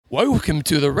Welcome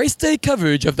to the race day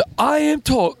coverage of the I Am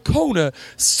Talk Kona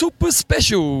Super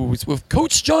Specials with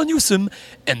Coach John Newsom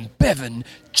and Bevan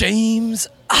James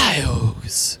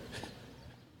Isles.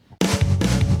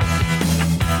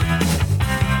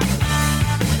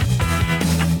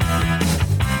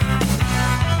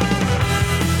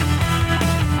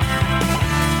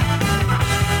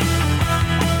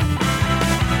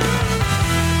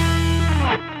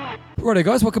 Righto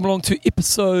guys, welcome along to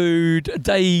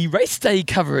race day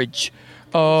coverage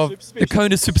of the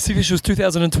Kona Super Specials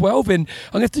 2012, and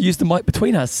I'm going to have to use the mic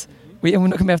between us. We're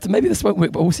not going to have to, maybe this won't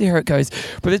work, but we'll see how it goes.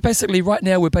 But it's basically, right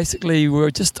now, we're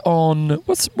just on,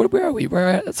 where are we?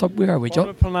 Where are we, John?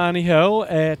 On Palani Hill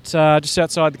at just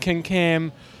outside the King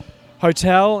Cam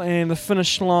Hotel, and the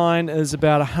finish line is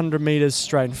about 100 metres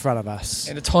straight in front of us.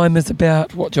 And the time is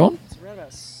about, what, John? It's around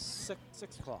about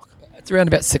 6 o'clock. It's around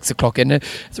about 6 o'clock, and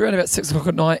it's around about 6 o'clock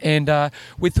at night, and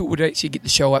we thought we'd actually get the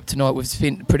show up tonight. We've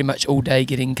spent pretty much all day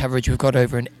getting coverage. We've got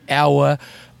over an hour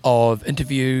of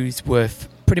interviews with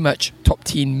pretty much top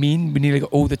 10 men. We nearly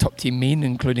got all the top 10 men,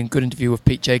 including a good interview with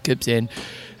Pete Jacobs and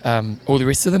all the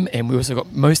rest of them, and we also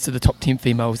got most of the top 10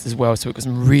 females as well, so it got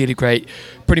some really great,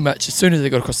 pretty much as soon as they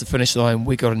got across the finish line,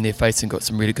 we got in their face and got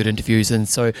some really good interviews. And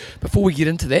so before we get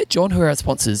into that, John, who are our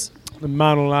sponsors? The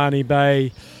Manolani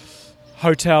Bay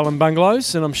Hotel and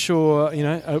Bungalows, and I'm sure,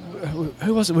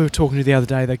 who was it we were talking to the other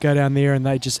day? They go down there and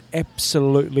they just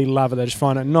absolutely love it. They just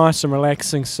find it nice and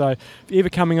relaxing. So if you're ever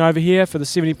coming over here for the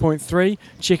 70.3,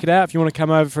 check it out. If you want to come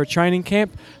over for a training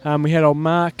camp, we had old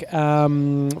Mark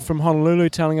from Honolulu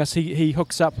telling us he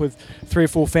hooks up with 3 or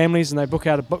 4 families and they book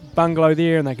out a bungalow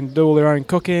there and they can do all their own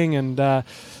cooking and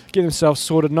get themselves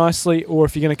sorted nicely. Or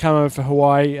if you're going to come over for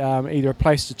Hawaii, either a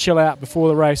place to chill out before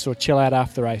the race or chill out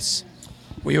after the race.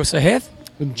 We also have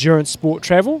Endurance Sport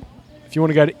Travel. If you want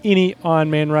to go to any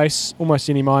Ironman race, almost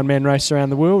any Ironman race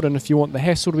around the world, and if you want the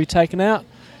hassle to be taken out,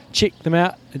 check them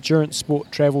out at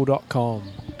endurancesporttravel.com.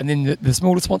 And then the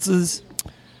smaller sponsors?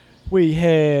 We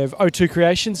have O2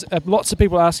 Creations. Lots of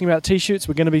people asking about t-shirts.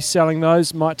 We're going to be selling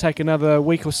those. Might take another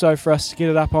week or so for us to get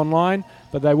it up online,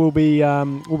 but they will be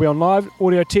on live.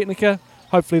 Audio Technica.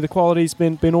 Hopefully the quality's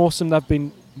been awesome. They've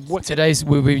been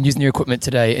we've been using your equipment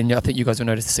today, and I think you guys will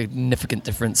notice a significant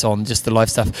difference on just the live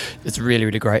stuff. It's really,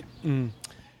 really great. And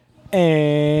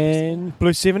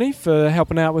Blue 70 for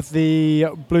helping out with the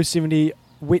Blue 70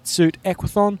 wetsuit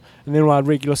aquathon, and then our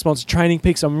regular sponsor Training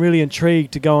Peaks. I'm really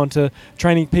intrigued to go onto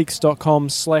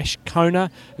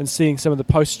trainingpeaks.com/Kona and seeing some of the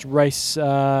post-race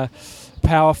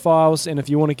power files, and if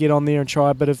you want to get on there and try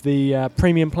a bit of the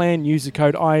premium plan, use the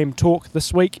code IMTalk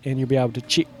this week and you'll be able to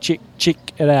check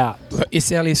it out. We've got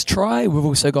SLS Try, we've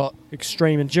also got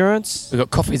Extreme Endurance, we've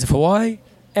got Coffees of Hawaii,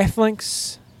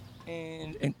 Athlinks,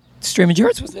 and Extreme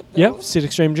Endurance, was that? Yep, Set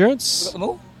Extreme Endurance. We got them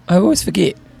all? I always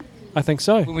forget. I think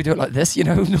so. When we do it like this,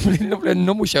 normally a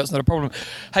normal show, it's not a problem.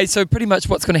 Hey, so pretty much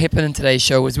what's going to happen in today's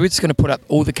show is we're just going to put up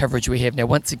all the coverage we have. Now,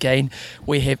 once again,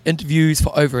 we have interviews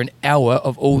for over an hour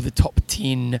of all the top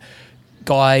 10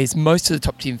 guys, most of the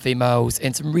top 10 females,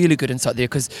 and some really good insight there,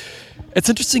 because it's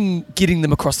interesting getting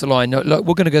them across the line. Look,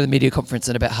 we're going to go to the media conference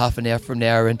in about half an hour from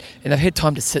now, and they've had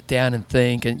time to sit down and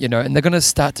think, and and they're going to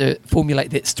start to formulate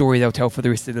that story they'll tell for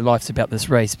the rest of their lives about this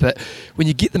race. But when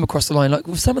you get them across the line, like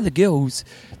with some of the girls,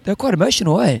 they're quite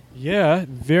emotional, eh? Yeah,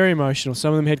 very emotional.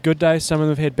 Some of them had good days, some of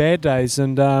them had bad days,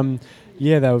 and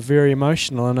they were very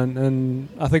emotional, and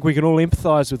I think we can all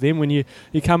empathise with them. When you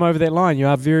come over that line, you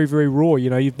are very, very raw.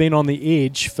 You've been on the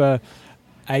edge for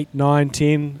 8, 9,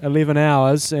 10, 11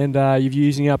 hours, and you're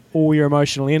using up all your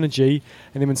emotional energy,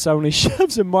 and then when somebody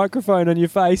shoves a microphone on your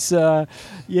face, and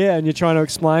you're trying to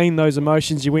explain those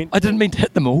emotions, you went... I didn't mean to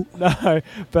hit them all. No,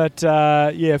 but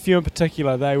a few in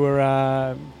particular, they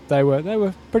were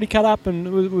pretty cut up, and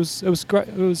it was great.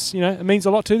 It was, it means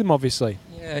a lot to them, obviously.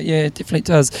 Yeah, it definitely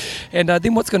does. And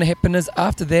then what's going to happen is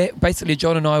after that, basically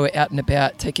John and I were out and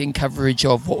about taking coverage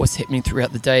of what was happening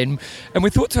throughout the day. And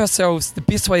we thought to ourselves, the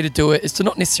best way to do it is to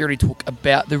not necessarily talk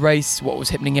about the race, what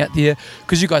was happening out there,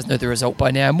 because you guys know the result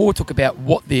by now. More talk about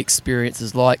what the experience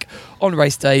is like on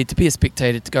race day, to be a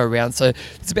spectator, to go around. So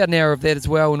it's about an hour of that as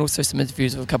well, and also some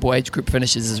interviews with a couple of age group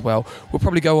finishes as well. We'll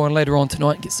probably go on later on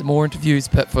tonight and get some more interviews,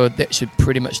 but for that should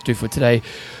pretty much do for today.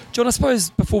 John, I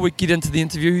suppose before we get into the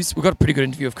interviews, we've got a pretty good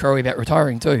interview of Crowe about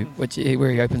retiring too, where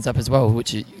he opens up as well,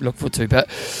 which you look forward to. But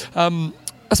I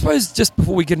suppose just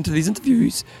before we get into these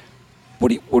interviews,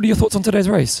 what are your thoughts on today's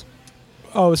race?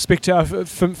 Oh, spectacular.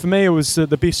 For me, it was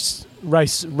the best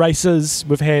races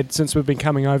we've had since we've been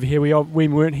coming over here. We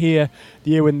weren't here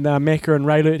the year when Macca and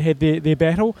Raylert had their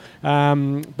battle.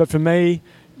 But for me,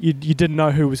 you didn't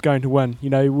know who was going to win. You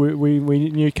know, we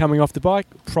knew coming off the bike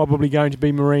probably going to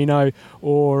be Marino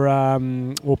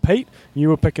or Pete. You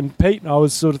were picking Pete. I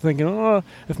was sort of thinking,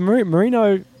 if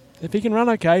Marino, if he can run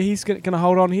okay, he's going to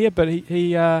hold on here. But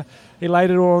he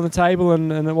laid it all on the table,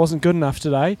 and it wasn't good enough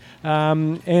today.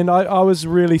 And I was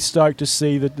really stoked to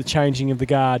see the changing of the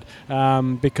guard,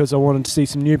 because I wanted to see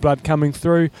some new blood coming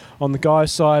through on the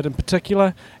guys' side in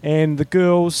particular, and the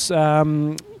girls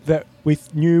that we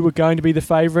knew were going to be the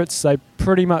favourites. They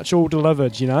pretty much all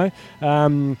delivered, you know.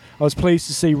 I was pleased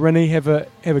to see Rinny have a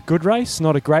good race,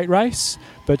 not a great race,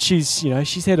 but she's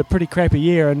had a pretty crappy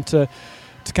year, and to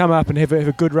come up and have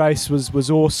a good race was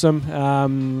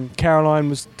awesome. Caroline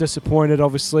was disappointed,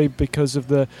 obviously, because of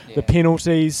the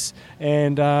penalties,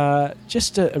 and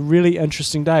just a really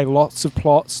interesting day. Lots of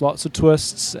plots, lots of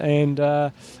twists, and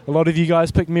a lot of you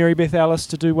guys picked Mary Beth Ellis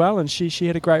to do well, and she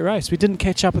had a great race. We didn't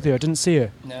catch up with her. I didn't see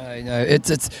her. No.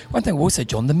 It's one thing I will say,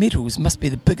 John. The medals must be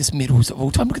the biggest medals of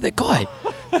all time. Look at that guy.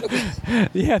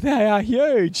 Yeah, they are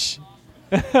huge.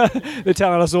 They're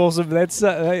telling us awesome. That's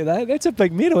a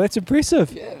big medal. That's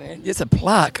impressive. Yeah, man. It's a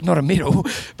plaque, not a medal.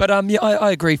 But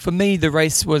I agree. For me, the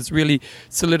race was really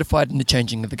solidified in the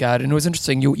changing of the guard, and it was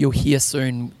interesting. You'll hear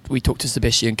soon. We talked to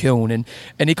Sebastian Kiln, and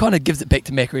he kind of gives it back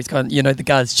to Macca. He's kind of, the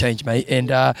guard's changed, mate, and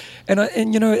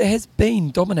it has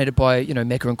been dominated by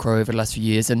Macca and Crowe over the last few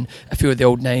years, and a few of the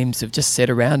old names have just sat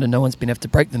around, and no one's been able to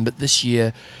break them. But this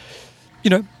year,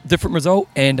 different result,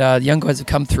 and the young guys have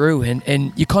come through,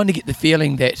 and you kind of get the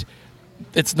feeling that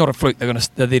it's not a fluke.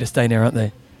 They're there to stay now, aren't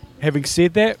they? Having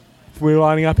said that, if we're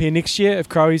lining up here next year, if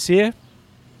Crowe's here,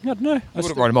 I don't know. You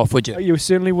wouldn't write him off, would you? You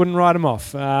certainly wouldn't write him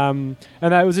off. And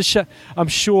it was I'm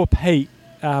sure Pete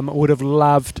would have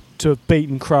loved to have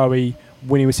beaten Crowe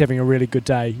when he was having a really good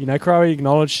day. Crowe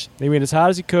acknowledged he went as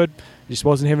hard as he could. He just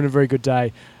wasn't having a very good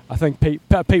day. I think Pete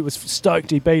was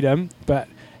stoked he beat him, but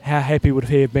how happy would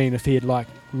he have been if he had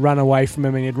run away from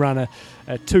him and he'd run a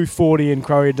 240 and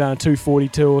Crowe had done a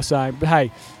 242 or something. But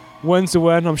hey, win's a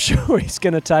win. I'm sure he's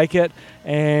going to take it.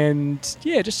 And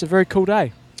yeah, just a very cool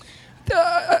day.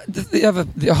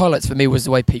 The highlights for me was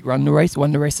the way Pete won the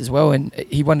race as well, and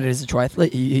he won it as a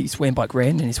triathlete. He swam, bike,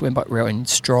 ran, and he swam, bike, ran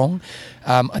strong.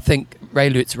 I think Ray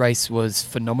Lut's race was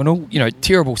phenomenal.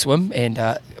 Terrible swim and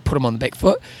put him on the back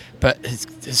foot, but his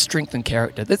strength and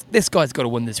character. This guy's got to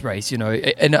win this race,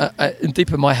 and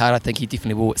deep in my heart, I think he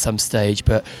definitely will at some stage.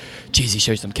 But geez, he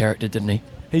showed some character, didn't he?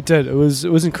 He did. It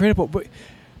was incredible. But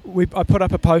I put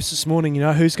up a post this morning,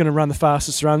 who's going to run the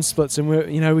fastest run splits, and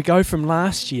we go from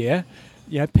last year,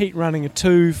 Pete running a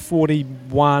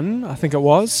 2:41, I think it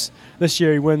was. This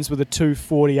year he wins with a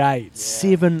 2:48,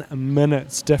 7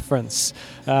 minutes difference.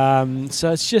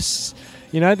 So it's just,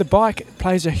 the bike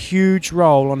plays a huge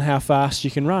role on how fast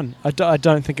you can run. I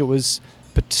don't think it was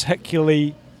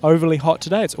particularly overly hot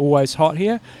today. It's always hot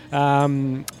here,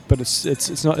 but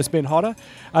it's not. It's been hotter.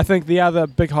 I think the other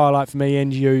big highlight for me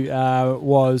and you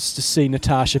was to see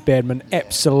Natasha Badman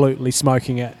absolutely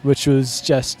smoking it, which was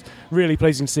just really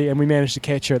pleasing to see. And we managed to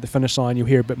catch her at the finish line. You'll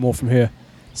hear a bit more from her.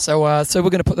 So we're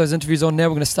going to put those interviews on now.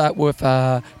 We're going to start with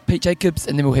Pete Jacobs,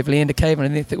 and then we'll have Leander Cave,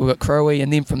 and then I think we've got Crowe,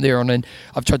 and then from there on in,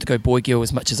 I've tried to go boy-girl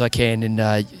as much as I can, and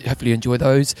hopefully you enjoy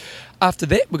those. After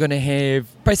that, we're going to have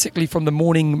basically from the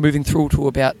morning moving through to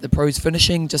about the pros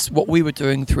finishing, just what we were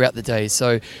doing throughout the day.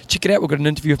 So check it out. We've got an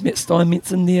interview with Matt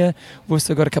Steinmetz in there. We've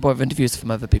also got a couple of interviews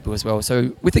from other people as well.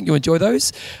 So we think you'll enjoy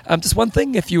those. Just one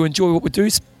thing, if you enjoy what we do,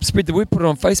 spread the word, put it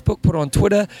on Facebook, put it on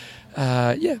Twitter.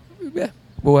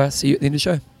 We'll see you at the end of the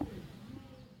show.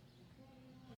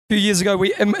 A few years ago,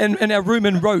 we in our room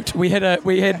in Rote, we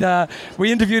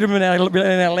interviewed him in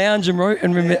our lounge in Rote,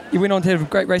 and he went on to have a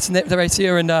great race in that race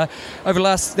here. And that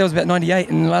was about 98,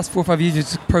 and in the last 4 or 5 years,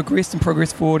 he's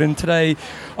progressed forward. And today,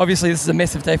 obviously, this is a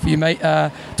massive day for you, mate.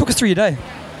 Talk us through your day.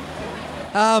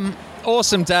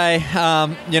 Awesome day.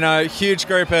 Huge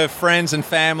group of friends and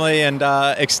family, and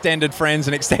extended friends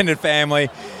and extended family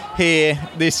here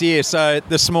this year. So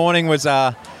this morning was,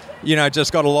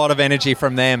 just got a lot of energy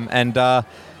from them, and.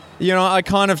 I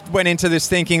kind of went into this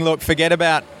thinking, look, forget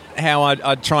about how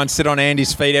I'd try and sit on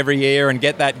Andy's feet every year and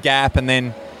get that gap, and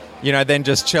then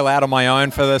just chill out on my own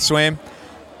for the swim.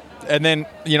 And then,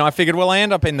 I figured, well, I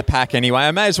end up in the pack anyway.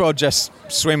 I may as well just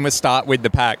start with the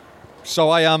pack.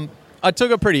 So I took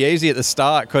it pretty easy at the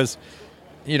start because,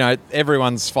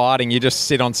 everyone's fighting. You just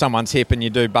sit on someone's hip and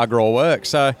you do bugger all work.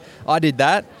 So I did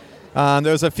that.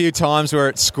 There was a few times where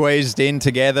it squeezed in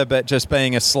together, but just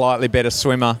being a slightly better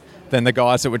swimmer than the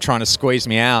guys that were trying to squeeze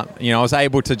me out. I was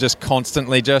able to just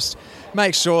constantly just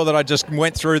make sure that I just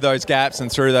went through those gaps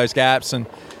and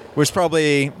was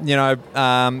probably,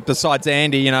 besides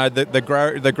Andy,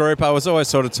 the group, I was always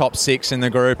sort of top 6 in the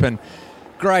group, and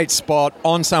great spot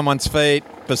on someone's feet,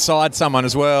 beside someone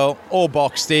as well, all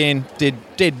boxed in,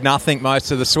 did nothing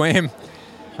most of the swim.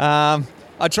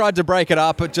 I tried to break it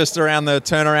up at just around the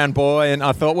turnaround buoy, and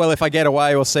I thought, well, if I get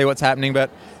away, we'll see what's happening, but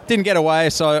didn't get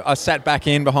away, so I sat back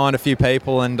in behind a few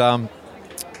people and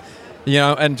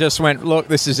and just went, look,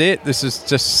 this is it. Let's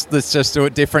just do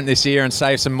it different this year and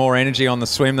save some more energy on the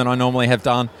swim than I normally have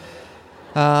done.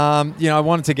 I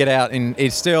wanted to get out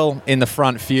it's still in the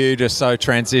front few, just so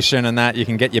transition and that you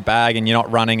can get your bag and you're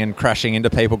not running and crashing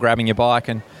into people grabbing your bike.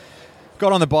 And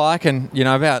got on the bike and,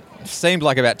 seemed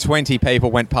like about 20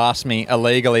 people went past me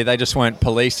illegally. They just weren't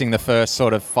policing the first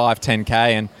sort of 5-10K,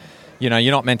 and,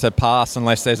 you're not meant to pass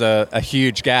unless there's a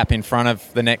huge gap in front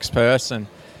of the next person.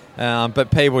 But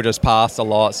people just passed a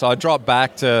lot. So I dropped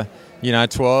back to,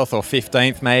 12th or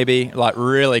 15th maybe, like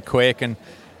really quick. And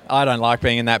I don't like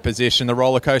being in that position. The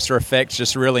roller coaster effect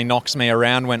just really knocks me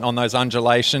around when on those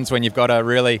undulations, when you've got to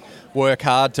really work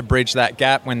hard to bridge that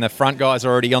gap. When the front guys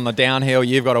are already on the downhill,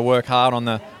 you've got to work hard on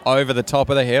the over the top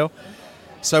of the hill.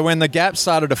 So when the gap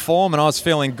started to form and I was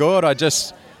feeling good, I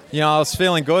was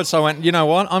feeling good. So I went, you know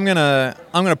what, I'm gonna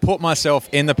put myself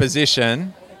in the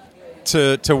position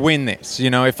to win this.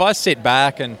 If I sit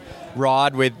back and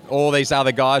ride with all these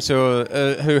other guys who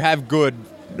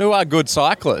are good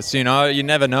cyclists, you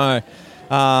never know.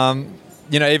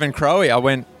 Even Crowe, I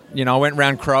went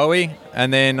around Crowe,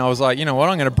 and then I was like, you know what,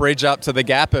 I'm going to bridge up to the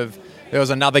gap there was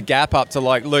another gap up to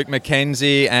like Luke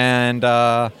McKenzie and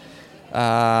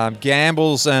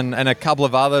Gambles and a couple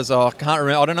of others. I can't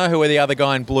remember. I don't know who the other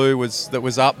guy in blue was that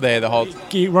was up there the whole.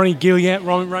 Ronnie Gillian,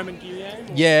 Roman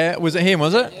Gillian. Yeah, was it him?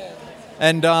 Was it? Yeah.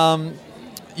 And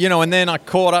and then I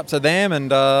caught up to them, and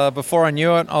before I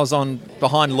knew it, I was on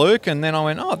behind Luke, and then I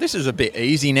went, oh, this is a bit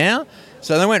easy now.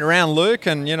 So then I went around Luke,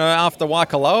 and after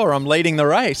Waikoloa, I'm leading the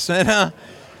race, and I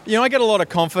get a lot of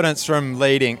confidence from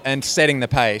leading and setting the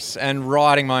pace and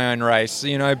riding my own race.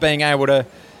 Being able to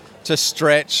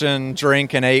stretch and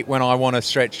drink and eat when I want to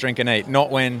stretch, drink and eat,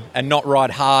 not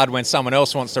ride hard when someone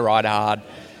else wants to ride hard,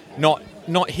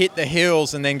 not hit the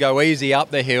hills and then go easy up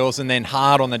the hills and then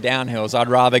hard on the downhills. I'd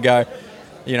rather go,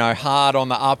 hard on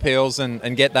the uphills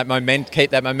and get that keep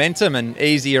that momentum, and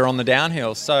easier on the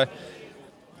downhills. So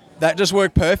that just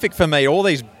worked perfect for me. All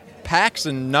these packs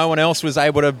and no one else was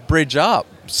able to bridge up.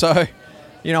 So,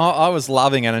 I was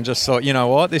loving it and just thought, you know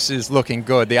what, this is looking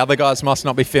good. The other guys must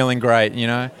not be feeling great,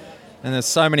 And there's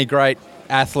so many great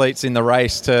athletes in the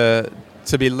race to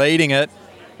be leading it.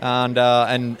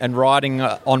 And riding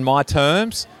on my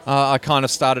terms, I kind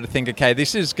of started to think, okay,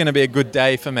 this is going to be a good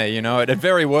day for me. At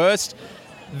very worst,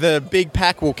 the big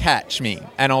pack will catch me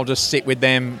and I'll just sit with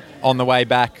them on the way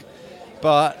back.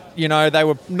 But, they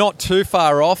were not too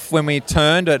far off when we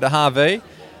turned at Harvey.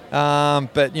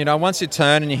 But, once you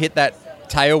turn and you hit that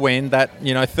tailwind, that,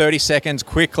 30 seconds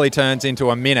quickly turns into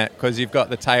a minute because you've got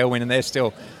the tailwind and they're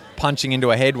still punching into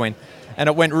a headwind. And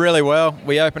it went really well.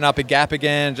 We opened up a gap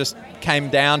again, just came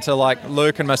down to like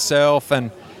Luke and myself,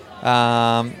 and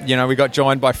we got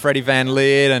joined by Freddie Van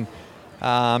Leer and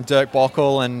Dirk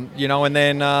Bockel, and and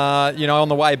then on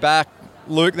the way back,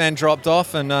 Luke then dropped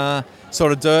off, and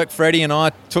sort of Dirk, Freddie, and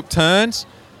I took turns.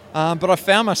 But I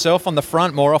found myself on the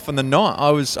front more often than not.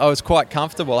 I was quite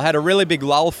comfortable. I had a really big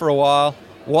lull for a while.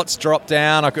 Watts dropped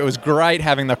down. It was great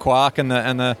having the Quark and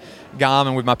the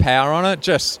Garmin with my power on it.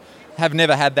 Just have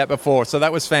never had that before, so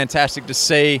that was fantastic to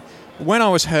see when I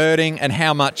was hurting and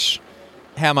how much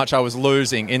I was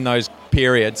losing in those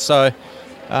periods. So,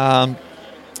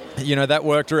 that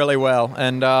worked really well,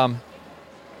 and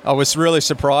I was really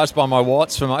surprised by my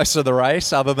watts for most of the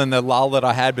race, other than the lull that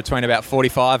I had between about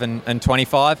 45 and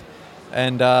 25,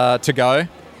 and to go,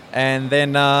 and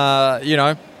then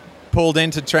pulled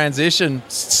into transition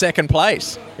second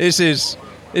place. This is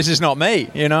not me,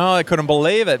 I couldn't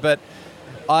believe it, but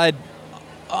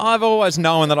I've always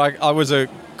known that I was a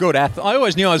good athlete. I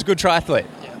always knew I was a good triathlete.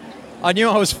 Yeah. I knew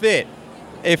I was fit.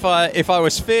 If I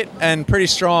was fit and pretty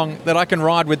strong, that I can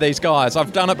ride with these guys.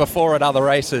 I've done it before at other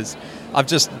races. I've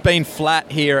just been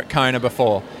flat here at Kona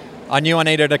before. I knew I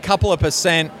needed a couple of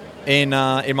percent in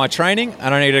my training,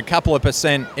 and I needed a couple of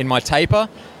percent in my taper.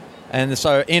 And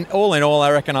so in all,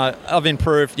 I reckon I've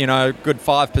improved, good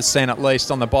 5% at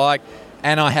least on the bike.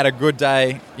 And I had a good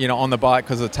day, on the bike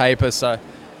because of the taper. So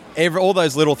all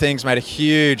those little things made a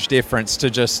huge difference to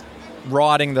just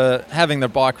having the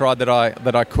bike ride that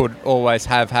I could always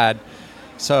have had.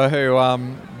 So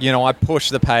I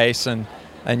pushed the pace, and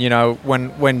when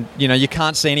you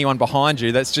can't see anyone behind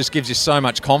you, that just gives you so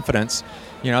much confidence.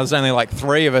 There's only like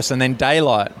 3 of us, and then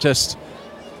daylight.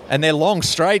 and they're long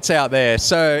straights out there.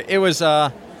 So it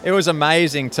was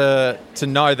amazing to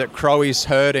know that Crowy's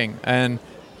hurting and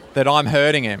that I'm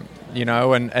hurting him, you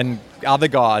know, and other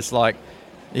guys like,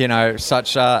 you know,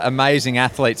 such amazing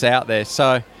athletes out there.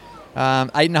 So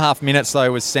 8.5 minutes,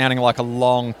 though, was sounding like a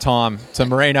long time to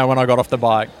Marino when I got off the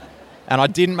bike. And I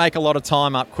didn't make a lot of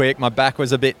time up quick. My back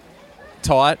was a bit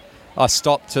tight. I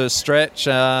stopped to stretch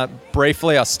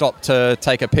briefly. I stopped to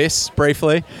take a piss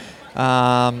briefly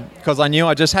because I knew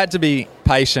I just had to be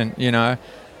patient, you know.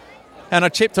 And I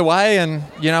chipped away and,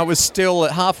 you know, it was still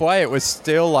at halfway. It was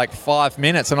still like 5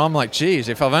 minutes. And I'm like, geez,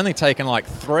 if I've only taken like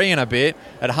 3 and a bit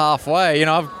at halfway, you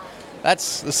know, the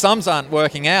sums aren't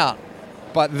working out.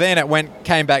 But then it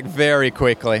came back very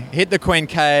quickly. Hit the Queen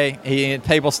K.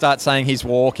 People start saying he's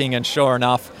walking, and sure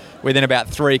enough, within about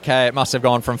 3K, it must have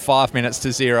gone from 5 minutes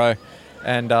to 0.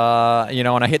 And, you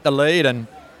know, and I hit the lead, and,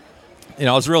 you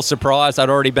know, I was real surprised. I'd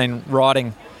already been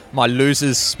writing my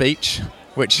loser's speech,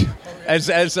 which, as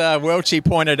Welchie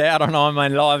pointed out on I'm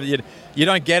Main Live, you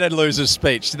don't get a loser's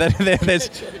speech.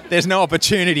 There's no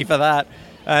opportunity for that.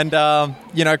 And,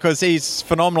 you know, because he's a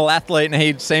phenomenal athlete and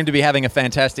he seemed to be having a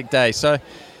fantastic day. So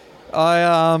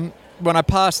when I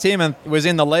passed him and was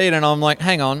in the lead, and I'm like,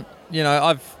 hang on, you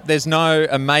know, there's no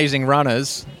amazing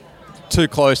runners too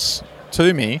close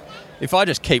to me. If I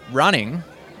just keep running,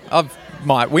 I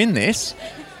might win this.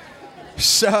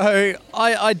 So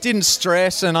I didn't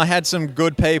stress, and I had some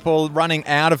good people running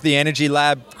out of the energy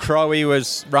lab. Crowy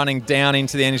was running down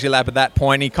into the energy lab at that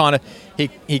point.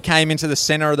 He came into the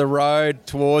center of the road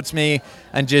towards me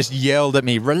and just yelled at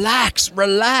me, relax,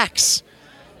 relax.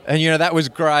 And, you know, that was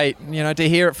great, you know, to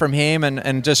hear it from him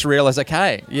and just realize,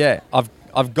 okay, yeah,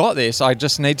 I've got this. I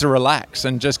just need to relax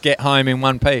and just get home in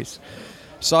one piece.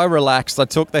 So I relaxed. I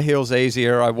took the hills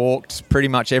easier. I walked pretty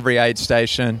much every aid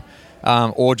station.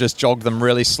 Or just jog them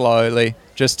really slowly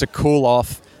just to cool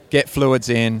off, get fluids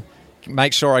in,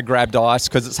 make sure I grabbed ice,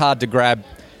 because it's hard to grab,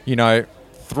 you know,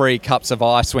 3 cups of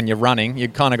ice when you're running. You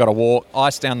kind of got to walk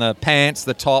ice down the pants,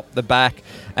 the top, the back,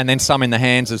 and then some in the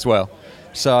hands as well.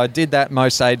 So I did that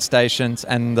most aid stations,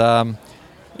 and,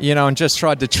 you know, and just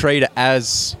tried to treat it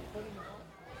as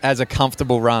a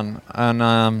comfortable run.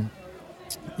 And,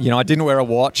 you know, I didn't wear a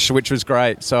watch, which was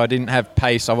great, so I didn't have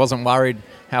pace. I wasn't worried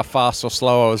how fast or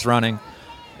slow I was running.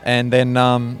 And then,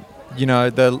 you know,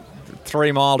 the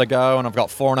 3 mile to go, and I've got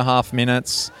 4.5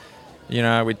 minutes, you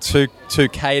know, with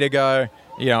 2K to go.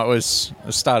 You know, I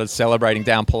started celebrating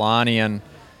down Palani, and,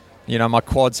 you know, my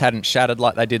quads hadn't shattered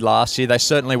like they did last year. They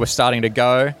certainly were starting to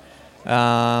go.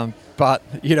 But,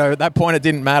 you know, at that point it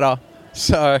didn't matter.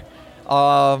 So,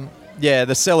 yeah,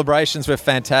 the celebrations were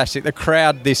fantastic. The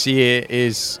crowd this year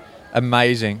is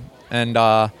amazing. And,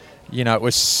 you know, it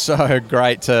was so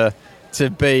great to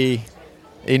be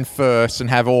in first and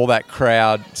have all that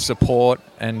crowd support,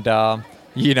 and,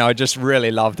 you know, I just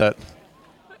really loved it.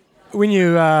 When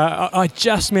you, I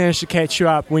just managed to catch you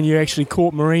up when you actually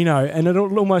caught Marino, and it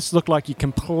almost looked like you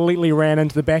completely ran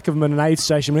into the back of him in an aid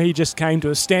station when he just came to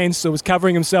a standstill, was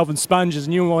covering himself in sponges,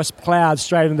 and you almost ploughed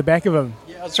straight in the back of him.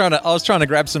 Yeah, I was trying to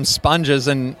grab some sponges,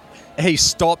 and he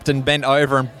stopped and bent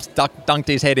over and dunked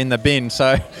his head in the bin.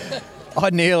 So I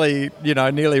nearly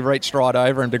reached right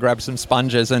over him to grab some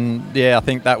sponges, and yeah, I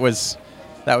think that was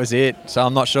it. So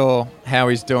I'm not sure how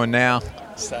he's doing now.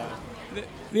 So.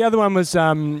 The other one was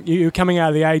you were coming out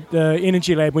of the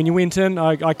energy lab. When you went in,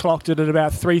 I clocked it at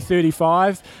about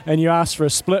 3:35, and you asked for a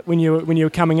split when you were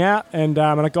coming out, and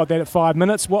I got that at 5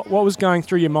 minutes. What was going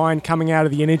through your mind coming out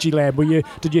of the energy lab?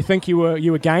 Did you think you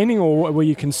were gaining, or were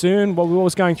you concerned? What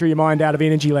was going through your mind out of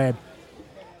energy lab?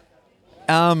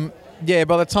 Yeah,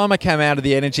 by the time I came out of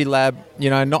the energy lab, you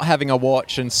know, not having a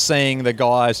watch and seeing the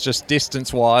guys just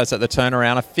distance-wise at the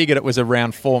turnaround, I figured it was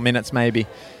around 4 minutes maybe.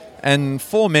 And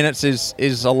 4 minutes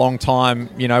is a long time,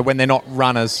 you know, when they're not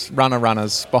runners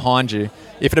behind you.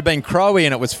 If it had been Crowy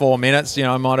and it was 4 minutes, you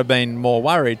know, I might have been more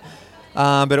worried.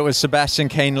 But it was Sebastian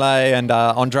Kienle and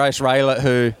Andreas Raylert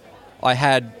who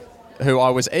I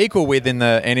was equal with in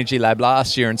the energy lab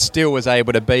last year, and still was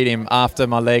able to beat him after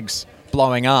my legs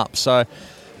blowing up. So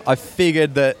I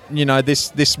figured that, you know,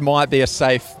 this might be a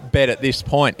safe bet at this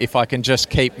point. If I can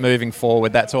just keep moving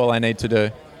forward, that's all I need to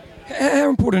do. How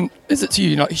important is it to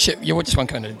you? Like, you just won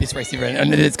kind of the best race ever,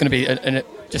 and it's going to be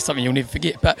just something you'll never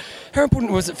forget. But how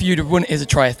important was it for you to win as a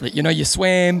triathlete? You know, you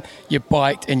swam, you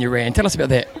biked, and you ran. Tell us about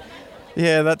that.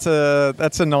 Yeah, that's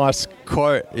a nice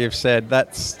quote you've said.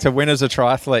 That's to win as a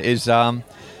triathlete is,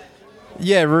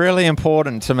 really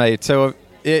important to me. To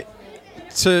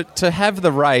have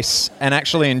the race and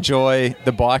actually enjoy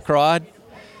the bike ride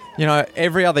you know,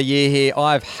 every other year here,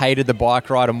 I've hated the bike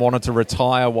ride and wanted to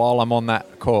retire while I'm on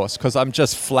that course because I'm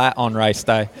just flat on race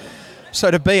day.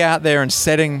 So to be out there and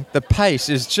setting the pace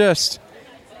is just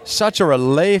such a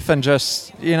relief and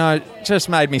just, you know, just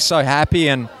made me so happy.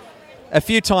 And a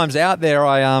few times out there,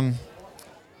 I,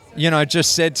 you know,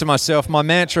 just said to myself, my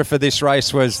mantra for this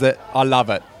race was that I love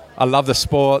it. I love the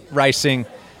sport, racing,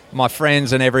 my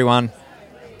friends and everyone,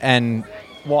 and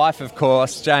wife, of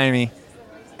course, Jamie.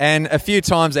 And a few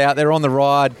times out there on the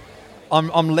ride,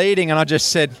 I'm leading and I just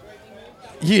said,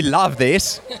 you love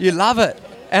this, you love it.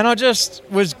 And I just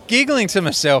was giggling to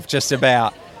myself just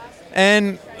about.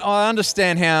 And I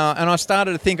understand how, and I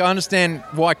started to think, I understand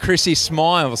why Chrissy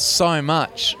smiles so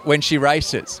much when she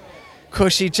races,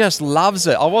 because she just loves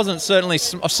it. I certainly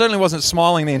wasn't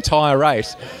smiling the entire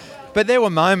race, but there were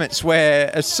moments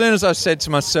where as soon as I said to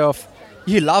myself,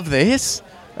 you love this,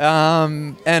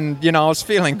 and, you know, I was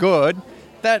feeling good,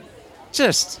 that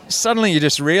just, suddenly you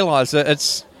just realise that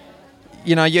it's,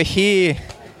 you know, you're here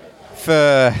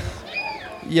for,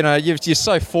 you know, you're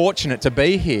so fortunate to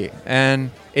be here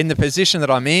and in the position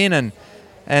that I'm in,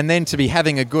 and then to be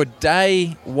having a good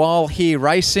day while here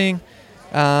racing,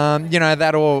 you know,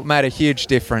 that all made a huge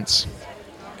difference.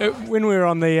 When we were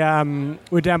on the,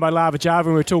 we were down by Lava Java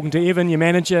and we were talking to Evan, your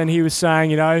manager, and he was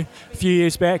saying, you know, a few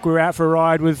years back we were out for a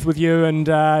ride with you and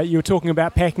you were talking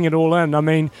about packing it all in. I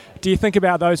mean, do you think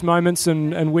about those moments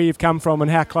and where you've come from and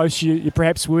how close you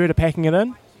perhaps were to packing it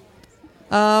in?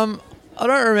 I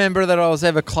don't remember that I was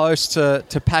ever close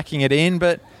to packing it in,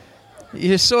 but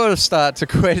you sort of start to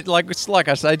quit. Like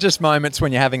I say, just moments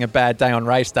when you're having a bad day on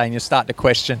race day and you start to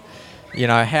question, you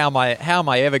know, how am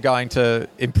I ever going to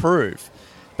improve?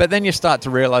 But then you start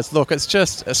to realise, look, it's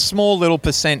just a small little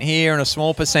percent here and a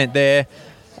small percent there.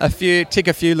 Tick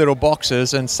a few little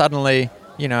boxes, and suddenly,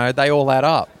 you know, they all add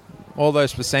up. All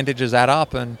those percentages add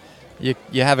up, and you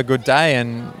have a good day,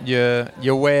 and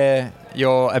you're where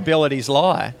your abilities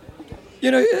lie. You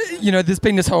know, there's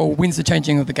been this whole, when's the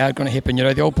changing of the guard going to happen? You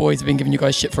know, the old boys have been giving you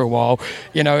guys shit for a while,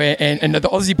 you know, and the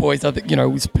Aussie boys, are, you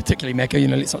know, particularly Macca, you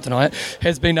know, let's not deny it,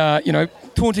 has been, you know,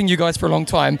 taunting you guys for a long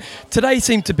time. Today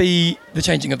seemed to be the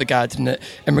changing of the guard, didn't it,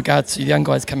 in regards to the young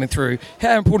guys coming through.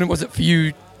 How important was it for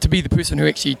you to be the person who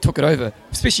actually took it over,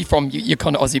 especially from your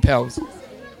kind of Aussie pals?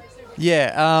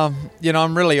 Yeah, you know,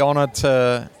 I'm really honoured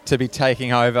to be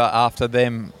taking over after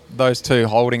those two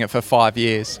holding it for 5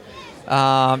 years.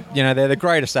 You know, they're the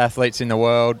greatest athletes in the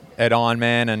world at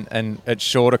Ironman and at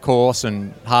shorter course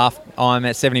and half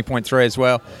Ironman 70.3 as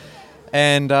well.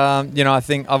 And, you know, I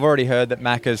think I've already heard that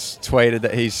Mac has tweeted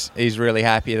that he's really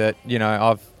happy that, you know,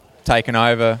 I've taken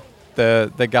over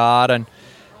the guard.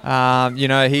 And, you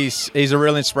know, he's a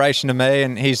real inspiration to me,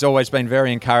 and he's always been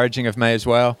very encouraging of me as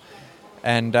well.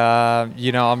 And,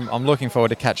 you know, I'm looking forward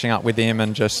to catching up with him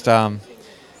and just,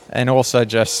 and also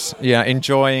just, you know,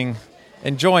 enjoying,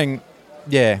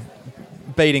 yeah,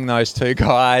 beating those two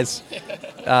guys.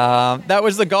 That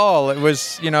was the goal. It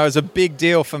was, you know, it was a big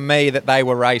deal for me that they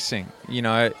were racing. You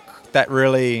know, that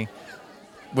really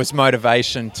was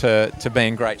motivation to be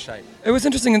in great shape. It was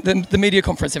interesting at the media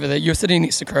conference over there. You were sitting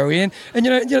next to Crowe, and you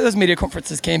know those media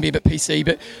conferences can be a bit PC,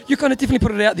 but you kind of definitely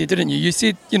put it out there, didn't you? You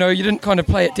said, you know, you didn't kind of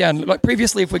play it down. Like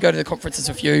previously, if we go to the conferences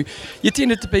with you, you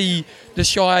tended to be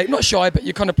not shy, but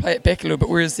you kind of play it back a little bit.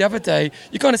 Whereas the other day,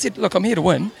 you kind of said, look, I'm here to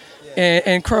win.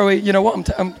 And Crowe, you know what,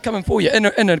 I'm coming for you in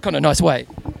a kind of nice way.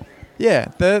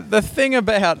 Yeah, the thing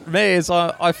about me is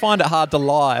I find it hard to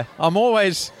lie. I'm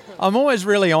always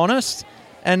really honest.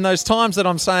 And those times that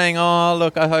I'm saying, oh,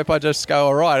 look, I hope I just go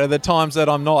all right, are the times that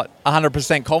I'm not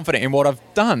 100% confident in what I've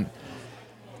done.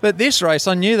 But this race,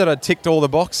 I knew that I'd ticked all the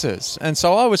boxes. And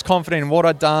so I was confident in what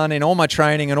I'd done, in all my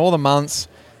training and all the months.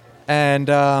 And,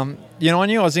 you know, I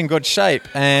knew I was in good shape.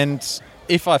 And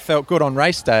if I felt good on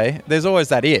race day, there's always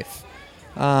that if,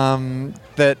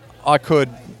 that I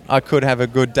could have a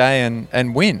good day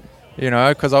and win, you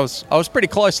know, because I was pretty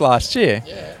close last year.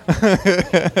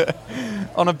 Yeah.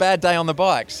 On a bad day on the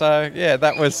bike. So, yeah,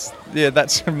 that's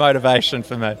motivation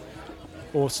for me.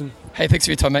 Awesome. Hey, thanks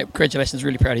for your time, mate. Congratulations.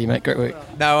 Really proud of you, mate. Great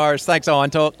work. No worries. Thanks, Iron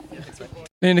Talk.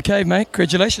 In the cave, mate.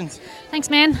 Congratulations. Thanks,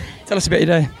 man. Tell us about your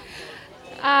day.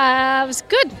 It was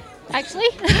good, actually.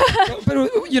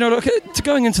 But, you know, look, to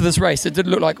going into this race, it did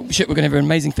look like, shit, we're going to have an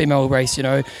amazing female race, you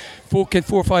know. Four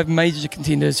or five major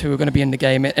contenders who are going to be in the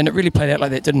game, and it really played out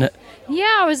like that, didn't it?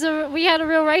 Yeah, we had a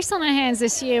real race on our hands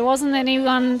this year. There wasn't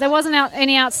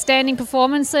any outstanding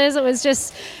performances. It was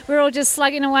just, we were all just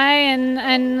slugging away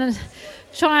and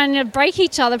trying to break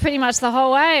each other pretty much the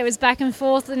whole way. It was back and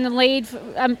forth in the lead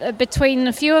between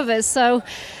a few of us. So,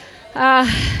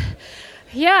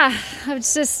 yeah, it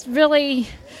was just really...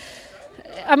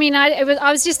 I mean,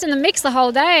 I was just in the mix the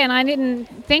whole day, and I didn't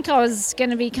think I was going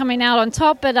to be coming out on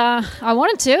top, but I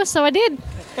wanted to, so I did.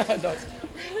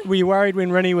 Were you worried when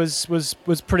Rinny was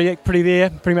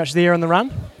pretty much there on the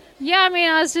run? Yeah, I mean,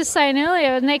 I was just saying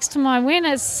earlier, next to my win,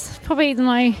 it's probably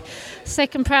my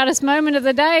second proudest moment of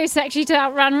the day is actually to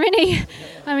outrun Rinny.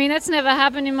 I mean, that's never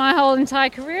happened in my whole entire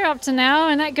career up to now,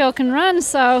 and that girl can run,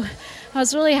 so I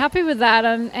was really happy with that.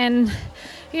 And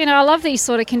you know, I love these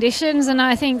sort of conditions, and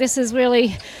I think this is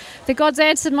really the gods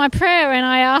answered my prayer, and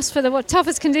I asked for the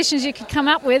toughest conditions you could come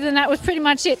up with, and that was pretty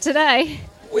much it today.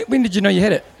 When did you know you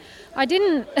had it? I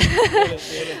didn't.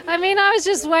 I mean, I was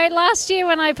just waiting. Last year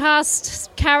when I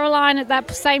passed Caroline at that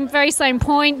very same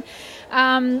point,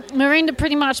 Mirinda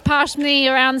pretty much passed me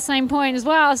around the same point as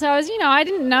well. So I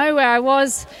didn't know where I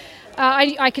was.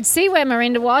 I could see where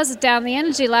Mirinda was down the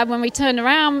energy lab when we turned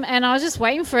around, and I was just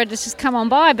waiting for her to just come on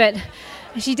by, but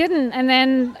she didn't. And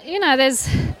then,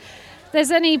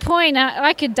 there's any point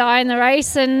I could die in the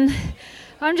race, and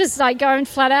I'm just like going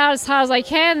flat out as hard as I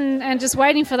can and just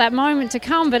waiting for that moment to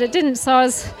come, but it didn't. So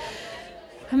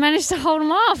I managed to hold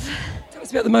them off. Tell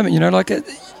us about the moment.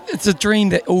 It's a dream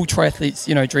that all triathletes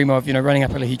dream of. Running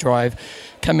up a Leahy Drive,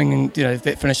 coming in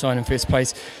that finish line in first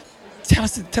place. Tell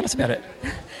us about it.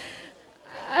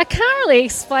 I can't really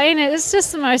explain it. It's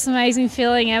just the most amazing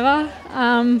feeling ever.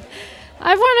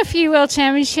 I've won a few world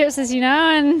championships, as you know,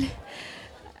 and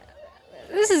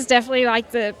this is definitely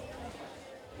like the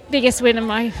biggest win of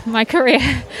my career.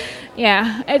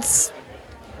 Yeah, it's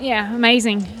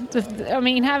amazing. I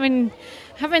mean, having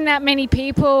that many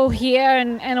people here,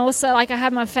 and also like I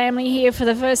had my family here for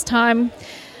the first time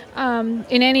in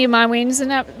any of my wins,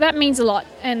 and that means a lot.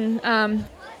 And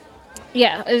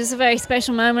it was a very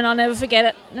special moment. I'll never forget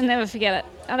it. I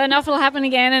don't know if it'll happen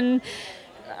again, and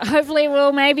hopefully it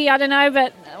will, maybe, I don't know,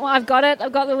 but I've got it.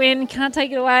 I've got the win. Can't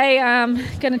take it away. I'm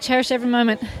going to cherish every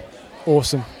moment.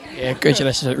 Awesome. Yeah,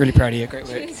 congratulations. Really proud of you. Great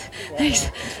work. Thanks.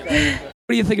 What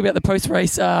do you think about the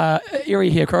post-race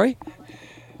area here, Corey?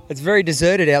 It's very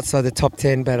deserted outside the top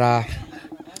 10, but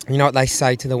you know what they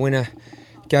say, to the winner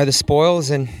go the spoils,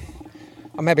 and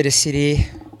I'm happy to sit here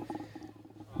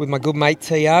with my good mate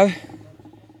T.O.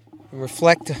 and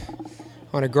reflect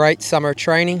on a great summer of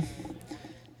training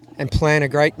and plan a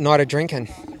great night of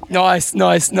drinking. Nice.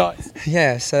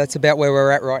 Yeah, so that's about where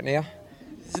we're at right now.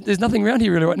 There's nothing around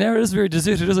here really right now. It is very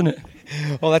deserted, isn't it?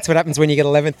 Well, that's what happens when you get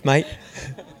 11th, mate.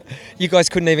 You guys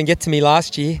couldn't even get to me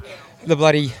last year.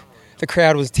 The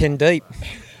crowd was 10 deep.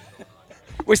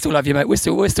 We still love you, mate. We're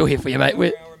still here for you,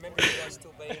 mate.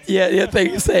 Yeah.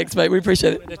 Thanks, mate. We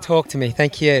appreciate it. Talk to me.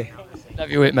 Thank you.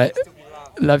 Love your work, mate.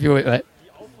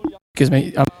 Excuse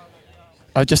me.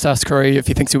 I just asked Corey if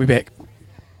he thinks he'll be back.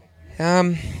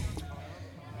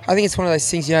 I think it's one of those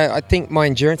things, I think my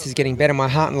endurance is getting better, my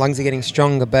heart and lungs are getting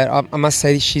stronger, but I must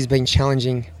say she's been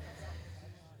challenging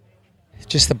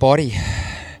just the body.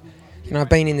 I've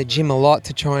been in the gym a lot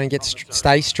to try and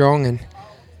stay strong, and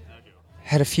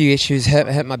had a few issues,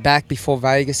 hurt my back before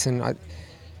Vegas, and I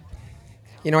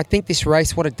think this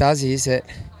race, what it does is it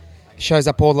shows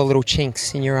up all the little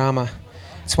chinks in your armour.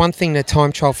 It's one thing to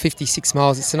time trial 56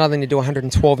 miles, it's another thing to do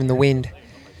 112 in the wind,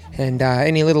 and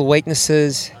any little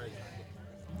weaknesses,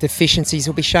 deficiencies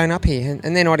will be shown up here,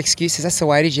 and they're not excuses. That's the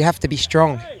way it is. You have to be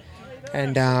strong.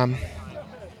 And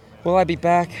will I be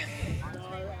back?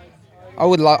 I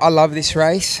love this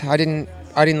race. I didn't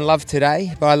love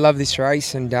today, but I love this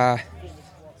race, and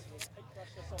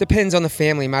depends on the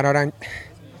family, mate. I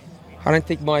don't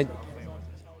think my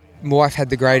wife had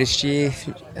the greatest year,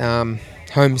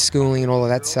 homeschooling and all of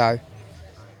that. So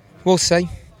we'll see.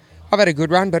 I've had a good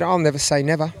run, but I'll never say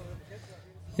never.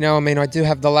 I do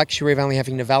have the luxury of only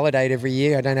having to validate every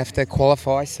year. I don't have to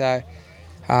qualify. So,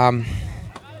 when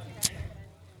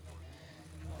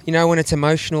it's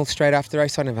emotional straight after the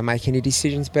race, I never make any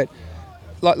decisions. But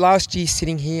like last year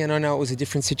sitting here, and I know it was a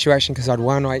different situation because I'd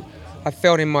won, I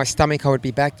felt in my stomach I would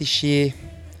be back this year.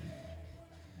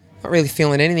 Not really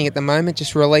feeling anything at the moment,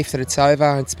 just relief that it's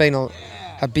over. It's been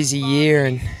a busy year,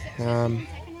 and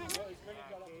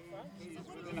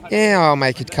I'll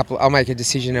make a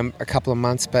decision in a couple of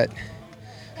months, but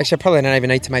actually I probably don't even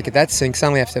need to make it that soon because I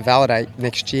only have to validate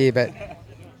next year. But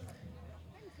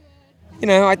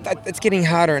it's getting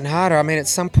harder and harder. I mean, at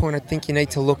some point I think you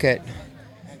need to look at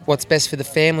what's best for the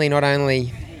family, not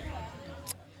only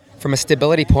from a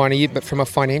stability point of view, but from a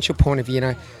financial point of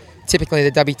view. Typically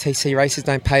the WTC races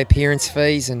don't pay appearance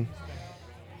fees, and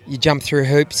you jump through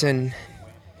hoops and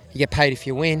you get paid if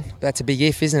you win. But that's a big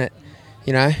if, isn't it?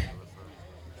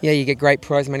 Yeah, you get great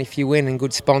prize money if you win and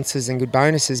good sponsors and good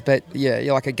bonuses, but yeah,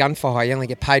 you're like a gunfire. You only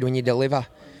get paid when you deliver,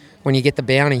 when you get the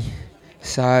bounty.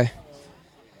 So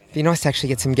be nice to actually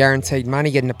get some guaranteed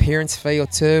money, get an appearance fee or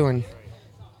two, and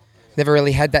never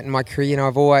really had that in my career. You know,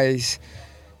 I've always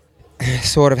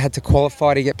sort of had to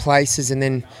qualify to get places, and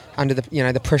then under the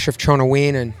the pressure of trying to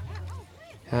win, and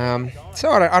so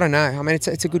I don't know. I mean,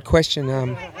 it's a good question.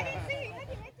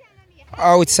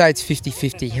 I would say it's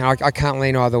 50-50. I can't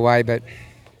lean either way, but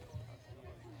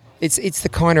it's the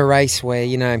kind of race where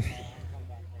you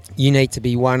need to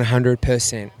be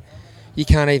 100%. You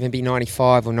can't even be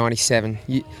 95 or 97.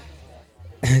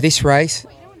 This race,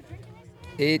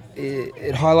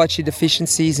 it highlights your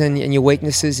deficiencies and your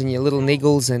weaknesses and your little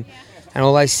niggles and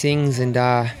all those things. And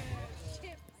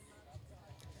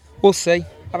we'll see.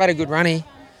 I've had a good run here.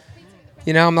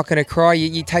 I'm not going to cry.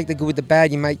 You take the good with the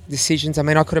bad. You make decisions. I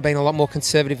mean, I could have been a lot more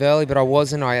conservative early, but I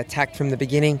wasn't. I attacked from the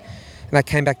beginning, and that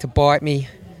came back to bite me.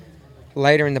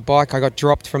 Later in the bike, I got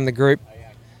dropped from the group,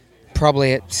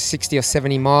 probably at 60 or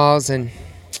 70 miles, and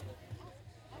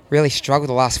really struggled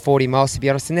the last 40 miles, to be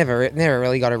honest. I never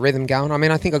really got a rhythm going. I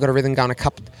mean, I think I got a rhythm going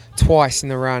twice in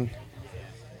the run.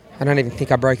 I don't even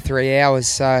think I broke 3 hours.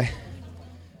 So,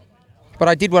 but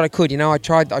I did what I could. I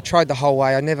tried the whole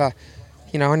way. I never.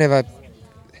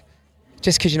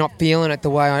 Just because you're not feeling it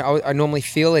the way I normally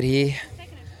feel it here,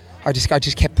 I just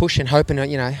kept pushing, hoping. I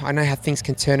know how things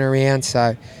can turn around.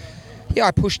 So, yeah,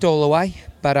 I pushed all the way.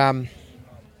 But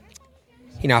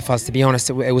if I was to be honest,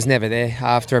 it was never there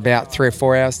after about 3 or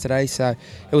 4 hours today. So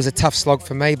it was a tough slog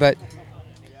for me, but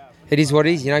it is what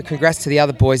it is. Congrats to the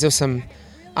other boys. There were some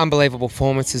unbelievable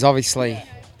performances. Obviously,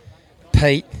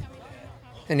 Pete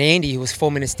and Andy, who was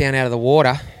 4 minutes down out of the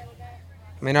water.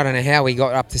 I mean, I don't know how we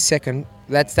got up to second.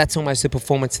 That's almost the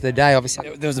performance of the day, obviously.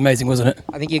 That was amazing, wasn't it?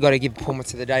 I think you've got to give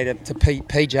performance of the day to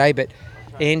PJ, but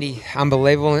Andy,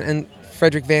 unbelievable. And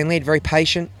Frederick Van Leer, very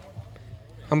patient.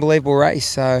 Unbelievable race.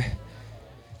 So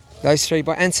those three,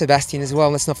 and Sebastian as well.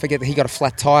 Let's not forget that he got a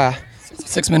flat tyre.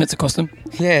 6 minutes it cost him.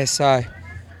 Yeah, so,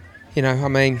 I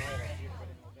mean,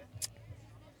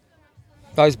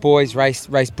 those boys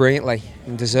raced brilliantly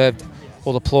and deserved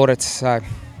all the plaudits. So.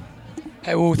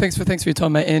 Hey, well, thanks for your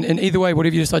time, mate. And either way,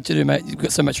 whatever you decide to do, mate, you've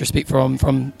got so much respect from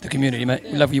the community, mate.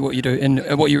 We love you, what you do,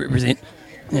 and what you represent.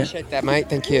 Yeah. Appreciate that, mate.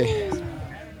 Thank you.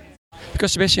 We've got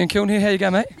Sebastian Kiln here. How you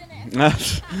going, mate?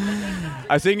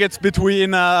 I think it's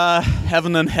between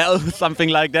heaven and hell, something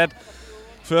like that.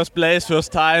 First place,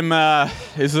 first time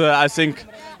is, I think,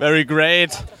 very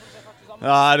great.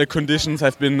 The conditions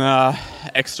have been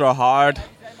extra hard.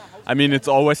 I mean, it's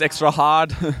always extra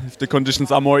hard. If the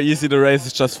conditions are more easy, the race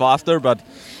is just faster. But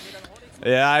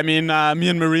yeah, I mean, me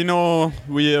and Marino,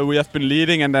 we have been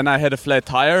leading, and then I had a flat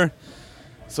tire.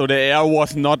 So the air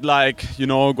was not like,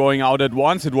 going out at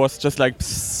once. It was just like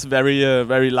very,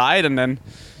 very light. And then,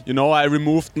 I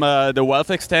removed the valve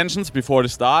extensions before the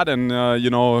start and,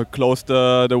 closed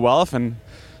the valve. And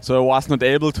so I was not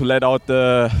able to let out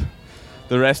the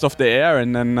rest of the air.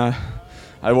 And then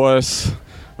I was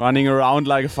running around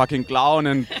like a fucking clown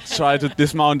and try to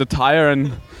dismount the tire,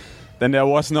 and then there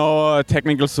was no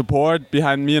technical support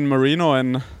behind me and Marino,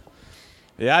 and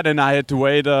yeah, then I had to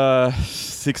wait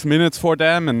 6 minutes for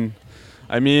them. And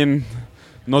I mean,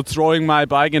 not throwing my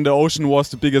bike in the ocean was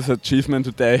the biggest achievement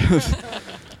today.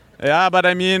 Yeah, but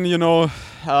I mean,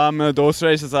 those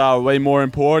races are way more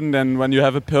important than when you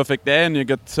have a perfect day and you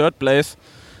get third place.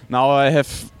 Now I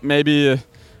have maybe,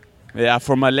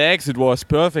 for my legs it was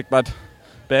perfect, but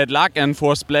bad luck and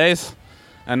fourth place.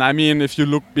 And I mean, if you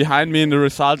look behind me in the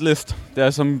result list, there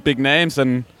are some big names,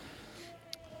 and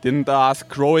didn't ask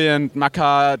Crowe and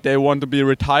Maka, they want to be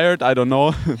retired? I don't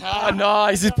know. Oh,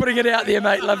 nice. He's putting it out there,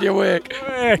 mate. Love your work.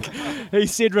 He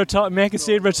said Maka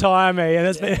said retire me, and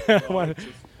that's been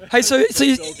Hey, so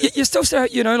you still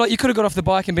like you could have got off the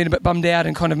bike and been a bit bummed out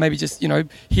and kind of maybe just,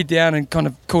 head down and kind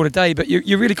of called a day, but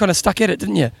you really kind of stuck at it,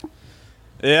 didn't you?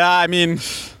 Yeah, I mean,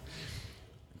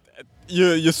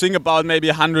 you think about maybe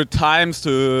 100 times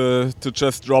to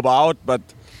just drop out, but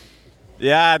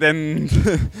yeah, then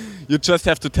you just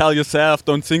have to tell yourself,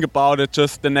 don't think about it,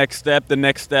 just the next step, the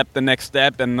next step, the next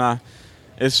step, and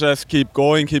it's just keep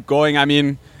going. I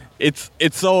mean, it's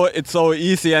so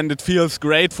easy and it feels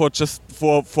great for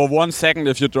 1 second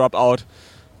if you drop out,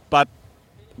 but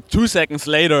 2 seconds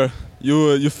later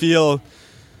you feel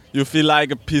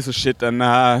like a piece of shit,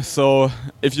 and so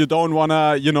if you don't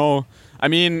wanna, I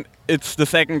mean, it's the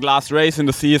second last race in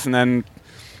the season, and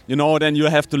then you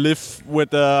have to live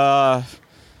with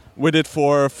it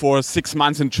for 6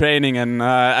 months in training, and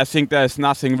I think there's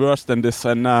nothing worse than this.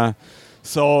 And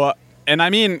and I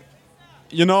mean,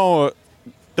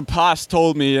 the past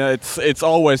told me it's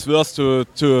always worse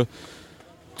to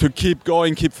keep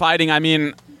going, keep fighting. I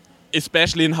mean,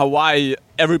 especially in Hawaii,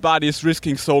 everybody is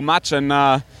risking so much, and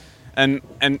and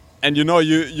you know,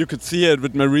 you could see it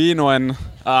with Marino and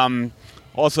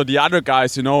also the other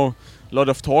guys. You know, a lot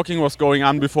of talking was going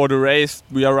on before the race.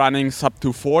 We are running sub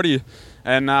 240,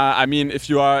 and I mean, if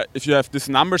you have these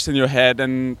numbers in your head,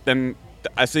 and then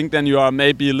I think then you are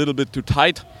maybe a little bit too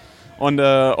tight on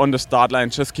the start line.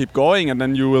 Just keep going, and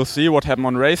then you will see what happened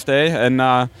on race day.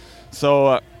 And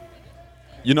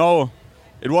you know,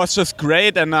 it was just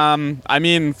great. And I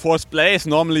mean, fourth place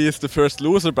normally is the first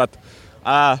loser, but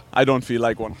I don't feel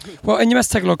like one. Well, and you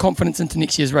must take a lot of confidence into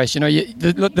next year's race. You know,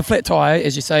 the flat tyre,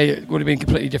 as you say, it would have been a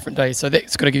completely different day, so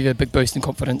that's got to give you a big boost in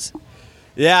confidence.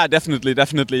 Yeah, definitely.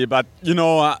 But you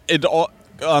know, it all,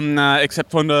 except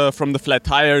from the flat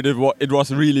tyre, it was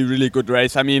a really, really good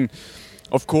race. I mean,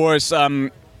 of course,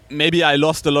 maybe I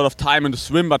lost a lot of time in the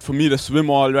swim, but for me the swim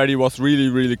already was really,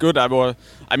 really good. I was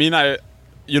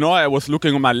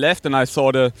looking on my left and I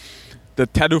saw the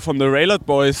tattoo from the Raylord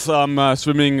boys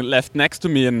swimming left next to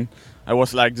me, and I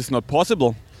was like, this is not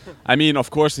possible. I mean, of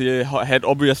course, he had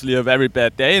obviously a very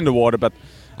bad day in the water, but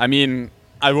I mean,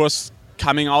 I was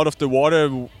coming out of the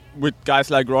water with guys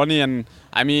like Ronnie, and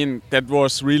I mean, that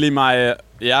was really my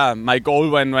goal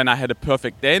when I had a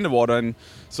perfect day in the water. And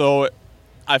so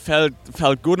I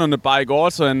felt good on the bike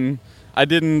also, and I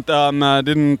didn't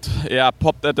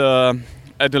pop at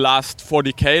the last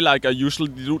 40k like I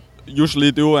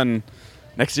usually do, and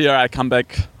next year I come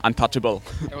back untouchable.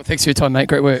 Well, thanks for your time, mate.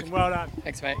 Great work. Well done.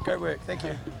 Thanks, mate. Great work. Thank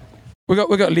you. We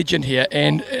got Legend here,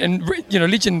 and you know,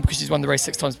 Legend because she's won the race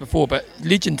 6 times before, but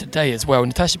Legend today as well.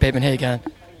 Natasha Badman, how you going?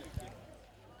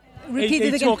 Repeat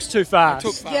it again. Talks too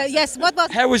fast. Yeah, yes. What was?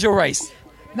 How was your race?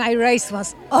 My race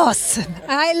was awesome.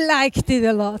 I liked it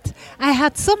a lot. I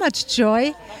had so much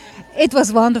joy. It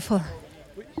was wonderful.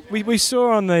 We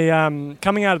saw on the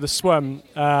coming out of the swim,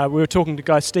 we were talking to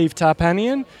guy Steve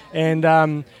Tarpanian,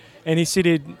 and he said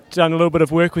he'd done a little bit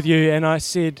of work with you, and I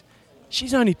said,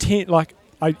 she's only 10, like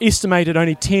I estimated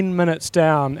only 10 minutes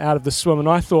down out of the swim, and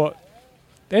I thought,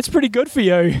 that's pretty good for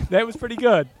you. That was pretty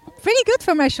good. Pretty good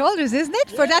for my shoulders, isn't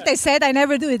it? Yeah. For that I said I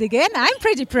never do it again. I'm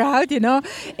pretty proud, you know.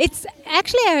 It's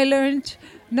actually, I learned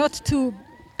not to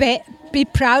be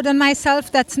proud on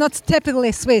myself. That's not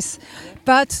typically Swiss.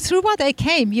 But through what I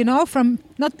came, you know, from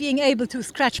not being able to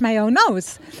scratch my own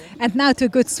nose and now to a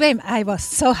good swim, I was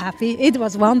so happy. It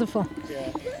was wonderful.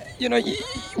 Yeah. You know,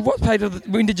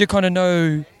 when did you kind of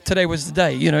know today was the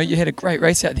day? You know, you had a great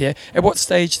race out there. At what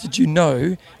stage did you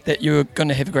know that you were going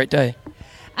to have a great day?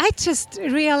 I just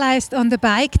realized on the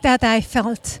bike that I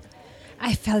felt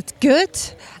good.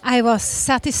 I was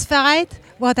satisfied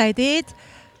what I did.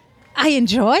 I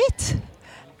enjoyed,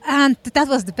 and that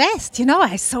was the best. You know,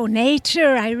 I saw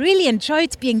nature. I really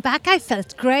enjoyed being back. I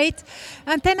felt great.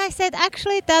 And then I said,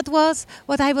 actually, that was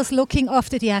what I was looking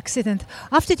after the accident.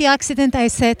 After the accident, I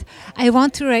said, I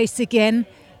want to race again.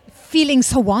 Feeling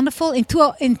so wonderful. In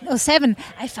 2007,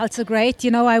 I felt so great.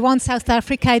 You know, I won South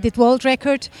Africa. I did world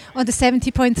record on the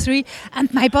 70.3,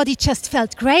 and my body just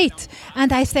felt great.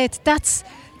 And I said, that's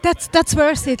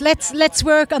worth it. Let's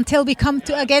work until we come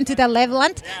again to that level.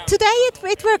 And today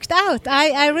it worked out.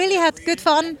 I really had good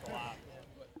fun.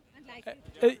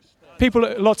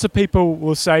 Lots of people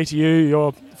will say to you,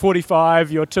 you're 45,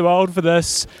 you're too old for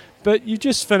this, but you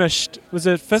just finished. Was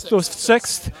it 5th or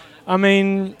 6th? I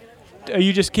mean,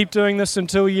 you just keep doing this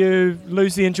until you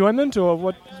lose the enjoyment, or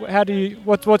what?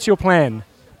 What's your plan?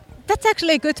 That's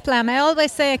actually a good plan. I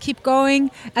always say I keep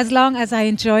going as long as I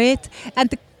enjoy it.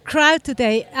 And the crowd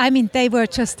today, I mean, they were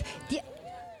just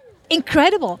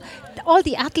incredible. All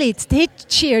the athletes, they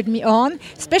cheered me on,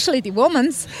 especially the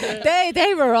women's.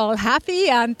 They were all happy,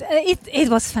 and it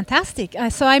was fantastic.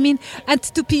 So I mean, and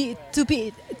to be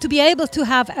able to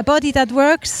have a body that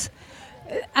works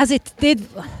as it did.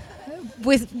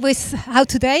 With how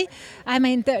today, I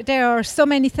mean, there are so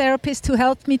many therapists who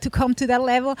helped me to come to that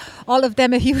level. All of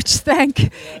them a huge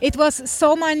thank. It was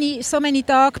so many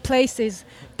dark places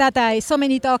so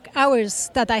many dark hours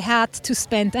that I had to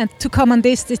spend, and to come on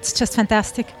this, it's just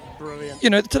fantastic. Brilliant. You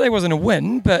know, today wasn't a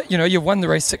win, but you know, you've won the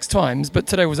race 6 times, but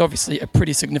today was obviously a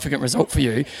pretty significant result for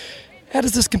you. How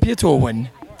does this compare to a win?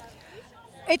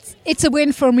 It's a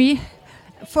win for me.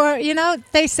 For, you know,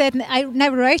 they said I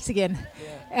never race again. Yeah.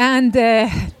 And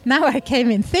now I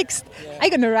came in 6th. Yeah. I'm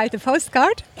going to write a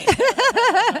postcard.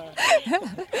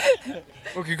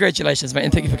 Well, congratulations, mate,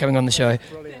 and thank you for coming on the show.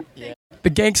 Yeah. The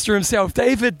gangster himself,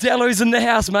 David Dallo's in the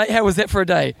house, mate. How was that for a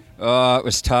day? Oh, it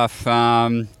was tough.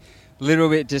 Little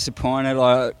bit disappointed.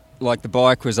 Like the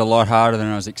bike was a lot harder than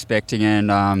I was expecting,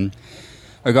 and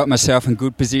I got myself in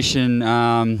good position.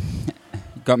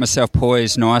 Got myself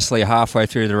poised nicely halfway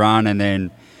through the run, and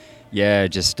then,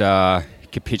 just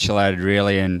capitulated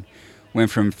really and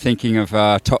went from thinking of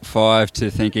top 5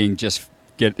 to thinking just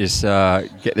get this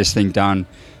thing done.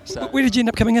 So Where did you end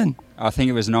up coming in? I think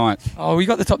it was 9th. Oh, you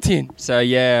got the top 10. So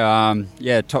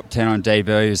top 10 on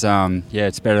debuts.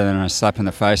 It's better than a slap in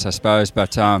the face, I suppose.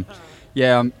 But I've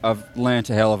learnt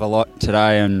a hell of a lot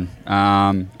today, and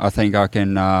I think I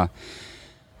can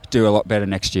do a lot better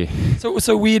next year.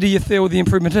 So where do you feel the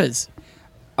improvement is?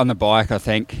 On the bike, I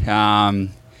think.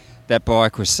 That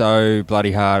bike was so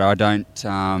bloody hard. I don't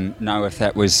know if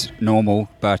that was normal,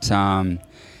 but I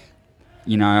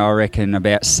reckon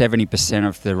about 70%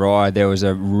 of the ride there was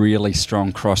a really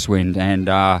strong crosswind, and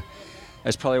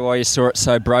that's probably why you saw it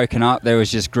so broken up. There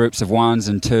was just groups of 1s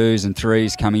and 2s and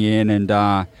 3s coming in, and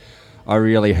I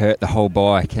really hurt the whole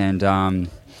bike, and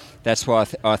that's why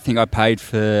I think I paid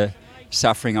for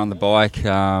suffering on the bike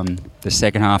the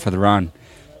second half of the run.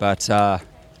 But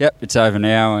it's over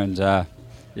now, and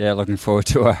looking forward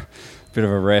to a bit of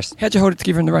a rest. How'd you hold it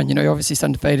together in the run? You obviously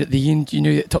undefeated at the end. You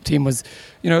knew that top 10 was,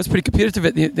 it was pretty competitive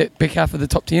at that back half of the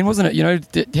top 10, wasn't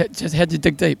it? How'd you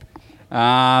dig deep?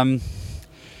 Well,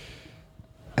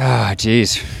 I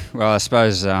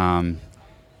suppose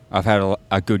I've had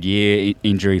a good year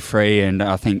injury-free, and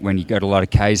I think when you got a lot of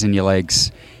Ks in your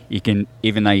legs, you can,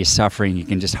 even though you're suffering, you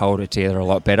can just hold it together a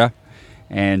lot better.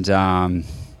 And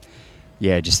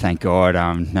just thank God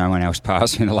no one else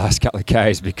passed me in the last couple of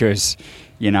Ks, because,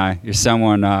 if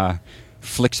someone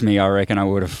flicks me, I reckon I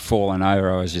would have fallen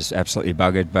over. I was just absolutely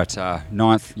buggered. But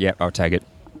 9th, I'll take it.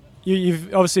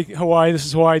 You've obviously Hawaii. This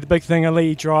is Hawaii, the big thing,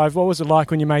 Ali'i Drive. What was it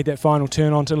like when you made that final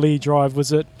turn onto Ali'i Drive?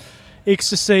 Was it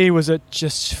ecstasy? Was it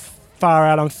just far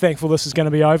out? I'm thankful this is going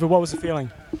to be over. What was the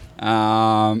feeling?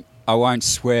 I won't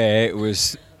swear. It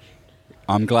was.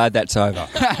 I'm glad that's over.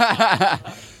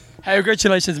 Hey,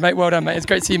 congratulations, mate. Well done, mate. It's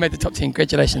great to see you made the top 10.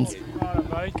 Congratulations. Well done,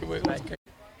 mate. Good work, mate.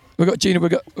 We've got Gina.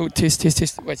 Test. Wait a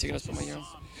second, I'll put my ear on.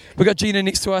 We've got Gina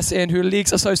next to us, and her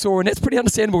legs are so sore, and that's pretty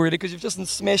understandable, really, because you've just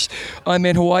smashed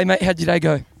Ironman Hawaii, mate. How'd your day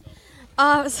go? It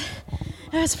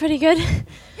was pretty good.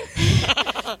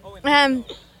 The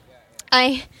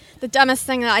dumbest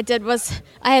thing that I did was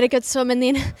I had a good swim, and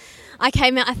then I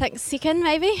came out, I think, second,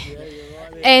 maybe.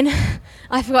 And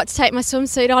I forgot to take my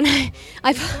swimsuit on.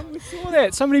 We saw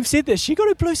that. Somebody said that. She got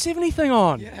her Blue 70 thing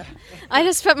on. Yeah. I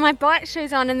just put my bike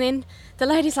shoes on, and then the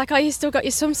lady's like, "Oh, you still got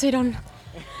your swimsuit on."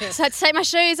 So I had to take my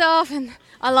shoes off, and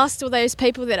I lost all those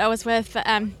people that I was with. But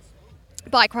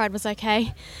bike ride was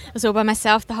okay. I was all by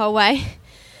myself the whole way.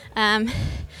 And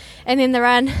then the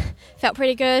run felt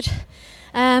pretty good.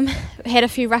 Had a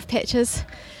few rough patches,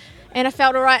 and I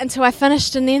felt all right until I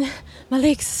finished, and then my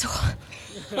legs are sore.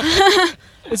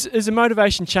 Is the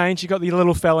motivation changed? You got the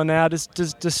little fella now. Does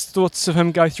thoughts of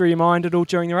him go through your mind at all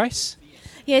during the race?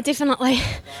 Yeah, definitely.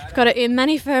 I've got to earn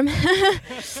money for him. I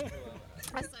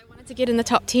wanted to get in the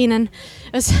top 10, and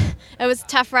it was a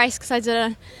tough race because I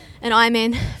did an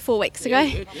Ironman 4 weeks ago,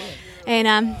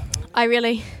 and I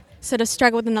really sort of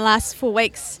struggled in the last 4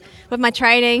 weeks with my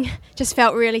training. Just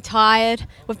felt really tired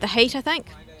with the heat, I think.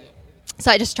 So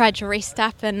I just tried to rest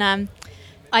up, and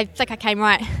I think I came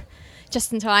right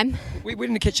just in time. We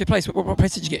didn't catch your place. What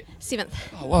place did you get? 7th.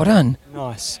 Oh, well done.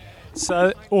 Nice.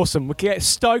 So awesome. We get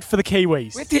stoked for the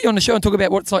Kiwis. We have to get you on the show and talk about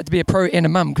what it's like to be a pro and a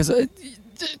mum, because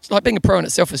like being a pro in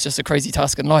itself is just a crazy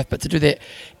task in life, but to do that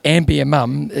and be a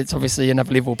mum, it's obviously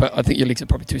another level. But I think your legs are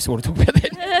probably too sore to talk about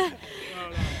that.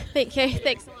 Thank you.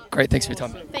 Thanks a lot. Great, thanks for your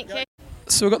time. Thank you.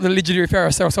 So we've got the legendary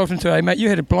Farah Sarah Sultan today, mate. You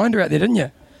had a blinder out there, didn't you?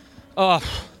 Oh,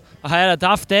 I had a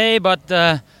tough day, but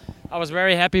I was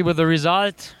very happy with the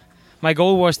result. My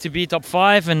goal was to be top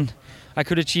 5, and I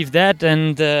could achieve that,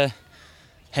 and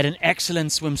had an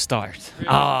excellent swim start. Really?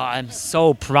 I'm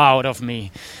so proud of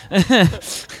me.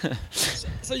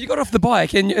 So you got off the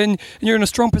bike, and you're in a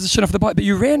strong position off the bike, but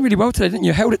you ran really well today, didn't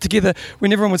you? Held it together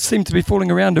when everyone seemed to be falling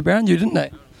around you, didn't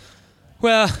they?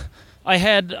 Well,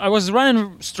 I was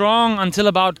running strong until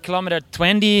about kilometer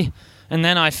 20, and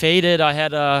then I faded. I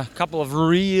had a couple of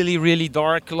really, really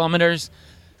dark kilometers,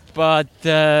 but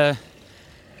I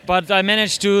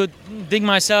managed to dig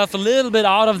myself a little bit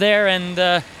out of there, and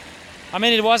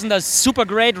it wasn't a super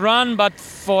great run, but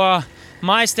for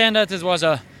my standards it was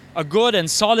a good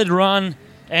and solid run,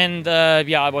 and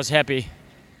I was happy.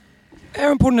 How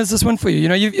important is this one for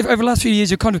you? You've, over the last few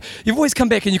years, you've always come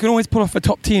back and you can always pull off a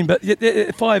top 10, but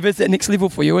 5 is that next level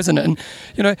for you, isn't it? And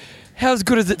how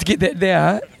good is it to get that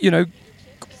there?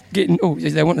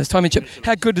 They want this championship.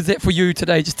 How good is that for you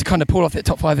today, just to kind of pull off that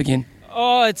top 5 again?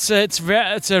 Oh, it's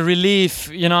a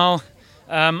relief,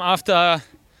 after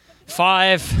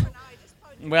 5,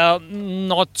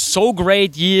 not so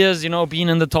great years, being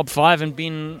in the top 5 and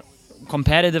being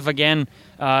competitive again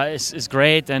is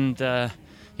great, and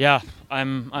yeah,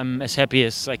 I'm as happy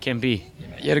as I can be.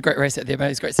 You had a great race out there, mate.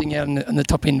 It's great seeing you out on the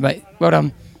top end, mate. Well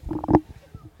done.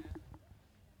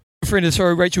 Friend of the show,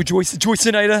 Rachel Joyce, the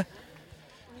Joyceinator.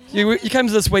 You came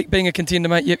to this week being a contender,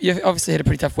 mate. You obviously had a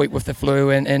pretty tough week with the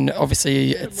flu, and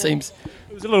obviously it seems...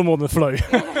 It was a little more than the flu.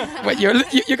 But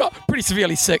you got pretty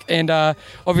severely sick, and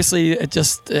obviously it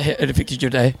affected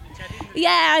your day.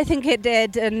 Yeah, I think it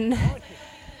did, and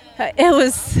it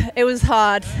was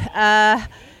hard. I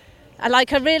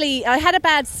had a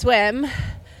bad swim,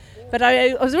 but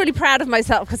I was really proud of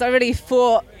myself because I really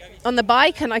fought on the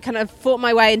bike, and I kind of fought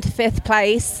my way into 5th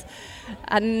place.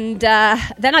 And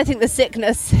then I think the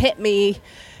sickness hit me,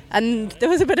 and there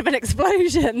was a bit of an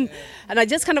explosion, and I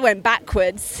just kind of went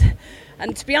backwards.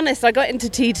 And to be honest, I got into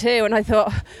T2, and I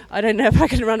thought, I don't know if I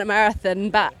can run a marathon,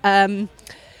 but along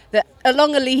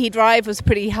Ali'i Drive was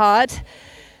pretty hard.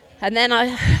 And then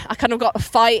I kind of got a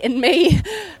fight in me,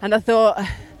 and I thought,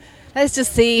 let's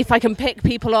just see if I can pick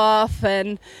people off.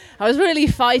 And I was really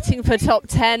fighting for top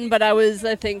 10, but I was,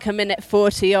 I think, a minute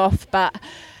 40 off. But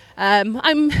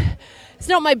it's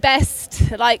not my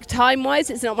best, like time-wise,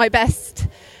 it's not my best.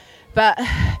 But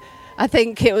I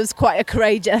think it was quite a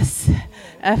courageous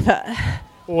effort.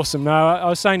 Awesome. No, I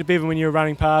was saying to Bevan when you were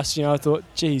running past, I thought,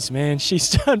 geez, man, she's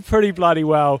done pretty bloody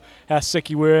well, how sick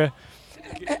you were.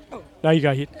 No, you go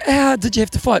ahead. How did you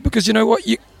have to fight? Because you know what,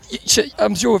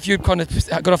 I'm sure if you kind of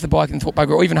got off the bike and thought,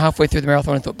 bugger, or even halfway through the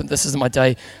marathon and thought, but this isn't my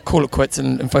day, call it quits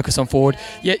and focus on forward.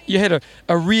 You had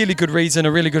a really good reason,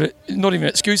 a really good, not even an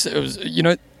excuse. It was,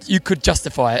 you could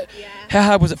justify it. Yeah. How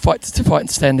hard was it to fight and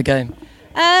stay in the game?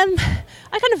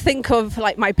 I kind of think of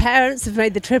like my parents have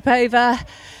made the trip over,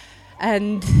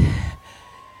 and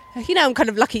I'm kind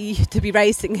of lucky to be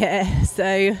racing here.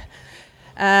 So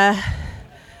I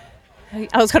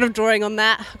was kind of drawing on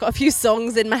that. I've got a few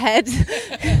songs in my head.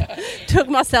 Took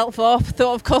myself off,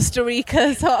 thought of Costa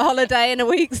Rica's holiday in a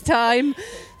week's time,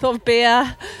 thought of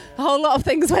beer. A whole lot of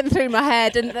things went through my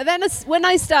head. And then when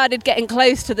I started getting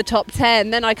close to the top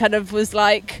 10, then I kind of was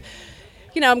like,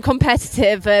 I'm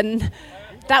competitive, and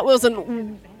that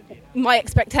wasn't my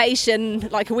expectation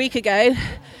like a week ago.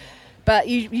 But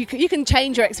you can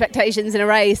change your expectations in a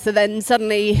race. So then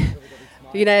suddenly,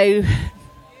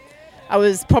 I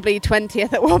was probably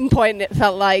 20th at one point, it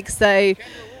felt like. So,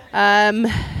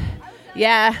 I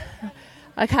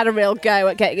had a real go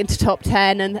at getting into top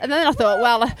 10. And then I thought,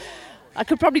 well, I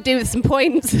could probably do with some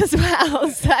points as well.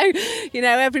 So,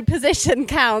 every position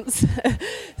counts.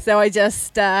 So I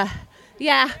just, and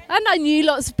I knew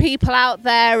lots of people out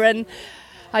there, and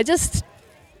I just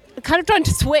kind of trying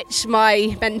to switch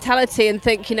my mentality and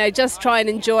think, just try and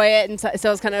enjoy it. And so I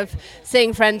was kind of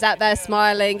seeing friends out there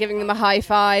smiling, giving them a high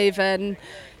five, and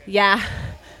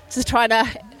just trying to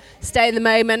stay in the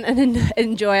moment and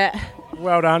enjoy it.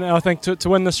 Well done. I think to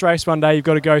win this race one day, you've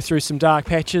got to go through some dark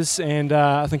patches, and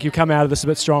I think you'll come out of this a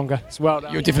bit stronger. So well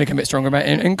done. You'll definitely come a bit stronger, mate,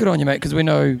 and good on you, mate, because we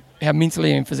know how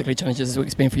mentally and physically challenging this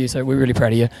week's been for you, so we're really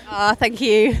proud of you. Thank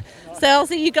you. So I'll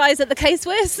see you guys at the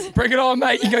K-Swiss. Bring it on,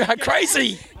 mate. You go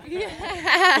crazy.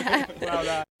 Yeah. Well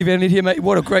done. Van Liet here, mate.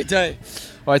 What a great day.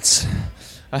 Well, it's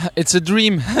a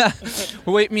dream.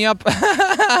 Wake me up.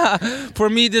 For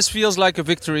me, this feels like a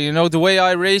victory. The way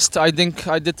I raced, I think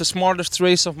I did the smartest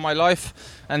race of my life,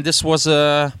 and this was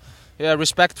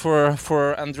respect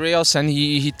for Andreas, and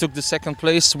he took the second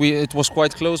place. It was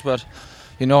quite close, but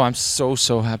I'm so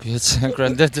happy. It's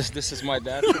great. This is my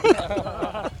dad.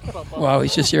 Wow,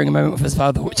 he's just sharing a moment with his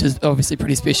father, which is obviously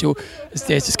pretty special. His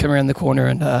dad's just come around the corner,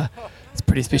 and it's a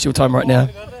pretty special time right now.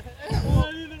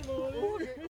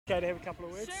 Okay, to have a couple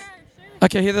of words.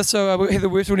 Okay, Heather. So Heather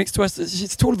Wurtel next to us.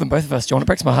 She's taller than both of us, John. It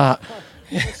breaks my heart.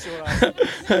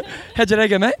 How'd your day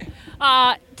go, mate?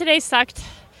 Today sucked.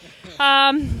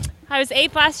 I was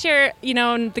 8th last year,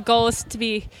 and the goal was to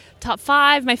be top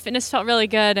 5. My fitness felt really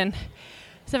good, and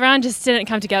the round just didn't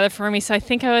come together for me. So I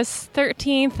think I was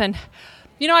 13th, and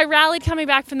I rallied coming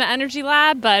back from the energy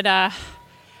lab, but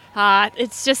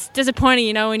it's just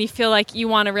disappointing, when you feel like you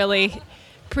want to really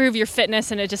prove your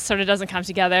fitness and it just sort of doesn't come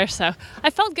together. So I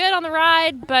felt good on the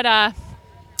ride, but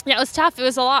it was tough. It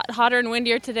was a lot hotter and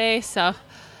windier today, so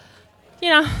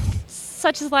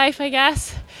such is life, I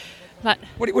guess. But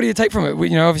what do you take from it?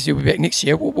 Obviously you'll be back next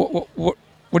year. What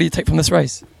do you take from this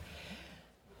race?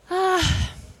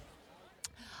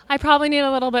 I probably need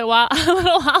a little while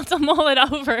to mull it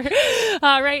over.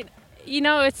 Right?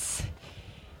 It's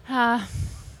I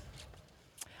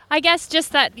guess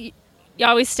just that you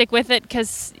always stick with it,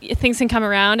 because things can come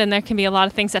around and there can be a lot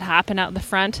of things that happen out in the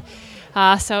front. So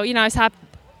I was happy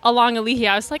along Ali'i.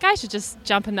 I was like, I should just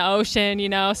jump in the ocean,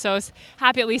 so I was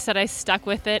happy at least that I stuck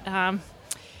with it.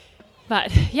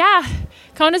 But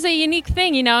Kona's a unique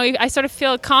thing, you know. I sort of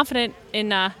feel confident in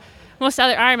most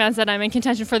other Ironmans that I'm in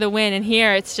contention for the win, and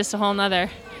here it's just a whole nother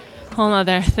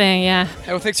thing, yeah.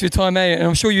 Hey, well, thanks for your time, mate, and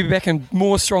I'm sure you'll be back and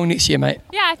more strong next year, mate.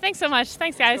 Yeah, thanks so much.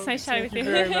 Thanks, guys. Nice chatting with you.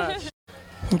 Thank you very much.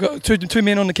 We've got two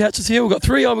men on the couches here. We've got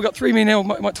three. We've got three men now.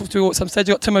 Might talk to you at some stage.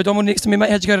 We've got Tim O'Donnell next to me, mate.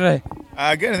 How'd you go today?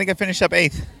 Good. I think I finished up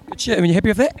 8th. Good shit. I mean, you happy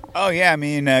with that? Oh, yeah. I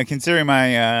mean, considering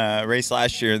my race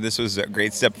last year, this was a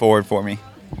great step forward for me.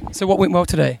 So what went well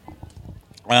today?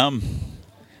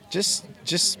 Just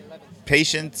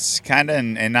patience, kind of,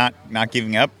 and not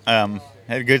giving up. Had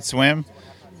a good swim.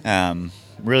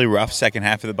 Really rough second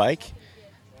half of the bike.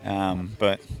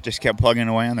 But just kept plugging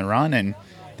away on the run, and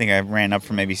I think I ran up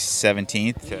from maybe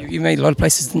 17th. You made a lot of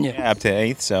places, didn't you? Yeah, up to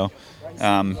 8th. So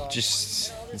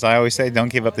just, as I always say, don't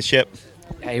give up the ship.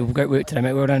 Hey, great work today,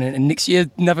 mate. Well done. And next year,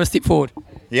 another step forward.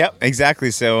 Yep,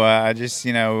 exactly. So just,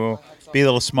 be a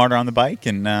little smarter on the bike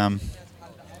and,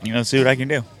 see what I can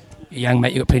do. You're young,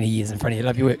 mate. You've got plenty of years in front of you.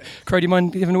 Love your work. Crow, do you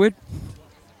mind giving a word?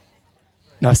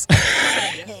 Nice.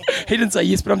 He didn't say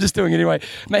yes, but I'm just doing it anyway.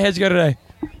 Mate, how'd you go today?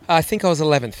 I think I was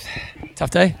 11th. Tough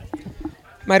day?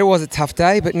 Mate, it was a tough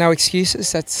day, but no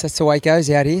excuses. That's the way it goes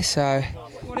out here. So,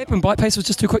 what happened? Bike pace was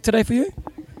just too quick today for you?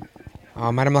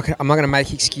 Oh, mate, I'm not going to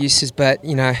make excuses, but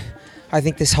I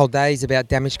think this whole day is about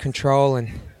damage control, and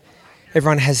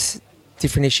everyone has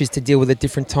different issues to deal with at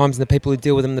different times, and the people who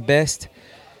deal with them the best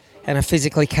and are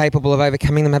physically capable of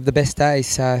overcoming them have the best days.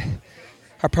 So,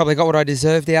 I probably got what I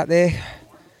deserved out there.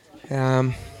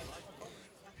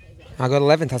 I got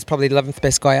 11th. I was probably the 11th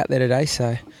best guy out there today,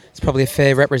 so it's probably a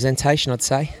fair representation, I'd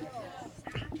say.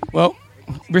 Well,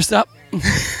 rest up.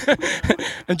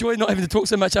 Enjoy not having to talk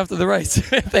so much after the race.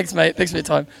 Thanks, mate. Thanks for your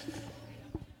time.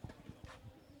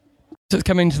 So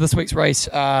coming into this week's race,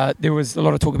 there was a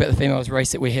lot of talk about the females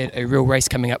race, that we had a real race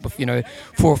coming up with, 4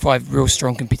 or 5 real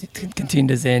strong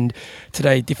contenders, and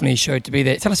today definitely showed to be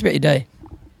that. Tell us about your day.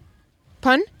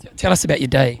 Pardon? Tell us about your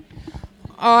day.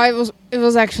 Oh, it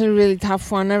was actually a really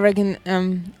tough one. I reckon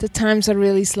the times are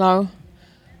really slow.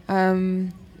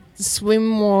 The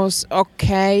swim was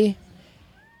okay,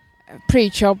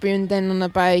 pretty choppy, and then on the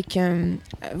bike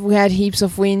we had heaps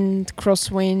of wind,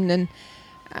 crosswind, and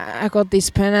I got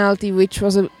this penalty, which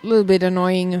was a little bit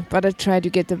annoying, but I tried to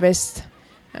get the best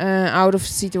out of the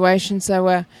situation. So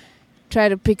I tried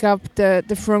to pick up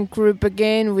the front group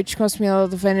again, which cost me a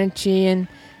lot of energy, and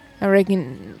I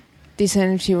reckon this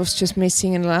energy was just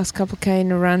missing in the last couple of K in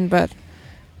the run. But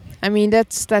I mean,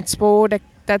 that's sport.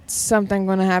 That's something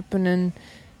going to happen, and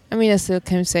I mean, I still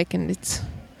came second. It's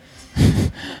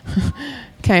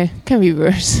can be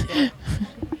worse.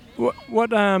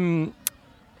 What on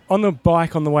the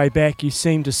bike on the way back, you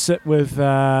seemed to sit with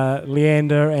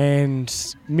Leander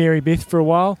and Mary Beth for a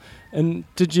while. And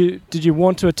did you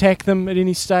want to attack them at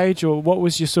any stage, or what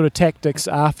was your sort of tactics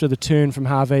after the turn from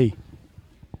Harvey?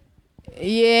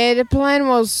 Yeah, the plan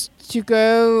was to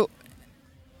go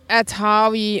at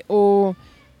Harvey or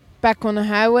back on the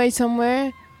highway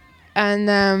somewhere, and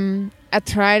I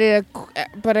tried it,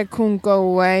 but I couldn't go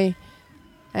away.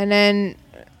 And then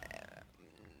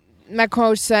my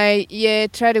coach say, yeah,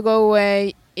 try to go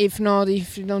away. If not,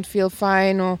 if you don't feel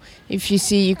fine, or if you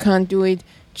see you can't do it,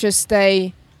 just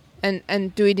stay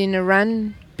and do it in a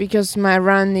run, because my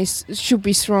run should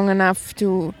be strong enough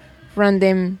to run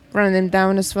them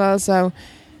down as well. So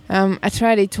I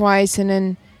tried it twice, and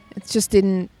then it just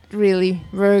didn't really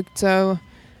work. So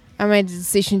I made the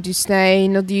decision to stay,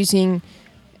 not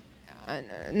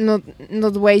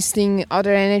wasting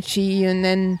other energy, and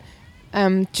then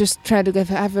just try to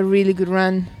have a really good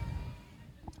run.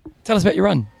 Tell us about your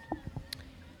run.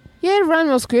 Yeah, the run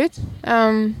was good.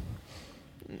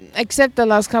 Except the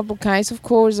last couple of Ks, of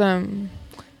course.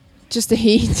 Just the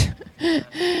heat.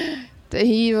 The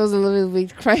heat was a little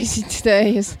bit crazy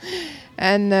today.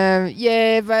 And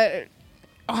but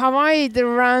Hawaii, the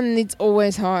run, it's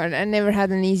always hard. I never had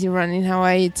an easy run in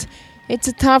Hawaii. It's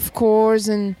a tough course,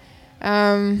 and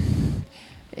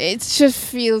it just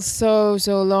feels so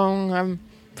long. I'm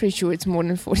pretty sure it's more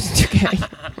than 42K.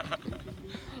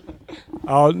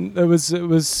 Oh, it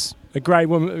was a great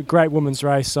women's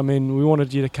race. I mean, we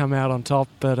wanted you to come out on top,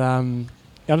 but I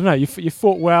don't know. You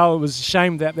fought well. It was a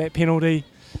shame that penalty.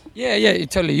 Yeah,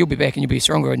 totally. You'll be back and you'll be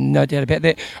stronger, no doubt about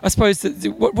that. I suppose,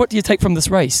 what do you take from this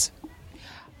race?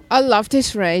 I love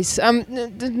this race.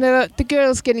 The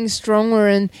girls getting stronger,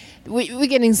 and we're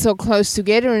getting so close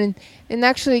together, and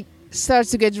actually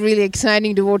starts to get really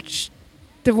exciting to watch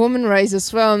the women race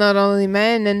as well, not only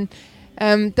men.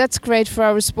 And that's great for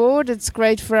our sport. It's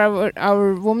great for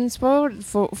our women's sport,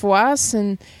 for us.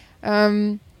 And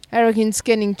I reckon it's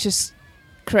getting just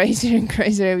crazier and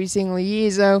crazier every single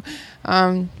year. So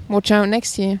watch out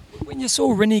next year. When you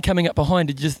saw Rinny coming up behind,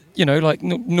 did you just,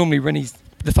 normally Rinny's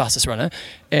the fastest runner,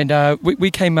 and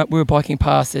we came up, we were biking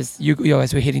past as you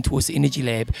guys were heading towards the Energy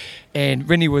Lab, and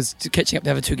Rinny was catching up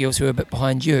the other two girls who were a bit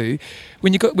behind you.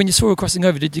 When you saw her crossing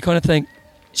over, did you kind of think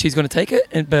she's going to take it,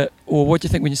 or what do you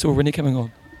think when you saw Rinny coming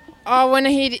on? Oh, when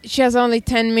I hit it, she has only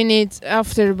 10 minutes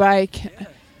after the bike.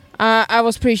 I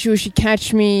was pretty sure she'd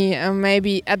catch me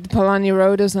maybe at the Palani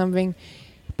Road or something.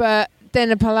 But then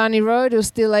the Palani Road was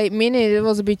still 8 minutes. It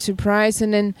was a bit surprised.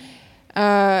 And then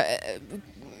a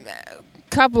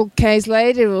couple Ks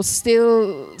later, it was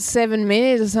still 7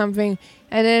 minutes or something.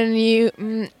 And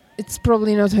then it's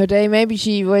probably not her day. Maybe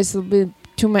she wastes a bit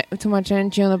too much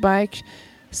energy on the bike.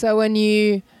 So when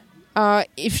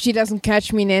if she doesn't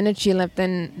catch me in energy lap,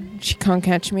 then she can't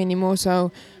catch me anymore.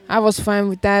 So I was fine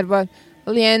with that. But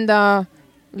Leander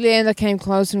came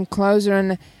closer and closer,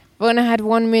 and when I had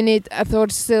 1 minute, I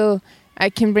thought still I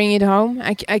can bring it home.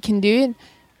 I can do it.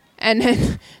 And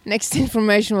then next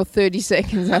information was 30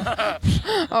 seconds.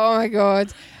 Oh my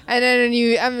God! And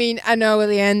then I know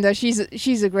Leander.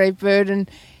 She's a great bird, and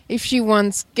if she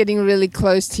wants getting really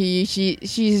close to you,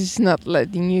 she's not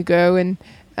letting you go. And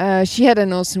she had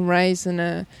an awesome race,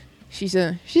 and she's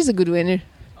a good winner.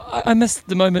 I missed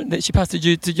the moment that she passed.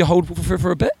 Did you hold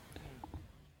for a bit?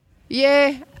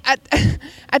 Yeah,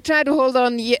 I tried to hold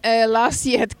on last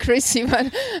year at Chrissy,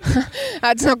 but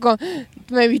it's not gone.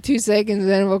 Maybe 2 seconds,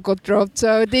 then it got dropped.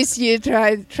 So this year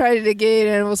tried it again,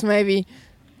 and it was maybe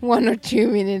 1 or 2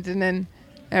 minutes, and then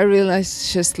I realized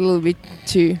it's just a little bit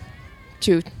too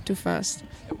fast.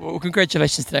 Well,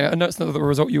 congratulations today. I know it's not the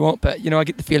result you want, but I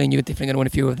get the feeling you're definitely going to win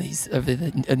a few of these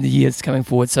in the years coming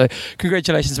forward. So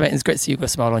congratulations, mate. And it's great to see you've got a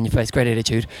smile on your face. Great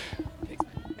attitude.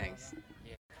 Thanks.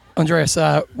 Andreas,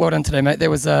 well done today, mate. That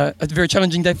was a very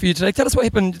challenging day for you today. Tell us what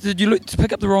happened. Did you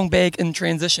pick up the wrong bag in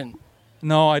transition?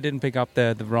 No, I didn't pick up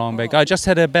the wrong bag. I just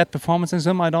had a bad performance in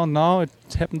swim. I don't know. It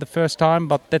happened the first time,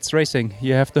 but that's racing.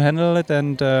 You have to handle it,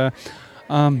 and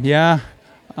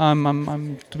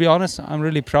I'm to be honest, I'm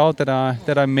really proud that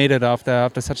I made it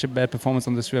after such a bad performance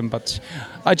on the swim. But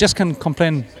I just can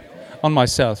complain on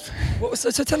myself. Well,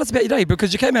 so tell us about your day,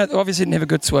 because you came out, obviously didn't have a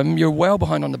good swim. You're well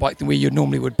behind on the bike than where you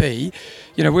normally would be.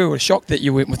 We were shocked that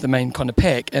you went with the main kind of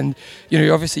pack, and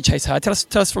you obviously chase hard.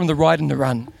 Tell us from the ride and the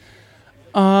run.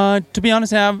 To be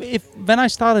honest, when I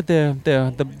started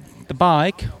the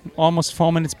bike, almost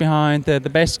 4 minutes behind the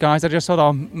best guys, I just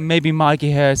thought, maybe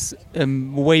Mikey has a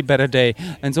way better day,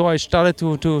 and so I started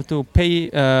to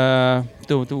pace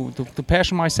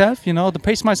myself, to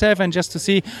pace myself, and just to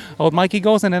see how Mikey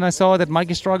goes. And then I saw that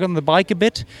Mikey struggled on the bike a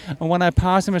bit, and when I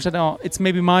passed him, I said, it's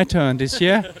maybe my turn this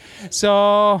year.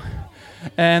 So.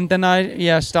 And then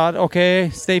I start,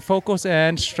 stay focused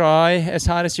and try as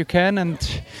hard as you can. And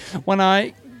when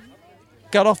I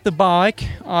got off the bike,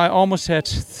 I almost had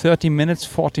 30 minutes,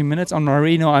 40 minutes on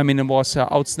Marino. It was an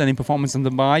outstanding performance on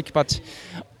the bike. But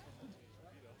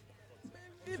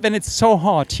when it's so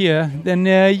hot here, then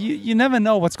you never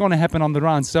know what's going to happen on the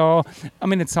run. So,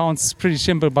 it sounds pretty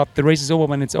simple, but the race is over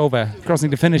when it's over, crossing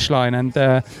the finish line. And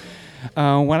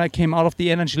when I came out of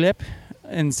the Energy Lab,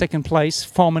 in second place,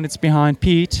 4 minutes behind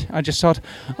Pete, I just thought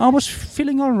I was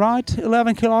feeling all right.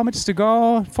 11 kilometers to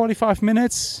go, 45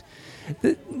 minutes.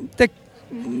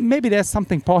 Maybe there's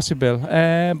something possible.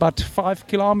 But 5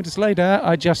 kilometers later,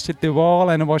 I just hit the wall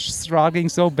and I was struggling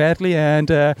so badly.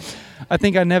 And I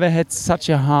think I never had such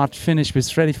a hard finish with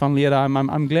Freddy van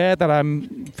Lierde. I'm glad that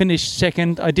I'm finished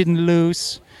second. I didn't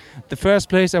lose the first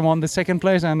place. I won the second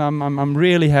place, and I'm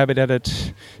really happy that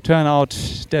it turned out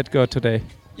that good today.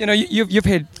 You've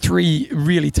had 3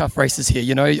 really tough races here.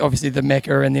 Obviously the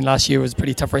Mecca, and then last year was a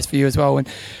pretty tough race for you as well. And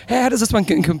how does this one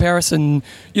in comparison?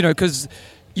 Because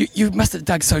you must have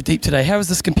dug so deep today. How does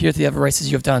this compare to the other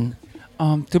races you've done?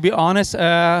 To be honest,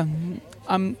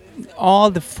 all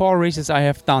the 4 races I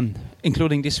have done,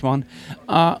 including this one,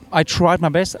 I tried my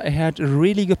best. I had a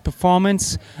really good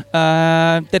performance.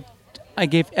 That I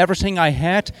gave everything I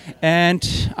had, and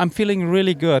I'm feeling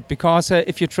really good, because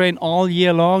if you train all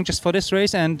year long just for this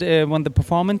race, and when the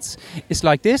performance is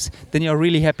like this, then you're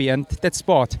really happy. And that's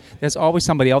sport. There's always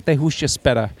somebody out there who's just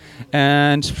better.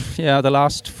 And the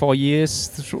last 4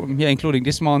 years, including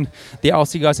this one, the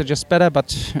Aussie guys are just better.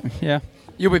 But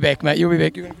you'll be back, mate. You'll be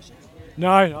back.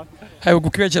 No. Hey, well,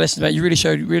 congratulations, mate. You really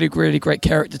showed really great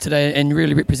character today, and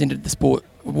really represented the sport,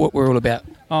 what we're all about.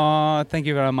 Thank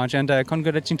you very much, and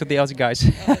congratulations to the Aussie guys.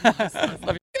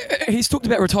 He's talked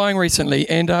about retiring recently,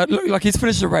 and look like he's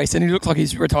finished the race, and he looks like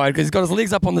he's retired because he's got his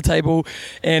legs up on the table,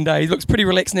 and he looks pretty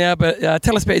relaxed now. But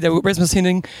tell us about your day, Rasmus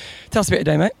Henning. Tell us about your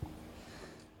day, mate.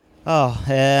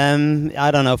 I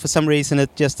don't know. For some reason,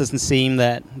 it just doesn't seem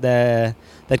that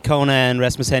Kona and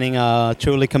Rasmus Henning are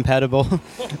truly compatible.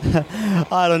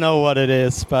 I don't know what it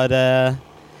is, but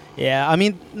yeah. I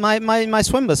mean, my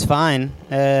swim was fine.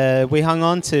 We hung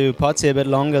on to Potsy a bit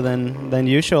longer than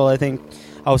usual. I think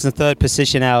I was in third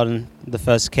position out in the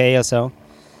first K or so.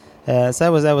 So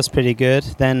that was pretty good.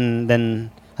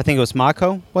 Then I think it was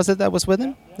Marco. Was it that was with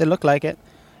him? It looked like it.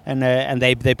 And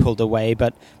they pulled away,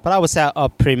 but I was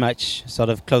up pretty much sort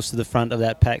of close to the front of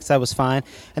that pack, so that was fine.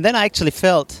 And then I actually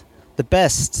felt the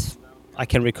best I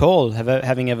can recall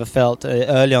having ever felt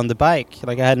early on the bike.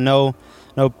 Like I had no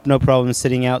problem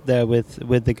sitting out there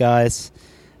with the guys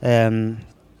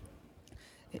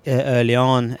early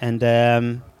on, and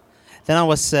then I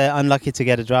was unlucky to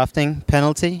get a drafting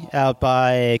penalty out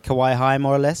by Kauai High,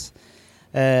 more or less.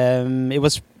 It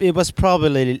was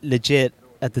probably legit.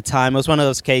 At the time, it was one of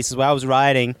those cases where I was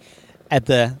riding at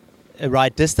the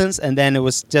right distance, and then it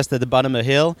was just at the bottom of a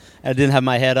hill. I didn't have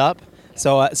my head up,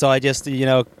 so I just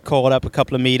caught up a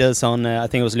couple of meters on. I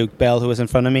think it was Luke Bell who was in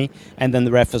front of me, and then the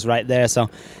ref was right there.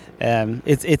 So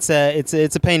it's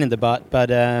a pain in the butt, but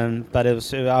it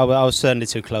was I was certainly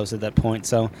too close at that point.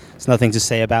 So there's nothing to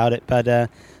say about it. But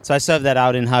so I served that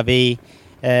out in Hawaii,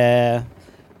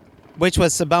 which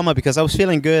was a bummer because I was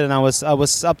feeling good and I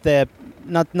was up there.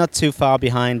 Not too far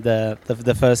behind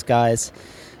the first guys.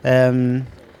 Then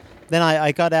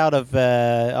I got out of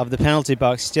the penalty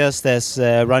box just as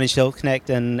Ronnie Schildknecht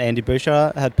and Andy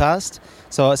Bouchard had passed.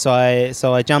 So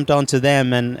I jumped onto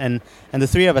them and the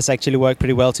three of us actually worked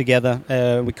pretty well together.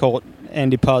 We caught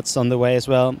Andy Potts on the way as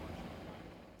well,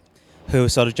 who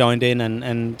sort of joined in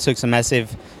and took some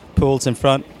massive pulls in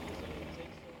front.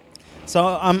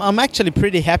 So I'm actually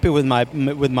pretty happy with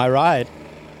my ride.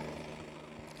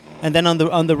 And then on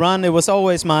the run, it was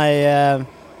always my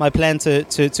plan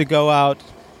to go out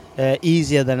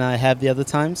easier than I have the other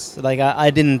times. Like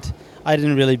I didn't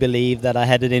really believe that I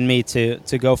had it in me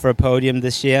to go for a podium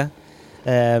this year.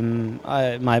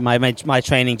 My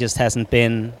training just hasn't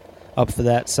been up for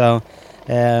that. So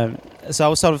I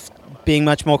was sort of being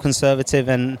much more conservative,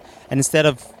 and instead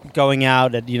of going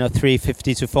out at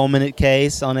 3:50 to 4 minute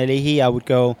Ks on Ali'i, I would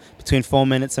go between 4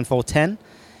 minutes and 4:10.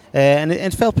 And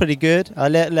it felt pretty good. I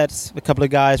let a couple of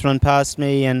guys run past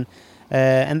me, and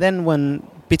then when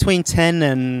between 10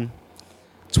 and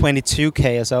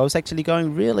 22k or so, I was actually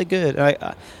going really good.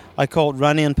 I caught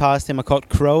Ronnie and passed him. I caught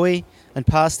Crowe and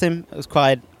passed him. It was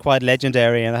quite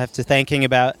legendary, and I have to thank him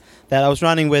about that. I was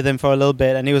running with him for a little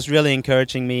bit, and he was really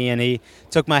encouraging me. And he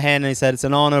took my hand and he said, "It's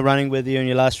an honor running with you in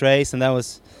your last race," and that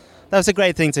was a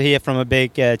great thing to hear from a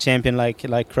big champion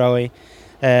like Crowe.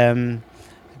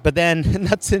 But then,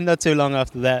 not too long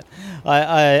after that,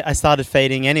 I started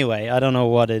fading anyway. I don't know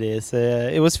what it is.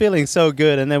 It was feeling so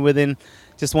good, and then within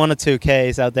just 1 or 2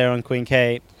 Ks out there on Queen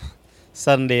K,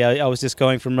 suddenly I was just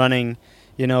going from running,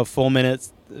 4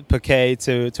 minutes per K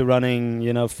to running,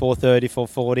 4:30,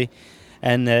 4:40,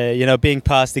 and being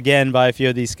passed again by a few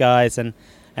of these guys, and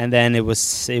then it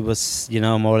was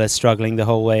more or less struggling the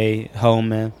whole way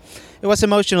home. It was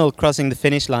emotional crossing the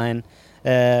finish line.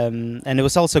 And it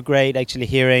was also great actually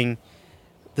hearing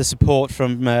the support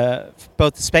from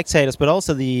both the spectators but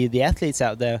also the athletes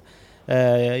out there.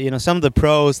 Some of the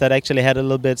pros that actually had a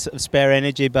little bit of spare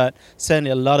energy, but certainly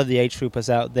a lot of the age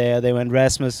troopers out there. They went,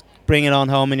 "Rasmus, bring it on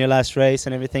home in your last race,"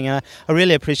 and everything. And I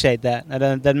really appreciate that.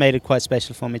 That made it quite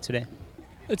special for me today.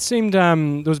 It seemed there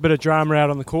was a bit of drama out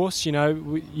on the course. You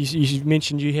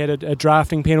mentioned you had a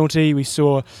drafting penalty. We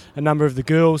saw a number of the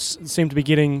girls seem to be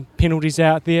getting penalties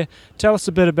out there. Tell us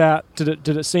a bit about,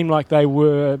 did it seem like they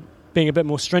were being a bit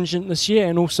more stringent this year?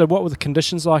 And also, what were the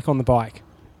conditions like on the bike?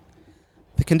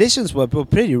 The conditions were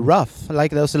pretty rough.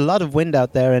 Like there was a lot of wind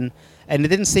out there, and it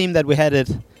didn't seem that we had it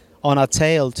on our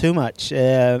tail too much,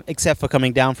 except for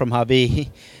coming down from Hawaii,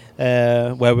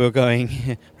 where we were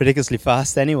going ridiculously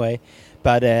fast anyway.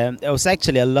 But it was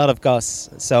actually a lot of gusts,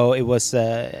 so it was.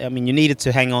 You needed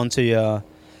to hang on to your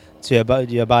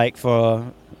bike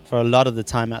for a lot of the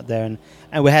time out there,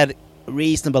 and we had a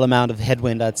reasonable amount of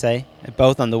headwind, I'd say,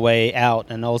 both on the way out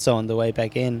and also on the way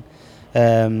back in.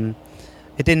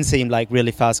 It didn't seem like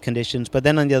really fast conditions, but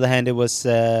then on the other hand, it was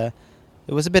a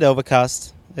bit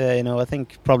overcast. I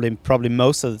think probably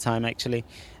most of the time actually,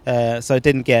 so it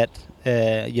didn't get.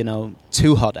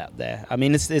 Too hot out there. I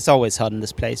mean, it's always hot in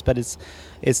this place, but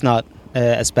it's not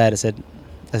as bad as it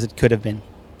could have been.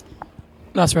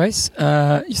 Last race,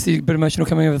 you see a bit emotional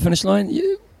coming over the finish line.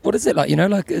 What is it like?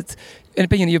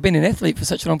 You've been an athlete for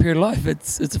such a long period of life.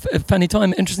 It's a funny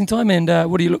time, interesting time, and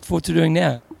what do you look forward to doing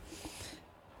now?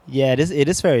 Yeah, it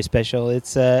is very special.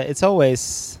 It's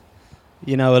always,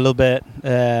 a little bit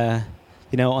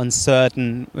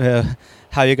uncertain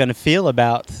how you're going to feel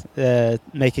about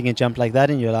making a jump like that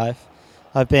in your life.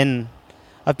 I've been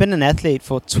an athlete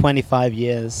for 25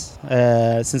 years.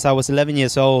 Since I was 11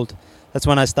 years old, that's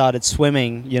when I started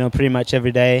swimming, pretty much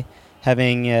every day,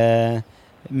 having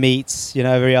meets,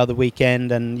 every other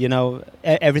weekend, and,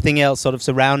 everything else sort of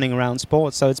surrounding around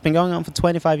sports. So it's been going on for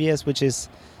 25 years, which is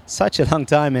such a long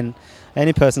time in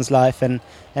any person's life. And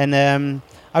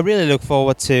I really look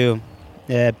forward to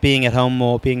being at home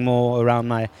more, being more around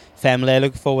my family. I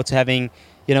look forward to having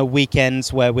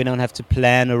weekends where we don't have to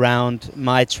plan around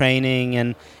my training,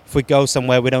 and if we go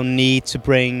somewhere we don't need to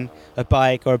bring a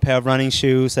bike or a pair of running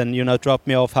shoes and drop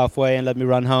me off halfway and let me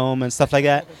run home and stuff like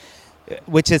that,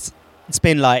 which it's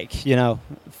been like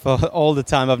for all the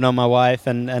time I've known my wife,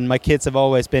 and my kids have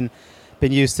always been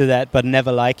used to that but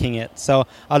never liking it. So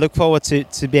I look forward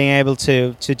to being able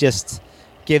to just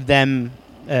give them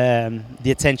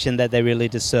the attention that they really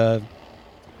deserve.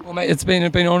 Well, mate, it's been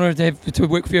an honour to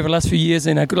work with you over the last few years,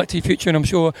 and good luck to your future, and I'm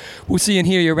sure we'll see and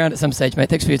hear you around at some stage, mate.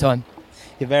 Thanks for your time.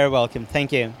 You're very welcome.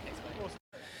 Thank you.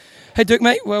 Hey, Dirk,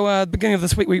 mate. Well, at the beginning of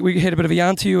this week, we had a bit of a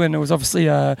yarn to you, and it was obviously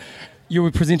you were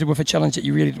presented with a challenge that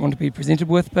you really didn't want to be presented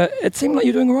with, but it seemed like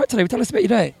you're doing all right today. Tell us about your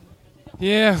day.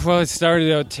 Yeah, well, it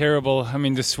started out terrible. I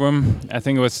mean, the swim, I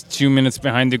think it was 2 minutes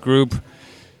behind the group.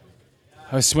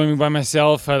 I was swimming by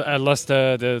myself. I lost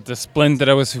the splint that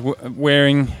I was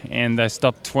wearing, and I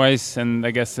stopped twice, and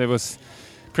I guess it was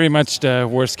pretty much the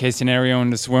worst case scenario in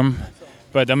the swim.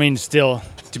 But I mean, still,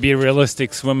 to be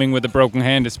realistic, swimming with a broken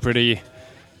hand is pretty...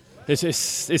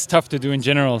 It's tough to do in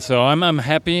general, so I'm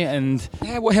happy. And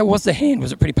how was the hand?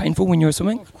 Was it pretty painful when you were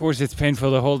swimming? Of course, it's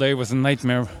painful. The whole day was a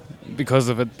nightmare because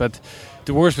of it. But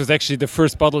the worst was actually the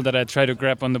first bottle that I tried to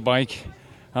grab on the bike.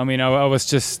 I mean, I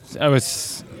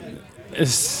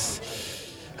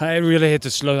really had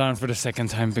to slow down for the second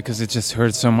time because it just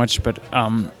hurt so much. But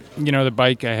the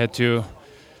bike, I had to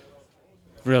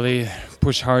really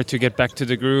push hard to get back to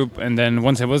the group, and then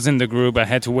once I was in the group I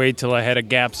had to wait till I had a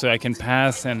gap so I can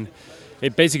pass, and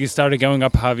it basically started going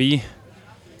up Hawi,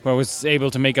 where I was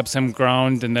able to make up some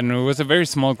ground, and then it was a very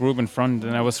small group in front,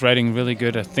 and I was riding really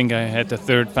good. I think I had the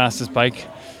third fastest bike,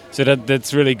 so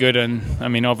that's really good. And I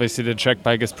mean, obviously the track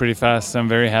bike is pretty fast, so I'm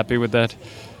very happy with that.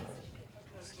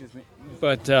 Excuse me.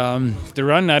 But the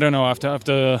run, I don't know,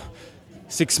 after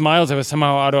 6 miles I was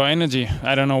somehow out of energy.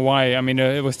 I don't know why. I mean,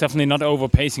 it was definitely not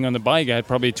overpacing on the bike. I had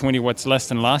probably 20 watts less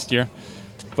than last year.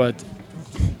 But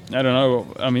I don't know.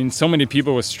 I mean, so many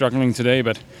people were struggling today,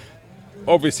 but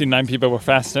obviously 9 people were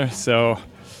faster. So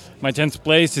my 10th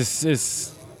place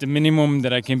is the minimum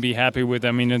that I can be happy with.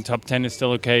 I mean, the top 10 is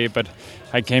still okay, but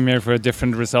I came here for a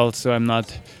different result, so I'm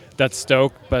not that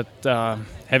stoked. But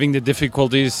having the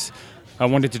difficulties, I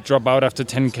wanted to drop out after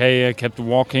 10K. I kept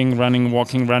walking,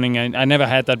 running. I never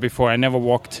had that before. I never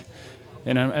walked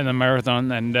in a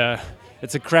marathon, and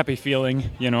it's a crappy feeling,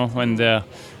 when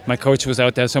my coach was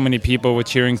out there. So many people were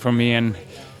cheering for me, and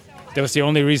that was the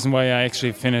only reason why I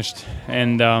actually finished.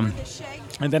 And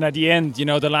then at the end,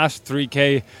 the last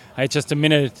 3K, I had just a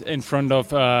minute in front of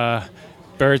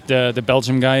Bert, the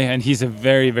Belgium guy, and he's a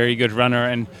very, very good runner.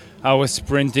 And I was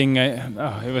sprinting. It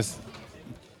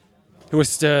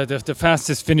was the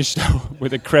fastest finish though,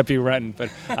 with a crappy run, but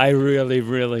I really,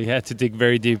 really had to dig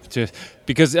very deep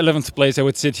because 11th place I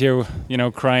would sit here,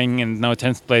 crying, and now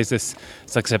 10th place is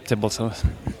acceptable. So,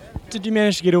 did you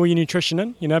manage to get all your nutrition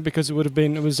in? Because it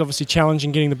was obviously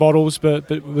challenging getting the bottles, but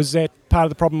was that part of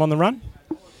the problem on the run?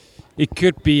 It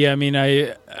could be. I mean,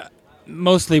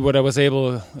 mostly what I was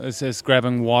able is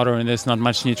grabbing water, and there's not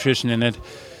much nutrition in it.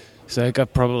 So I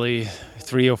got probably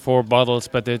 3 or 4 bottles,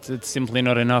 but it's simply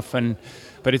not enough.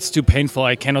 But it's too painful.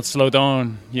 I cannot slow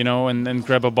down, and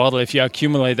grab a bottle. If you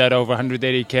accumulate that over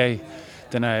 180K,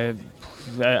 then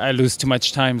I lose too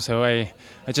much time. So I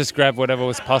just grabbed whatever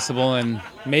was possible, and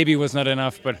maybe it was not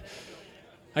enough. But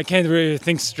I can't really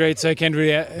think straight, so I can't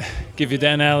really give you the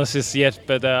analysis yet.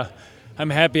 But I'm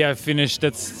happy I finished.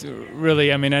 That's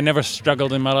really, I never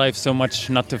struggled in my life so much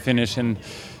not to finish, and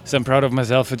so I'm proud of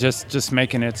myself for just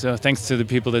making it. So thanks to the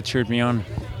people that cheered me on.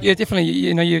 Yeah, definitely.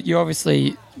 You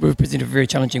obviously were presented a very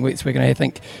challenging week this week, and I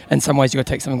think in some ways you've got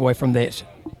to take something away from that.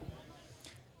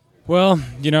 Well,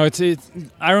 it's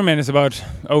Ironman is about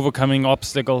overcoming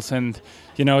obstacles, and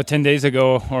 10 days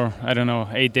ago, or I don't know,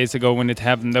 8 days ago when it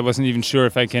happened, I wasn't even sure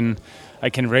if I can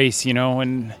race,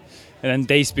 and then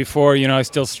days before, I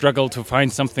still struggled to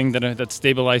find something that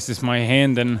stabilizes my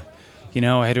hand, and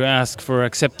I had to ask for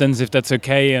acceptance if that's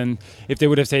okay, and if they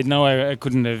would have said no, I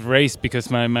couldn't have raced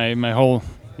because my whole,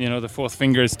 the fourth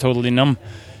finger is totally numb,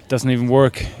 doesn't even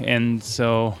work, and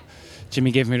so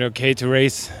Jimmy gave me the okay to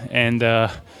race, and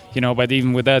But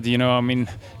even with that, I mean,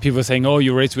 people are saying, "Oh,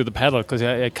 you race with a paddle," because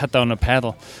I cut down a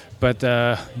paddle. But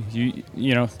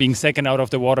being second out of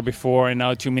the water before and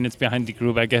now 2 minutes behind the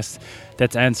group, I guess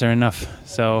that's answer enough.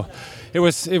 So it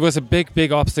was a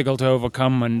big obstacle to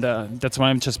overcome, and that's why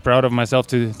I'm just proud of myself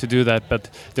to do that. But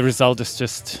the result is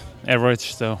just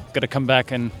average, so got to come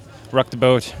back and rock the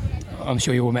boat. I'm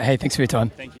sure you will, mate. Hey, thanks for your time.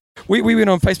 Thank you. We went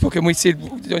on Facebook and we said,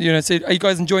 are you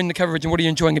guys enjoying the coverage and what are you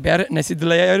enjoying about it? And they said the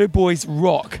Laiato boys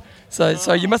rock.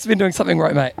 So you must have been doing something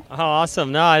right, mate. Oh,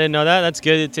 awesome. No, I didn't know that. That's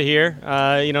good to hear.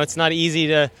 It's not easy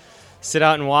to sit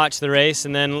out and watch the race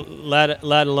and then let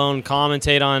alone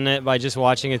commentate on it by just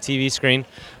watching a TV screen.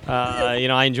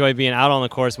 I enjoy being out on the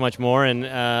course much more, and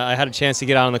I had a chance to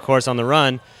get out on the course on the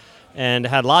run and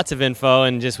had lots of info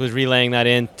and just was relaying that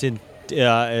in to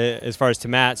as far as to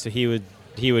Matt, so he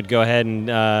would go ahead and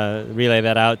relay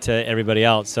that out to everybody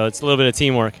else. So it's a little bit of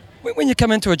teamwork. When you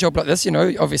come into a job like this,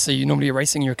 obviously you're normally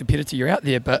racing, you're a competitor, you're out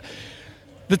there, but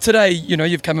today,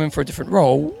 you've come in for a different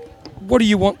role. What do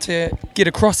you want to get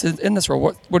across in this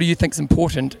role? What do you think is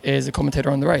important as a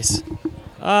commentator on the race?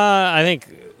 I think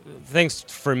things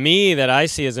for me that I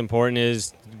see as important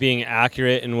is being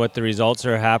accurate in what the results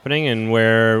are happening and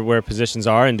where positions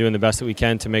are, and doing the best that we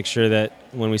can to make sure that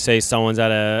when we say someone's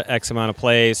at a X amount of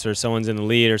place, or someone's in the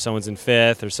lead, or someone's in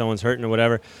fifth, or someone's hurting or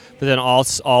whatever, but then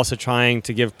also trying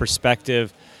to give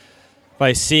perspective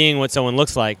by seeing what someone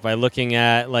looks like, by looking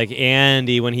at like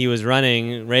Andy when he was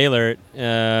running Raylert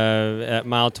at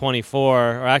mile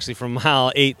 24, or actually from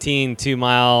mile 18 to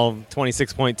mile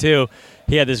 26.2,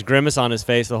 he had this grimace on his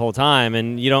face the whole time,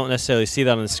 and you don't necessarily see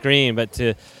that on the screen, but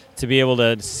to be able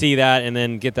to see that and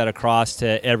then get that across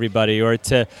to everybody, or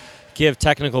to give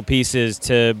technical pieces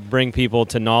to bring people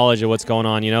to knowledge of what's going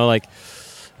on,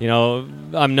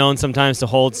 I'm known sometimes to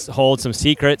hold some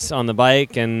secrets on the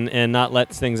bike and not let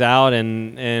things out,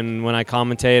 and when I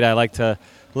commentate, I like to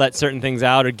let certain things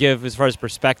out or give as far as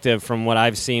perspective from what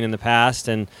I've seen in the past,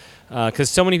 and because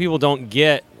so many people don't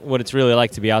get what it's really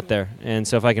like to be out there, and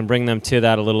so if I can bring them to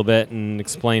that a little bit and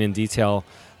explain in detail,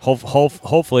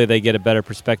 hopefully they get a better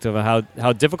perspective of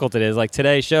how difficult it is. Like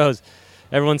today shows,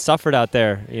 everyone suffered out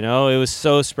there. It was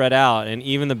so spread out, and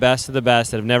even the best of the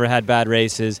best that have never had bad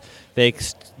races, they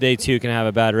too can have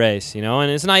a bad race. And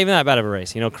it's not even that bad of a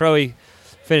race. Crowe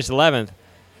finished 11th,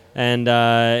 and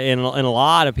in a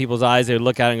lot of people's eyes, they would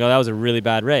look at it and go, "That was a really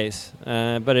bad race."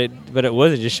 But it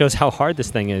was. It just shows how hard this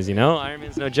thing is.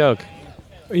 Ironman's no joke.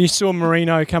 You saw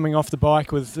Marino coming off the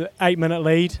bike with the 8-minute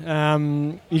lead.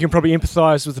 You can probably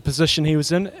empathise with the position he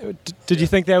was in. Did you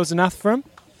think that was enough for him?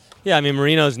 Yeah, I mean,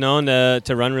 Marino's known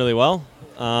to run really well.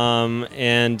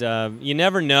 And you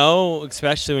never know,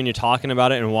 especially when you're talking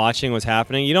about it and watching what's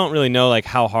happening. You don't really know like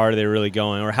how hard they're really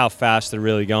going or how fast they're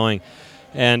really going.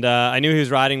 And I knew he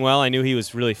was riding well. I knew he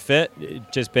was really fit,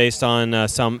 just based on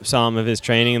some of his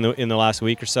training in the last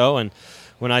week or so. And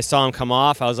when I saw him come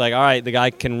off, I was like, all right, the guy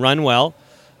can run well.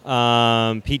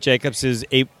 Pete Jacobs is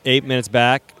eight minutes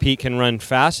back. Pete can run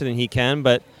faster than he can,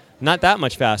 but not that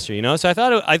much faster, So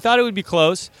I thought it would be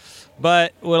close.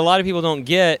 But what a lot of people don't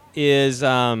get is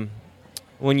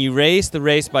when you race the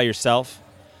race by yourself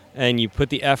and you put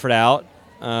the effort out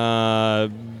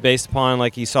based upon,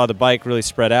 like you saw the bike really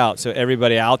spread out. So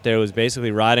everybody out there was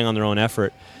basically riding on their own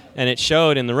effort. And it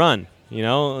showed in the run.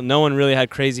 No one really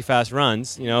had crazy fast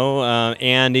runs.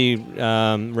 Andy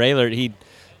Raylert, he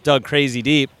dug crazy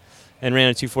deep and ran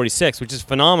a 2:46, which is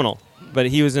phenomenal. But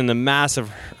he was in the massive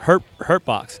hurt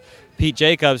box. Pete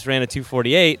Jacobs ran a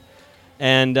 2:48.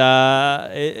 And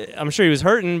I'm sure he was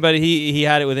hurting, but he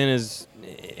had it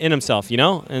in himself,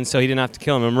 and so he didn't have to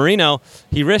kill him. And Marino,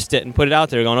 he risked it and put it out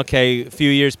there, going, okay, a few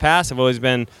years past, I've always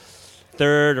been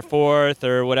third or fourth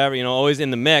or whatever, always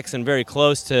in the mix and very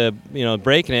close to,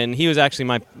 breaking it. And he was actually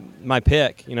my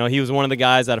pick. He was one of the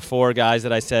guys out of four guys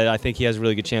that I said, I think he has a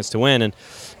really good chance to win. And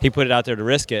he put it out there to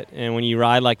risk it. And when you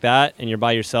ride like that and you're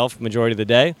by yourself majority of the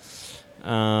day,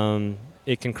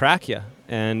 it can crack you.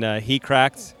 And he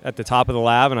cracked at the top of the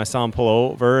lab, and I saw him pull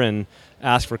over and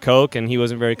ask for Coke, and he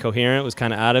wasn't very coherent, was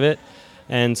kind of out of it.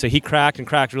 And so he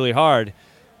cracked really hard,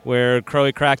 where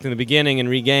Crowe cracked in the beginning and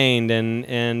regained,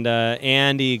 and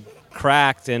Andy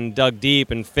cracked and dug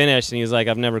deep and finished, and he was like,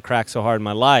 I've never cracked so hard in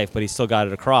my life, but he still got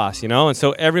it across, And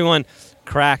so everyone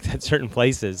cracked at certain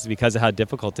places because of how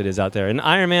difficult it is out there. And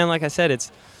Ironman, like I said,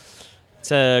 it's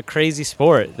a crazy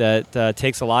sport that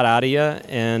takes a lot out of you,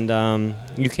 and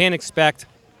you can't expect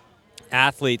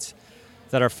athletes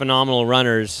that are phenomenal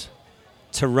runners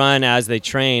to run as they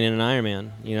train in an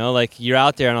Ironman. Like you're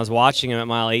out there, and I was watching him at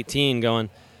mile 18 going,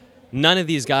 none of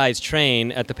these guys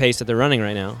train at the pace that they're running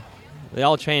right now. They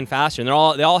all train faster, and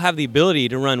they all have the ability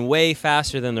to run way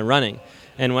faster than they're running.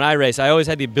 And when I race, I always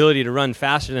had the ability to run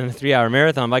faster than a 3-hour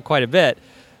marathon by quite a bit.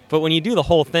 But when you do the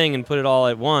whole thing and put it all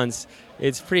at once,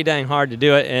 it's pretty dang hard to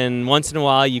do it. And once in a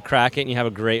while, you crack it and you have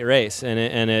a great race, and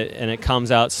it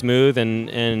comes out smooth.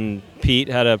 And Pete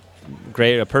had a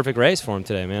perfect race for him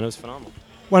today, man. It was phenomenal.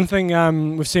 One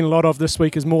thing we've seen a lot of this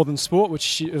week is More Than Sport,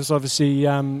 which is obviously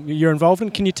you're involved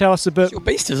in. Can you tell us a bit? It's your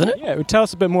beast, isn't it? Yeah, tell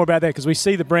us a bit more about that, because we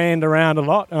see the brand around a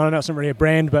lot. I know it's not really a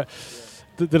brand, but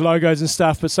the logos and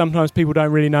stuff, but sometimes people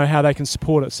don't really know how they can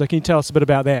support it. So can you tell us a bit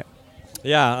about that?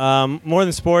 Yeah, More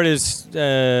Than Sport is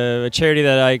a charity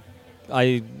that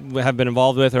I have been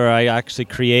involved with, or I actually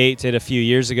created a few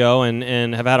years ago,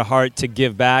 and have had a heart to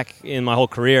give back in my whole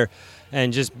career.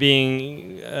 And just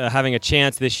having a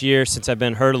chance this year, since I've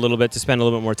been hurt a little bit, to spend a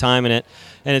little bit more time in it.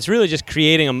 And it's really just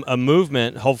creating a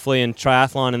movement, hopefully in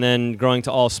triathlon, and then growing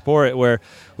to all sport, where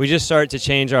we just start to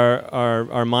change our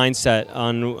mindset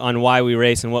on why we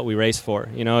race and what we race for.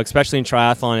 You know, especially in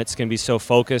triathlon, it's going to be so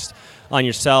focused on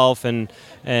yourself, and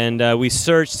we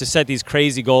search to set these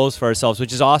crazy goals for ourselves,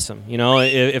 which is awesome. You know,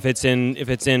 if it's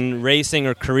in racing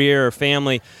or career or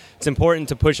family, it's important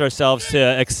to push ourselves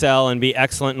to excel and be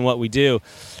excellent in what we do.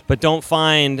 But don't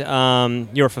find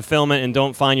your fulfillment and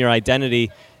don't find your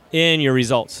identity in your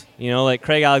results. You know, like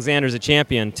Craig Alexander's a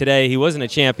champion. Today, he wasn't a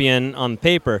champion on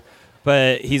paper,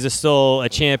 but he's still a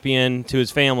champion to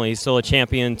his family. He's still a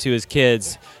champion to his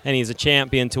kids, and he's a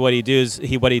champion to what he does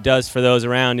for those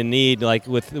around in need, like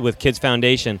with Kids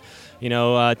Foundation. You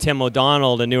know, Tim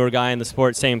O'Donnell, the newer guy in the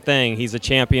sport, same thing. He's a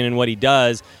champion in what he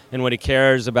does and what he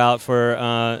cares about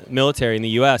for military in the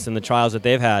U.S. and the trials that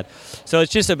they've had. So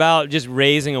it's just about just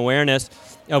raising awareness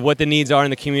of what the needs are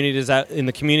in the communities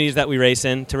that we race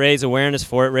in, to raise awareness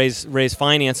for it, raise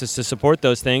finances to support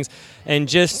those things. And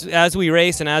just as we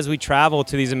race and as we travel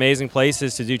to these amazing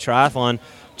places to do triathlon,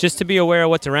 just to be aware of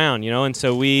what's around, you know. And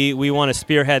so we want to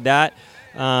spearhead that.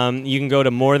 You can go to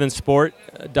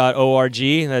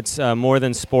morethansport.org. That's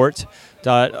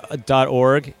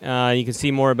morethansport.org. You can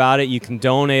see more about it. You can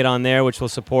donate on there, which will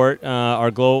support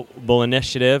our global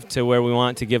initiative to where we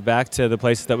want to give back to the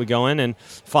places that we go in, and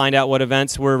find out what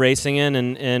events we're racing in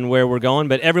and where we're going.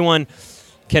 But everyone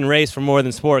can race for More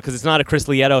Than Sport, because it's not a Chris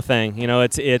Lieto thing. You know,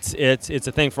 it's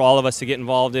a thing for all of us to get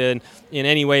involved in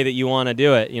any way that you want to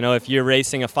do it. You know, if you're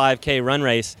racing a 5K run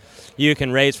race, you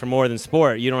can race for More Than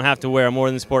Sport. You don't have to wear a More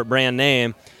Than Sport brand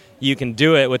name. You can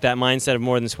do it with that mindset of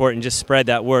More Than Sport and just spread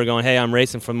that word, going, hey, I'm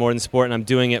racing for More Than Sport, and I'm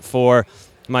doing it for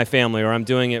my family, or I'm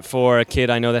doing it for a kid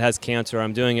I know that has cancer, or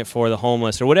I'm doing it for the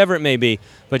homeless, or whatever it may be.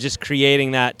 But just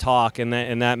creating that talk and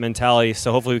that mentality,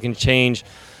 so hopefully we can change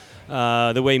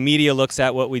the way media looks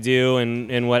at what we do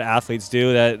and what athletes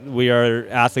do, that we are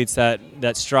athletes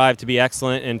that strive to be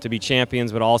excellent and to be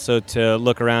champions, but also to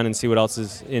look around and see what else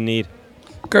is in need.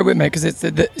 Great work, mate, because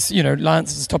it's you know,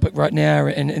 Lance's topic right now,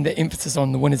 and the emphasis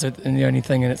on the winners are the only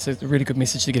thing, and it's a really good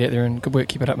message to get out there, and good work.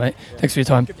 Keep it up, mate. Thanks for your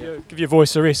time. Give your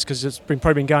voice a rest, because it's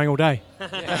probably been going all day.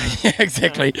 Yeah,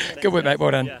 exactly. Good work, mate.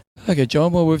 Well done. Yeah. Okay,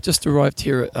 John, well, we've just arrived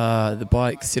here at the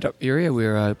bike setup area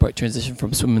where bike transition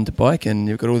from swimming to bike, and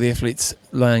you've got all the athletes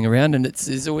lying around, and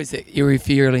there's always that eerie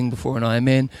feeling before an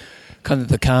Ironman, kind of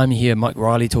the calm. You hear Mike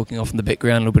Riley talking off in the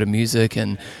background, a little bit of music,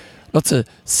 and lots of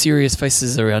serious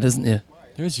faces around, isn't there?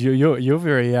 You're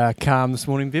very calm this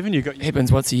morning, Bevan.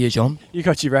 Happens once a year, John. You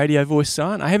got your radio voice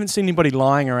on. I haven't seen anybody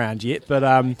lying around yet, but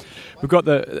we've got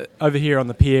over here on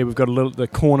the pier. We've got the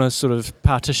corner sort of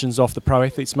partitions off the pro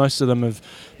athletes. Most of them have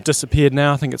disappeared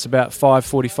now. I think it's about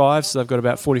 5:45, so they've got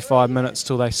about 45 minutes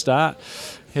till they start.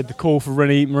 Had the call for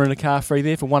Marina Carfree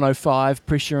there for 105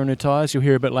 pressure on her tyres. You'll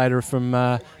hear a bit later from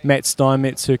Matt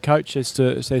Steinmetz, her coach, as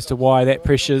to why that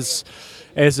pressure's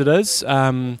as it is.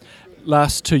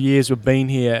 Last 2 years we've been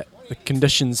here, the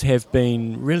conditions have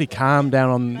been really calm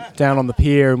down on the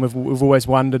pier, and we've always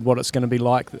wondered what it's going to be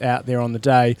like out there on the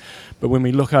day. But when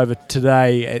we look over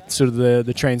today at sort of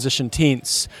the transition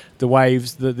tents, the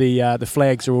waves, the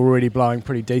flags are already blowing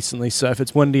pretty decently. So if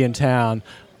it's windy in town,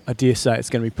 I dare say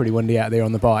it's going to be pretty windy out there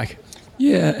on the bike.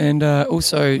 Yeah, and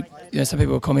also, you know, some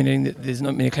people are commenting that there's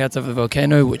not many clouds over the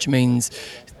volcano, which means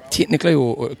technically,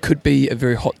 or it could be a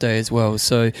very hot day as well.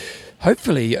 So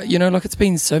hopefully, you know, like it's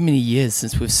been so many years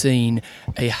since we've seen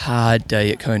a hard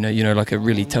day at Kona, you know, like a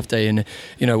really tough day. And,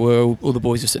 you know, all the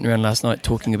boys were sitting around last night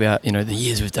talking about, you know, the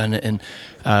years we've done it. And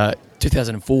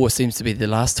 2004 seems to be the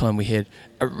last time we had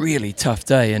a really tough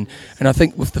day. And I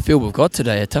think with the field we've got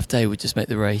today, a tough day would just make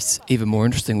the race even more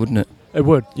interesting, wouldn't it? It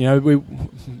would.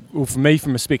 Well, for me,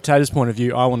 from a spectator's point of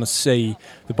view, I want to see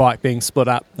the bike being split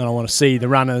up, and I want to see the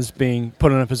runners being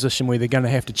put in a position where they're going to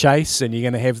have to chase, and you're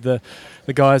going to have the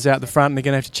guys out the front and they're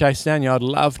going to have to chase down you. I'd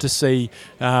love to see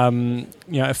a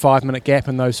 5-minute gap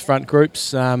in those front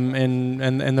groups,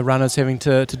 and the runners having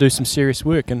to do some serious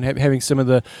work, and having some of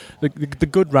the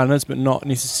good runners, but not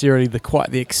necessarily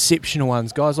quite the exceptional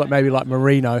ones. Guys like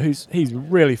Marino, he's a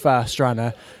really fast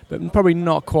runner, but probably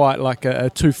not quite like a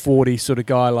 240 sort of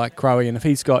guy like Crowe. And if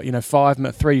he's got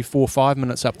 3, 4, 5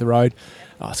 minutes up the road,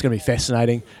 it's going to be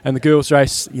fascinating. And the girls'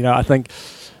 race, I think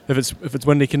if it's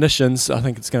windy conditions, I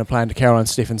think it's going to play into Caroline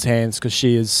Steffen's hands, because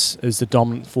she is the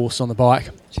dominant force on the bike.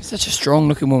 She's such a strong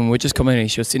looking woman. We're just commenting,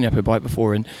 she was setting up her bike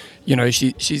before, and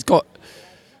she's got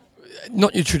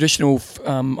not your traditional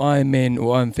Ironman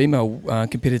or Iron female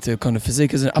competitor kind of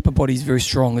physique, isn't it? Upper body's very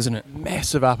strong, isn't it?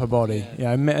 Massive upper body,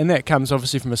 and that comes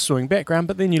obviously from a swimming background.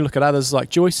 But then you look at others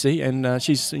like Joycey, and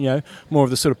she's more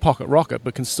of the sort of pocket rocket,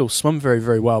 but can still swim very,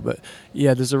 very well. But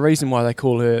there's a reason why they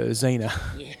call her Xena.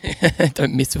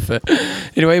 Don't mess with it.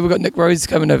 Anyway, we've got Nick Rose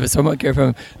coming over, so I might go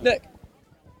from him. Nick.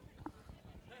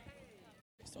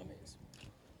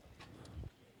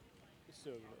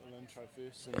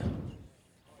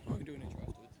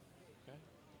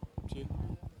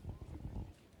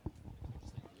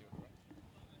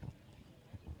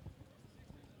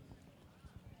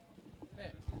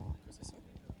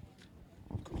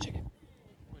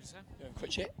 Quick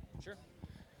chat. Sure.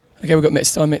 Okay, we've got Matt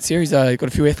Steinmetz here. He's got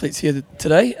a few athletes here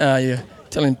today. You're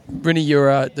telling Rinny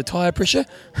you're the tyre pressure.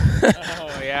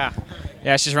 Oh, yeah.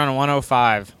 Yeah, she's running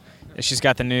 105. She's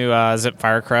got the new Zip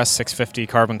Firecrest 650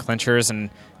 carbon clinchers, and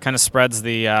kind of spreads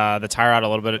the tire out a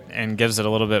little bit and gives it a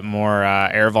little bit more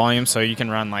air volume, so you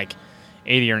can run like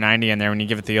 80 or 90 in there. When you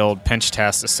give it the old pinch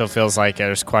test, it still feels like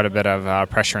there's quite a bit of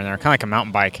pressure in there, kind of like a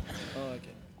mountain bike.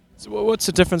 So what's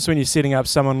the difference when you're setting up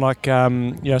someone like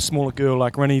a smaller girl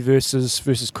like Rinny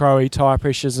versus Crowe, tyre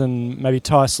pressures and maybe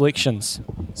tyre selections?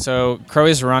 So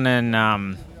Crowe's running,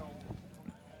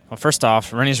 first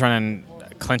off, Rinny's running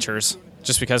clinchers,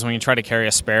 just because when you try to carry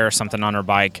a spare or something on her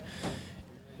bike,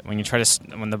 when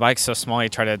the bike's so small, you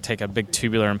try to take a big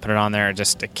tubular and put it on there,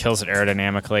 it kills it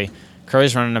aerodynamically.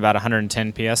 Crowe's running about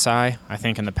 110 PSI. I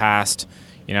think in the past,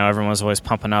 everyone was always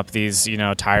pumping up these,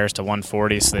 tires to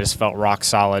 140, so they just felt rock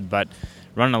solid. But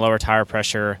running a lower tire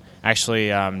pressure actually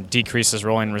decreases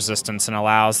rolling resistance and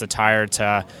allows the tire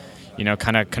to,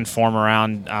 kind of conform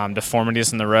around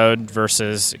deformities in the road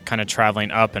versus kind of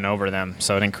traveling up and over them.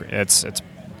 So it's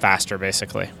faster,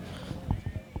 basically.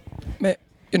 Matt,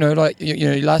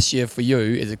 last year for you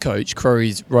as a coach,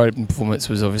 Crowe's riding performance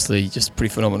was obviously just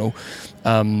pretty phenomenal.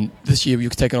 This year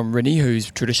you've taken on Rinny, who's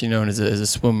traditionally known as a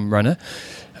swim runner,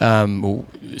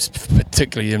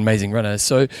 particularly an amazing runner.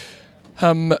 So,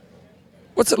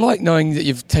 what's it like knowing that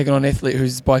you've taken on an athlete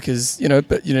whose bike is,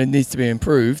 needs to be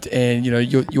improved, and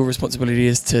your responsibility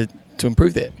is to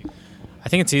improve that? I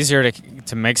think it's easier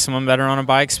to make someone better on a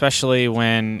bike, especially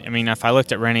when, if I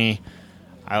looked at Rinny,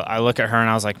 I look at her and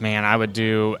I was like, man, I would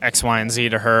do X, Y, and Z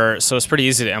to her. So it's pretty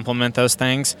easy to implement those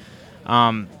things.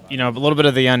 A little bit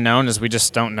of the unknown is we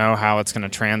just don't know how it's going to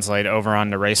translate over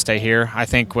onto race day here. I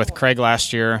think with Craig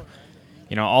last year,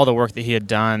 all the work that he had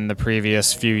done the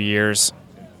previous few years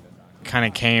kind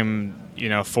of came,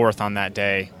 forth on that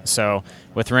day. So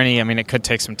with Rinny, it could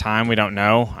take some time. We don't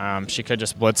know. She could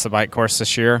just blitz the bike course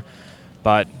this year.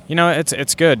 But,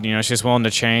 it's good. She's willing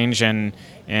to change, and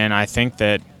I think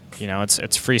that,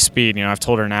 it's free speed. I've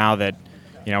told her now that,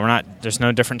 there's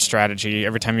no different strategy.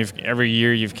 Every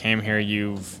year you've came here,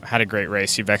 you've had a great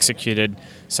race, you've executed.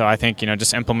 So I think,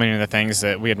 just implementing the things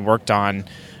that we had worked on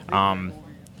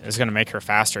is going to make her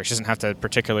faster. She doesn't have to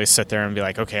particularly sit there and be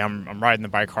like, okay, I'm riding the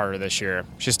bike harder this year.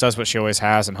 She just does what she always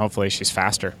has, and hopefully she's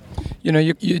faster.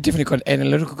 You're definitely quite an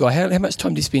analytical guy. How much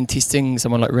time do you spend testing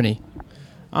someone like Rinny?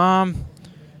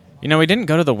 We didn't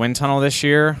go to the wind tunnel this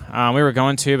year. We were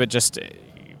going to, but just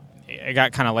it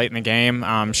got kind of late in the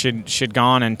game. She'd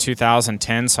gone in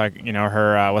 2010, so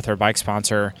her with her bike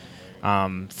sponsor,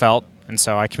 Felt, and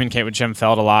so I communicate with Jim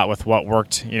Felt a lot with what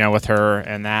worked, with her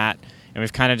and that, and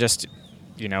we've kind of just,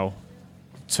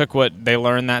 took what they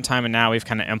learned that time, and now we've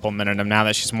kind of implemented them. Now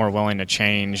that she's more willing to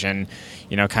change, and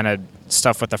kind of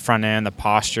stuff with the front end, the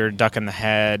posture, ducking the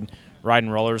head,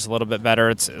 riding rollers a little bit better.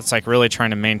 It's like really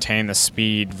trying to maintain the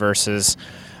speed versus,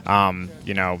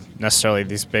 necessarily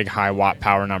these big high watt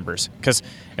power numbers. Because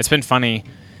it's been funny,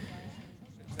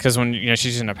 because when she's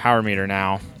using a power meter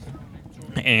now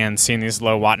and seeing these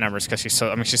low watt numbers, because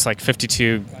she's like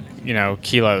 52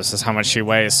 kilos is how much she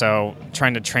weighs. So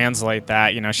trying to translate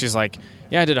that, she's like,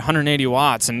 yeah, I did 180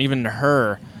 watts, and even to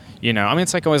her, You know, I mean,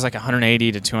 it's like always like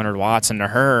 180 to 200 watts, and to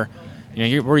her,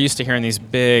 you know, we're used to hearing these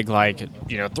big, like,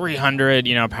 you know, 300,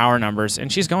 you know, power numbers, and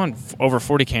she's going over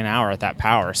 40K an hour at that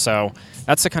power. So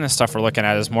that's the kind of stuff we're looking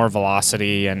at, is more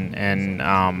velocity and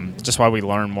just why we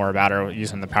learn more about her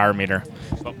using the power meter.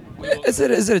 Is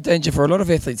it a danger for a lot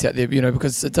of athletes out there, you know,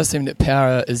 because it does seem that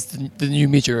power is the new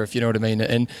measure, if you know what I mean,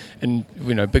 and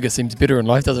you know, bigger seems better in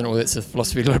life, doesn't it? Well, that's a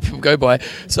philosophy a lot of people go by.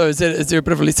 So is there a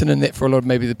bit of a lesson in that for a lot of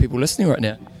maybe the people listening right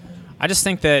now? I just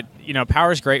think that, you know,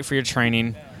 power is great for your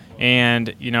training.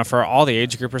 And, you know, for all the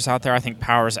age groupers out there, I think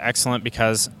power is excellent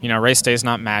because, you know, race day is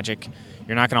not magic.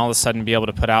 You're not going to all of a sudden be able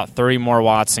to put out 30 more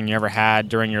watts than you ever had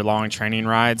during your long training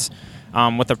rides.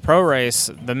 With the pro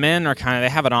race, the men are they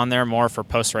have it on there more for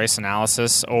post-race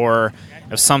analysis, or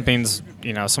if something's,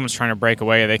 you know, someone's trying to break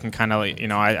away, they can kind of, you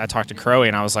know, I talked to Crowe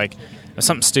and I was like, if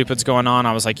something stupid's going on,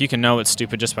 I was like, you can know it's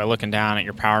stupid just by looking down at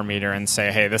your power meter and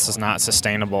say, hey, this is not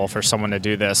sustainable for someone to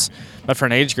do this. But for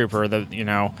an age grouper, you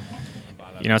know,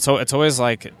 it's always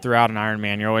like throughout an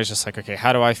Ironman, you're always just like, okay,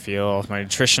 how do I feel? Is my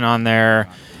nutrition on there?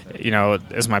 You know,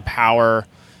 is my power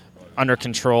under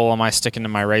control? Am I sticking to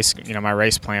my race, you know, my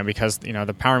race plan? Because, you know,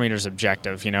 the power meter is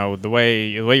objective. You know, the way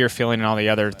you're feeling and all the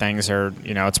other things are,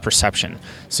 you know, it's perception.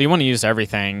 So you want to use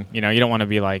everything. You know, you don't want to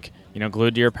be like, you know,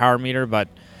 glued to your power meter, but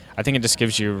I think it just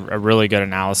gives you a really good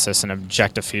analysis and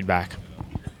objective feedback.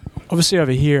 Obviously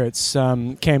over here it's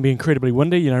can be incredibly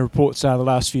windy. You know, reports are the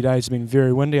last few days have been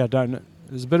very windy.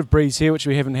 There's a bit of breeze here, which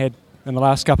we haven't had in the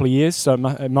last couple of years, so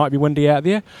it might be windy out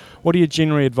there. What are you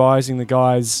generally advising the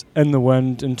guys in the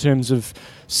wind in terms of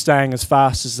staying as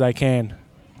fast as they can?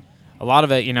 A lot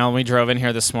of it, you know, when we drove in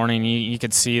here this morning, you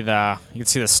could see the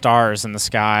stars in the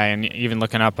sky, and even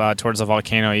looking up towards the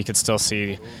volcano, you could still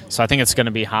see. So I think it's going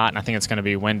to be hot, and I think it's going to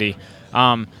be windy.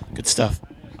 Good stuff.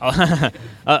 A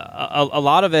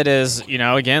lot of it is, you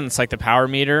know, again, it's like the power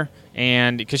meter,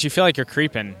 and because you feel like you're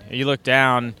creeping, you look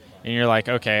down and you're like,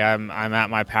 okay, I'm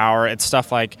at my power. It's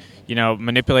stuff like, you know,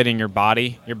 manipulating your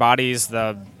body. Your body's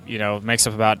makes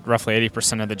up about roughly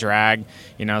 80% of the drag,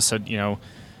 you know, so, you know,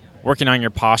 working on your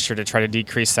posture to try to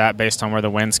decrease that based on where the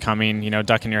wind's coming, you know,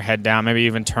 ducking your head down, maybe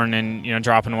even turning, you know,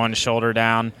 dropping one shoulder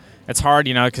down. It's hard,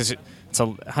 you know, because it's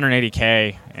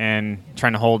 180K, and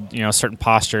trying to hold, you know, certain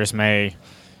postures may,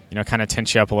 you know, kind of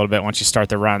tense you up a little bit once you start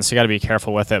the run. So you got to be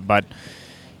careful with it, but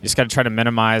you just got to try to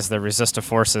minimize the resistive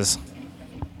forces.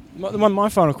 My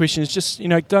final question is just, you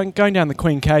know, going down the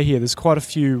Queen K here, there's quite a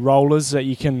few rollers that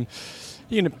you can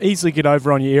easily get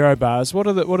over on your aero bars. What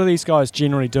are these guys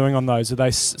generally doing on those? Are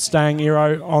they staying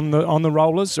aero on the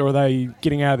rollers, or are they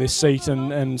getting out of their seat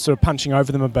and sort of punching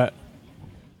over them a bit?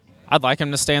 I'd like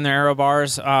them to stay in their aero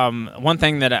bars. One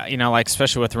thing that, you know, like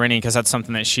especially with Rennie, because that's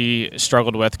something that she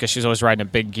struggled with because she's always riding a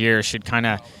big gear. She'd kind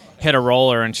of hit a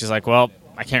roller and she's like, well,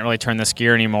 I can't really turn this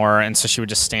gear anymore. And so she would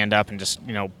just stand up and just,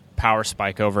 you know, power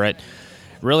spike over it.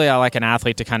 Really, I like an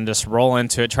athlete to kind of just roll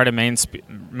into it, try to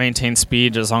maintain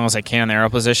speed as long as they can in the aero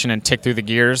position, and tick through the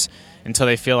gears until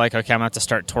they feel like, okay, I'm going to have to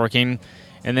start torquing.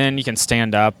 And then you can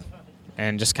stand up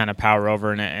and just kind of power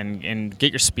over and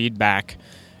get your speed back,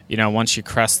 you know, once you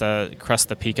crest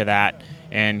the peak of that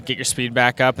and get your speed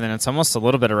back up. And then it's almost a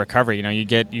little bit of recovery. You know, you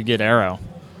get aero.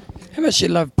 How much do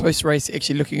you love post-race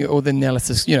actually looking at all the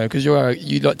analysis, you know, because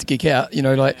you like to geek out, you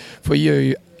know, like for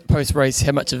you, post-race,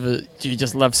 how much of it do you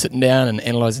just love sitting down and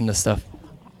analysing this stuff?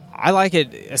 I like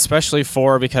it especially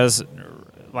because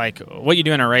like what you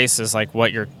do in a race is like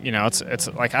what you're, you know, it's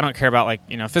like I don't care about like,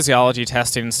 you know, physiology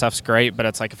testing and stuff's great, but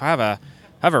it's like if I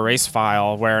have a race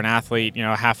file where an athlete, you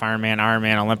know, half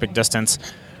Ironman, Olympic distance,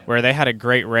 where they had a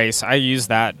great race, I use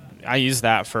that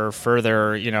for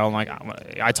further, you know, like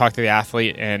I talk to the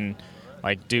athlete and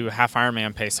like do half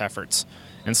Ironman pace efforts.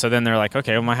 And so then they're like,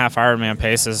 okay, well, my half Ironman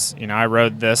pace is, you know, I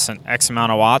rode this an X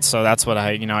amount of watts, so that's what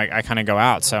I kind of go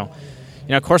out. So, you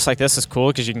know, a course like this is cool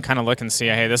because you can kind of look and see,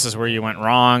 hey, this is where you went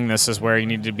wrong. This is where you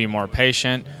need to be more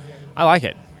patient. I like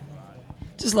it.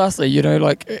 Just lastly, you know,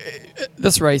 like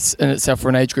this race in itself for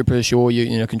an age group is sure,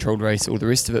 you know, controlled race, all the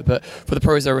rest of it, but for the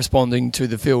pros, they're responding to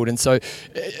the field. And so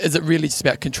is it really just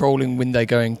about controlling when they're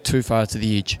going too far to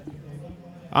the edge?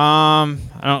 I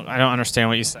don't understand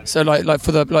what you said. So like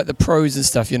for the pros and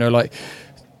stuff, you know, like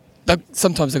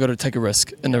sometimes they've got to take a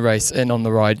risk in the race and on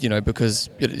the ride, you know, because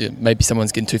maybe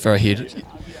someone's getting too far ahead.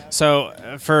 So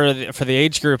for the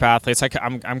age group athletes,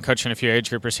 I'm coaching a few age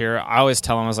groupers here. I always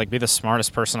tell them, I was like, be the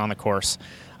smartest person on the course.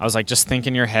 I was like, just think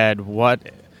in your head, what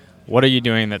are you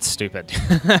doing that's stupid?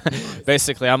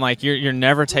 Basically, I'm like, you're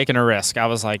never taking a risk. I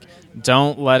was like,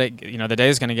 don't let it, you know, the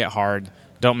day's going to get hard.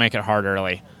 Don't make it hard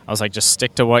early. I was like, just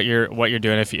stick to what you're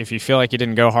doing. If you feel like you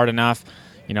didn't go hard enough,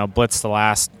 you know, blitz the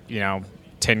last, you know,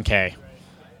 10K.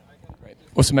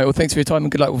 Awesome, mate. Well, thanks for your time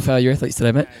and good luck with your athletes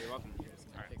today, mate.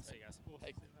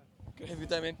 Have a good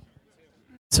day, man.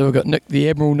 So we've got Nick, the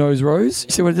Admiral Nose Rose.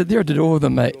 You see what I did there? I did all of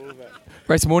them, mate.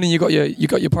 Race morning, you got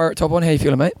your pirate top on. How you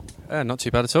feeling, mate? Not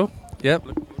too bad at all. Yep.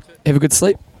 Have a good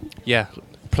sleep? Yeah,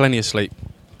 plenty of sleep.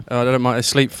 I don't mind.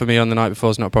 Sleep for me on the night before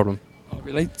is not a problem. Oh,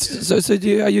 really? So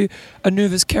are you a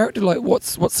nervous character? Like,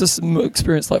 what's this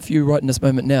experience like for you right in this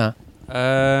moment now?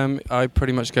 I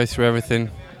pretty much go through everything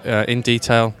in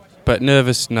detail, but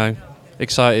nervous, no.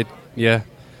 Excited, yeah.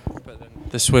 But then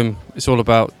the swim, it's all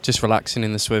about just relaxing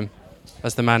in the swim,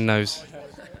 as the man knows.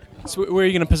 So where are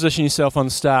you going to position yourself on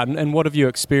the start, and what have you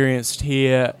experienced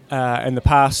here in the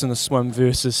past in the swim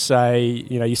versus, say,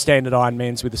 your standard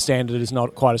Ironmans where the standard is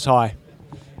not quite as high?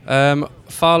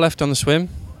 Far left on the swim,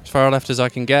 as far left as I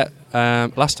can get.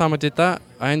 Last time I did that,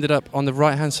 I ended up on the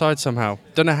right-hand side somehow.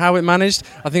 Don't know how it managed.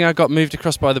 I think I got moved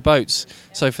across by the boats.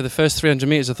 So for the first 300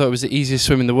 metres, I thought it was the easiest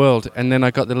swim in the world, and then I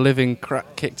got the living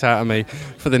crap kicked out of me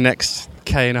for the next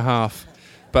K.5.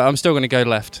 But I'm still going to go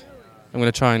left. I'm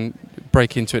going to try and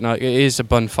break into it now. It is a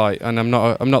bun fight, and I'm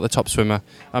not the top swimmer.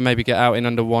 I maybe get out in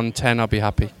under 1:10. I'll be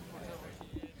happy.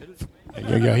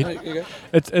 Go.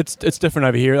 It's different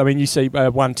over here. I mean, you see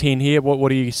 1:10 here. What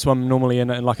do you swim normally in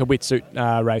like a wetsuit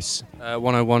race?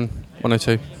 1:01,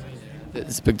 1:02.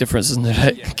 It's a big difference, isn't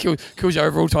it? It kills your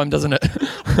overall time, doesn't it?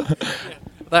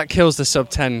 That kills the sub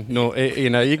 10. No,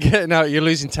 you're getting out. You're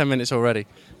losing 10 minutes already.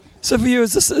 So for you,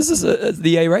 is this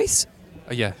the A race?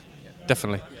 Yeah,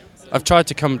 definitely. I've tried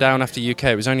to come down after UK.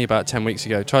 It was only about 10 weeks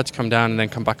ago. Tried to come down and then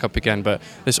come back up again, but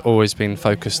it's always been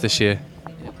focused this year.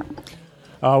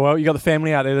 Oh, well, you got the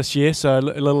family out there this year, so a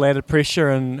little added pressure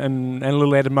and a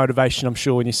little added motivation, I'm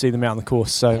sure, when you see them out on the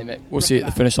course. So yeah, mate. We'll see you at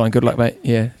the finish line. Good luck, mate.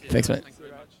 Yeah, thanks, mate.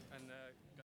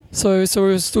 So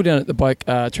we're still down at the bike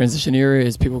transition area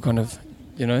as people kind of,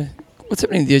 what's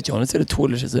happening there, John? Is that a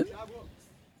toilet, is it?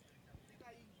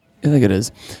 I think it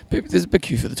is. There's a big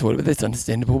queue for the toilet, but that's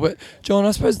understandable. But, John,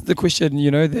 I suppose the question,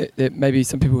 that maybe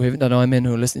some people who haven't done Ironman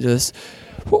who are listening to this,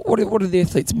 what are the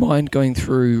athletes' mind going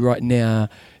through right now,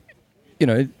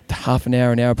 half an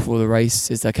hour before the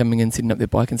race as they're coming in, setting up their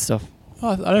bike and stuff?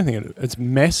 I don't think it's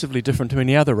massively different to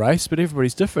any other race, but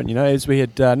everybody's different. As we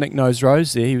had Nick Nose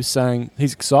Rose there, he was saying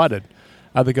he's excited.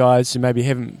 Other guys who maybe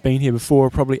haven't been here before are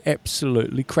probably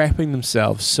absolutely crapping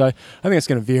themselves. So I think it's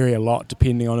going to vary a lot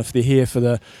depending on if they're here for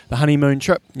the honeymoon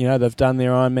trip. They've done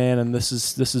their Ironman and this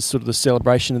is sort of the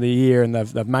celebration of the year and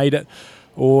they've made it.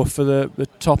 Or for the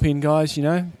top end guys,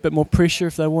 a bit more pressure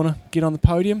if they want to get on the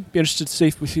podium. Be interested to see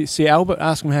if we see Albert,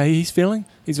 ask him how he's feeling.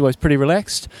 He's always pretty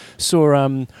relaxed.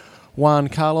 Saw Juan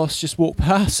Carlos just walked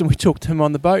past and we talked to him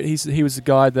on the boat. He was the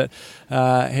guy that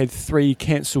had 3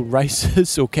 cancelled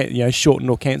races or shortened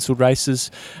or cancelled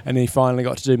races, and then he finally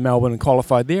got to do Melbourne and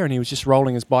qualified there, and he was just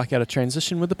rolling his bike out of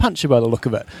transition with a puncher by the look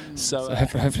of it. So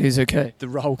hopefully he's okay. The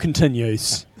roll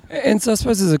continues. And so I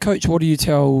suppose as a coach, what do you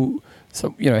tell?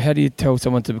 So how do you tell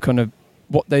someone to kind of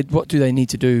what do they need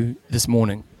to do this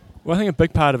morning? Well, I think a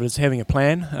big part of it is having a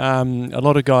plan. A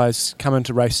lot of guys come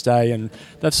into race day and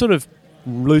they've sort of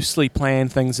loosely plan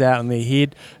things out in their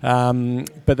head,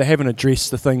 but they haven't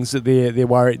addressed the things that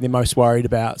they're most worried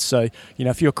about. So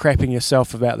if you're crapping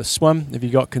yourself about the swim, if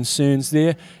you've got concerns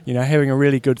there, having a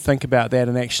really good think about that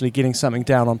and actually getting something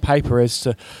down on paper as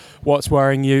to what's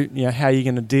worrying you, how you're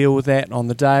going to deal with that on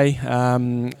the day,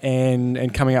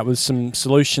 and coming up with some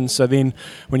solutions. So then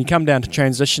when you come down to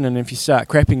transition and if you start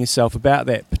crapping yourself about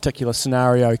that particular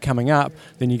scenario coming up,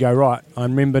 then you go, right, I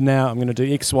remember now I'm going to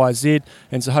do X, Y, Z,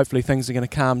 and so hopefully things are going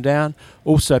to calm down.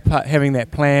 Also having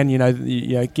that plan,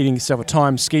 getting yourself a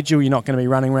time schedule. You're not going to be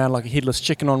running around like a headless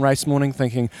chicken on race morning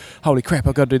thinking, holy crap,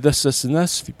 I've got to do this, this and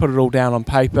this. If you put it all down on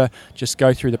paper, just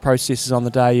go through the processes on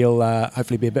the day, you'll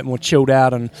hopefully be a bit more chilled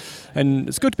out. And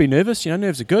it's good to be nervous.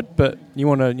 Nerves are good, but you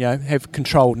want to have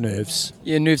controlled nerves.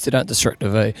 Yeah, nerves that aren't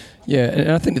destructive, eh? Yeah,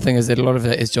 and I think the thing is that a lot of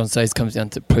that, as John says, comes down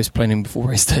to post-planning before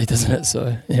race day, doesn't it?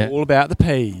 So yeah, all about the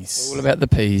P's. All about the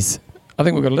P's. I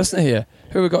think we've got a listener here.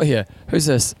 Who have we got here? Who's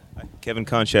this? Kevin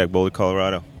Konchak, Boulder,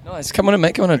 Colorado. Nice. Come on in,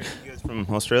 mate. Come on in. You guys from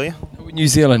Australia? New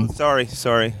Zealand. Sorry.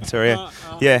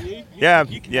 Yeah.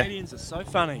 You Canadians are so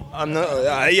funny. I'm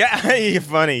not. Yeah, you're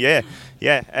funny. Yeah.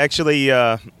 Actually,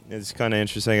 it's kind of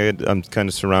interesting. I'm kind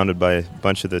of surrounded by a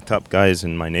bunch of the top guys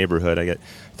in my neighborhood. I got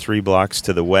 3 blocks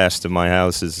to the west of my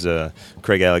house is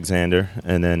Craig Alexander,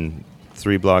 and then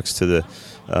 3 blocks to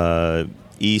the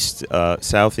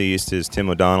southeast is Tim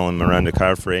O'Donnell and Miranda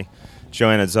Carfrey.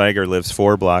 Joanna Zeiger lives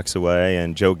 4 blocks away,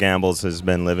 and Joe Gambles has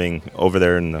been living over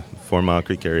there in the 4 Mile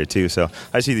Creek area too. So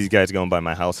I see these guys going by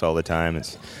my house all the time.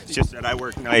 It's just that I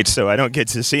work nights, so I don't get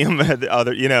to see them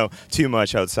too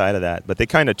much outside of that. But they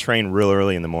kind of train real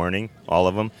early in the morning, all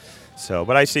of them. So,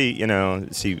 but I see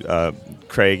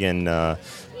Craig and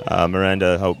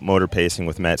Miranda motor pacing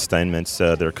with Matt Steinmetz,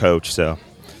 their coach. So.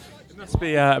 It must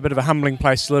be a bit of a humbling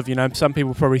place to live. Some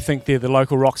people probably think they're the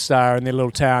local rock star in their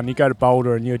little town. You go to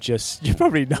Boulder and you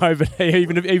probably know, but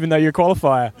even though you're a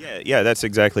qualifier. Yeah, that's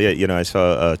exactly it. I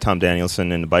saw Tom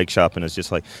Danielson in the bike shop, and it's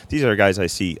just like, these are guys I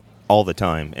see all the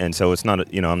time. And so it's not,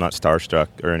 I'm not starstruck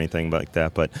or anything like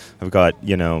that, but I've got,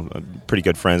 pretty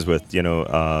good friends with, Tim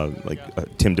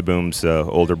DeBoom's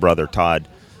older brother, Todd.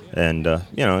 And,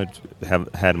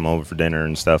 have had them over for dinner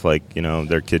and stuff, like,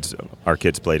 our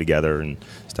kids play together and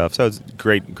stuff. So it's a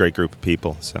great group of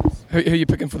people. So Who are you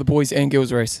picking for the boys and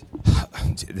girls race?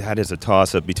 That is a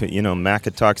toss-up between,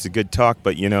 Macca talks a good talk,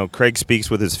 but, Craig speaks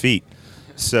with his feet.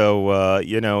 So,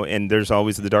 and there's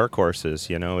always the dark horses,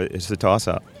 it's a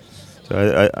toss-up.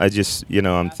 So I just,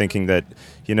 I'm thinking that,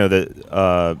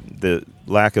 the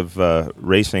lack of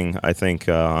racing, I think,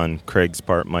 on Craig's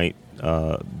part might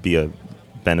be a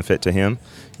benefit to him.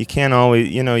 You can't always,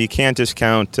 you can't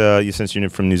discount, since you're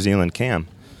from New Zealand, Cam.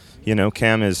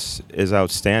 Cam is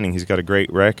outstanding. He's got a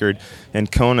great record.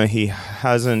 And Kona, he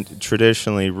hasn't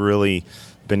traditionally really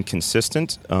been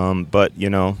consistent, but,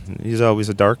 he's always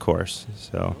a dark horse.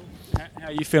 So. How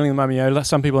are you feeling, Mummy?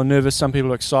 Some people are nervous, some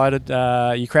people are excited.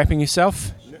 Are you crapping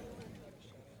yourself?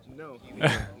 No,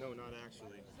 not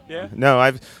actually. Yeah? No,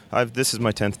 I've. This is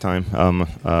my 10th time.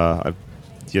 I've,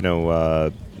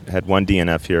 had one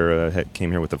DNF here.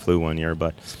 Came here with the flu one year,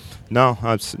 but no,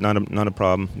 it's not a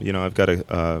problem. I've got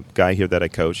a guy here that I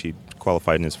coach. He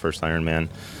qualified in his first Ironman,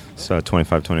 so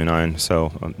 25-29.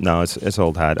 So no, it's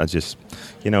old hat. I just,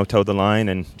 toe the line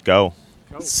and go.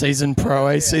 Season pro.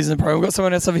 We've got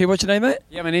someone else over here. What's your name, mate?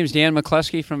 Yeah, my name's Dan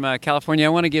McCluskey from California. I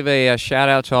want to give a shout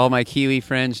out to all my Kiwi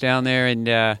friends down there in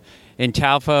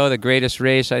Taupo, the greatest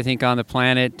race I think on the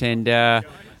planet, and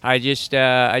I just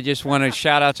want to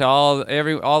shout out to all the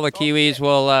Kiwis.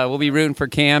 We'll be rooting for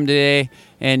Cam today,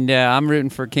 and I'm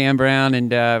rooting for Cam Brown,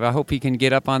 and I hope he can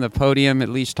get up on the podium, at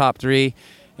least top 3.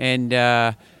 And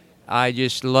I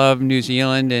just love New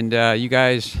Zealand, and you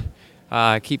guys.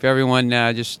 Keep everyone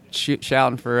just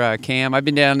shouting for Cam. I've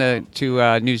been down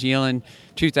to New Zealand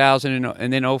 2000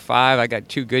 and then 05. I got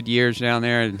 2 good years down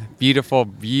there. And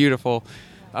beautiful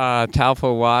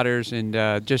Taupo waters, and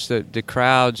just the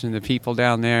crowds and the people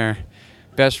down there.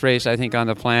 Best race I think on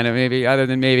the planet. Maybe other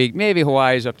than maybe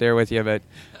Hawaii's up there with you, but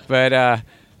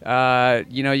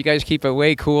you guys keep it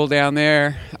way cool down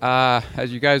there.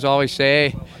 As you guys always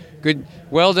say. Good,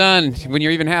 well done. When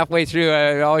you're even halfway through,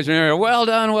 I always remember, well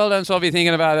done. So I'll be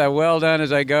thinking about that, well done,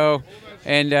 as I go.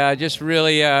 And just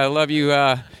really love you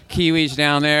Kiwis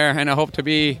down there. And I hope to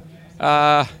be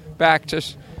back to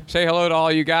say hello to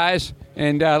all you guys.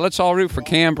 And let's all root for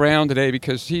Cam Brown today,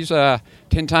 because he's a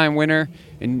 10-time winner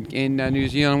in New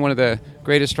Zealand, one of the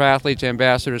greatest triathletes,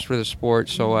 ambassadors for the sport.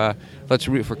 So let's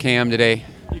root for Cam today.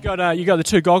 You got the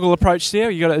 2 goggle approach there.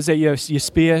 Is that your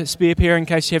spear pair in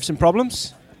case you have some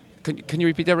problems? Can you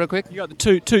repeat that real quick? You got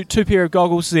the two pair of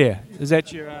goggles there. Is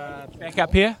that your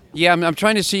backup pair? Yeah, I'm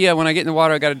trying to see when I get in the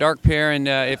water. I got a dark pair, and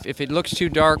if it looks too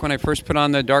dark when I first put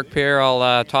on the dark pair,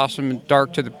 I'll toss them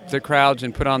dark to the crowds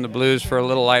and put on the blues for a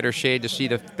little lighter shade to see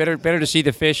better to see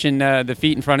the fish and the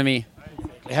feet in front of me.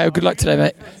 Have good luck today,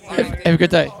 mate. Have a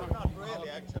good day.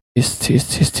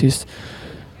 Test.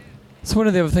 So one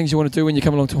of the other things you want to do when you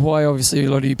come along to Hawaii, obviously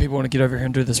a lot of you people want to get over here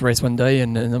and do this race one day,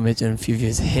 and I imagine a few of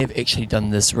you have actually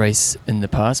done this race in the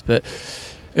past, but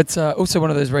it's also one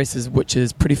of those races which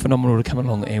is pretty phenomenal to come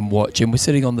along and watch. And we're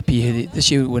sitting on the pier this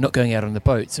year. We're not going out on the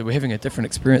boat, so we're having a different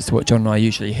experience to what John and I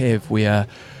usually have.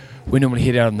 We normally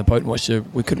head out on the boat and watch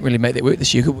we couldn't really make that work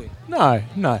this year, could we? No.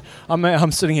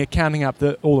 I'm sitting here counting up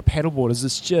all the paddleboarders.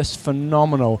 It's just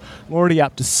phenomenal. We're already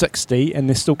up to 60, and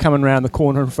they're still coming around the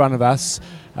corner in front of us.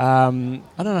 I don't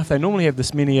know if they normally have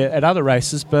this many at other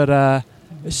races, but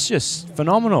it's just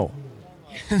phenomenal.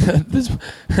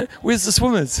 Where's the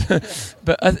swimmers?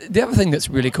 But the other thing that's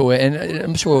really cool, and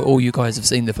I'm sure all you guys have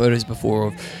seen the photos before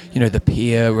of, the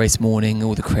pier race morning,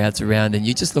 all the crowds around, and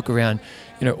you just look around,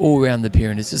 all around the pier,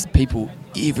 and it's just people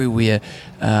everywhere,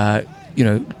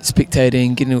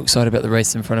 spectating, getting excited about the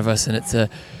race in front of us, and it's a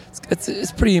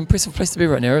pretty impressive place to be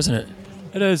right now, isn't it?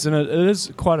 It is, and it is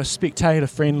quite a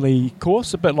spectator-friendly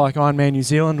course, a bit like Ironman New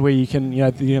Zealand, where you can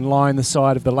line the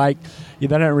side of the lake. They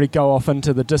don't really go off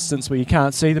into the distance where you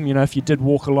can't see them. If you did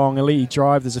walk along Elite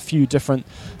Drive, there's a few different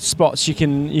spots you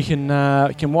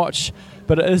can watch.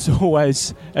 but it is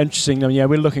always interesting.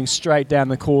 We're looking straight down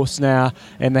the course now,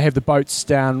 and they have the boats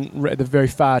down at the very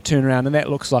far turnaround, and that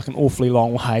looks like an awfully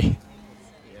long way.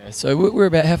 So we're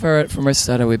about how far out from race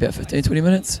start? Are we about 15, 20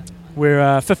 minutes?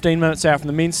 We're 15 minutes out from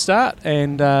the men's start,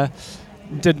 and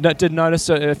did notice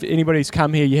that if anybody's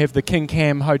come here, you have the King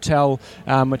Cam Hotel,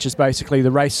 which is basically the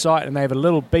race site, and they have a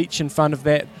little beach in front of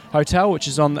that hotel, which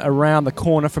is around the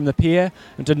corner from the pier.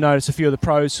 And did notice a few of the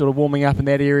pros sort of warming up in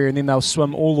that area, and then they'll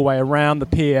swim all the way around the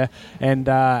pier and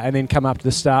then come up to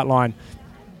the start line.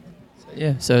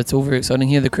 Yeah, so it's all very exciting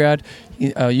here. The crowd,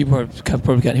 you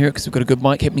probably can't hear it because we've got a good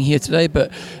mic happening here today,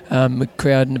 but the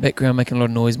crowd in the background making a lot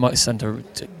of noise. Mike's starting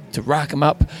to rack them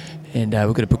up, and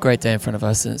we've got a great day in front of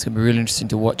us, and it's going to be really interesting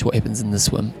to watch what happens in the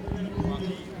swim.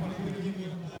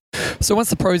 So once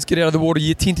the pros get out of the water,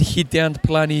 you tend to head down to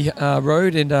Palani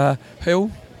Road and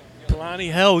Hill.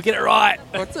 Palani Hill, get it right.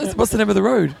 What's the name of the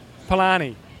road?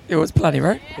 Palani. It was Palani,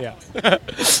 right? Yeah.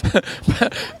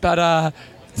 but a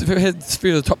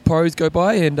few of the top pros go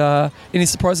by, and any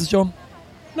surprises, John?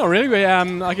 Not really.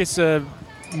 I guess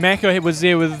Mako was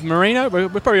there with Marino. We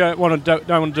probably don't want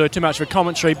to do too much of a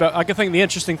commentary, but I think the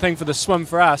interesting thing for the swim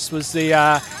for us was the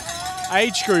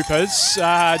age groupers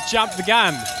jumped the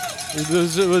gun.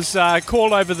 It was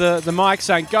called over the mic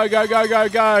saying, go, go, go, go,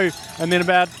 go, and then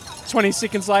about 20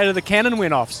 seconds later the cannon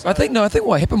went off. So. I think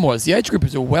what happened was the age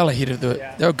groupers were well ahead of they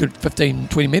were a good 15,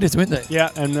 20 metres, weren't they? Yeah,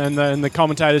 and the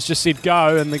commentators just said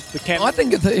go, and the cannon... I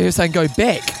think they were saying go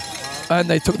back, and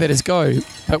they took that as go,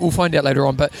 but we'll find out later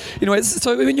on. But anyway,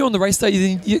 so when you're on the race day,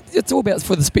 it's all about,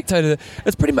 for the spectator,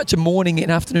 it's pretty much a morning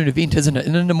and afternoon event, isn't it?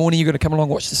 And in the morning you're going to come along,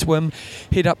 watch the swim,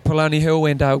 head up Palani Hill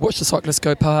and watch the cyclists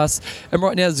go past. And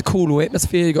right now there's a cool little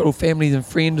atmosphere. You've got all families and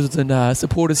friends and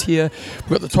supporters here.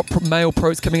 We've got the top male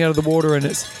pros coming out of the water, and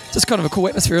it's just kind of a cool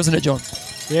atmosphere, isn't it, John?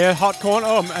 Yeah, hot corner.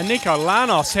 Oh, Nico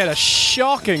Lanos had a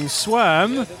shocking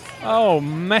swim. Oh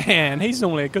man, he's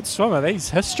normally a good swimmer. He's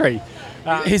history.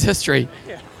 He's history.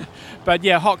 Yeah. But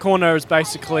yeah, hot corner is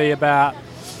basically about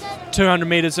 200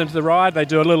 metres into the ride. They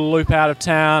do a little loop out of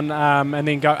town and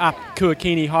then go up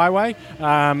Kuakini Highway,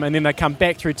 and then they come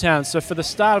back through town. So for the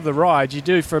start of the ride, you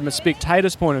do, from a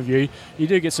spectator's point of view, you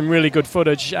do get some really good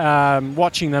footage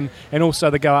watching them, and also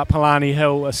they go up Palani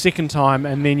Hill a second time,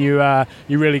 and then you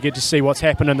really get to see what's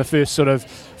happened in the first sort of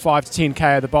 5 to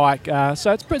 10k of the bike.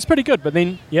 So it's pretty good. But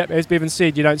then, as Bevan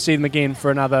said, you don't see them again for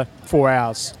another 4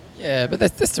 hours. Yeah, but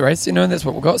that's the race, and that's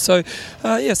what we've got. So,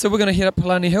 so we're going to head up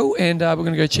Palani Hill, and we're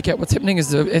going to go check out what's happening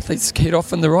as the athletes head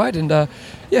off in the ride, and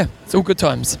it's all good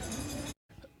times.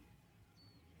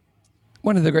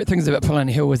 One of the great things about Palani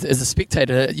Hill is, as a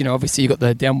spectator, obviously you've got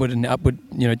the downward and upward,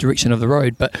 direction of the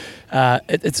road, but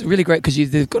it's really great because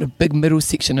they've got a big middle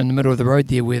section in the middle of the road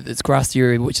there where it's grassy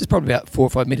area, which is probably about 4 or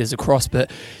 5 metres across,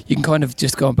 but you can kind of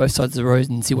just go on both sides of the road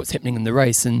and see what's happening in the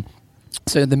race. And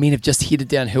so the men have just headed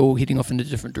downhill, heading off in a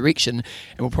different direction,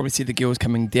 and we'll probably see the girls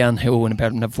coming downhill in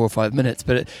about another 4 or 5 minutes.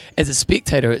 But as a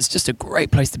spectator, it's just a great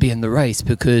place to be in the race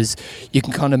because you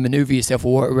can kind of manoeuvre yourself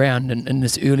all around in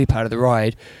this early part of the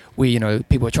ride where,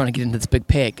 people are trying to get into this big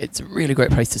pack. It's a really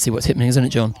great place to see what's happening, isn't it,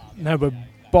 John? No, but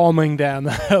bombing down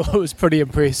the hill, it was pretty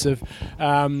impressive.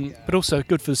 But also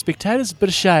good for the spectators, a bit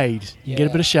of shade. You get a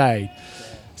bit of shade.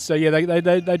 So,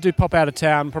 they do pop out of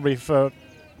town probably for...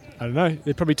 I don't know,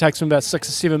 it probably takes them about 6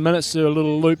 or 7 minutes to do a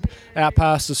little loop out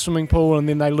past the swimming pool, and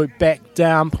then they loop back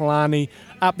down Palani,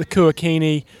 up the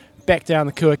Kuakini, back down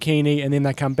the Kuakini, and then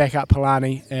they come back up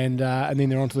Palani, and then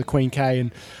they're onto the Queen K.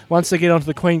 And once they get onto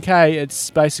the Queen K, it's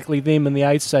basically them and the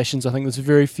aid stations. I think there's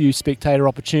very few spectator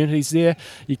opportunities there.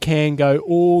 You can go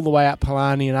all the way up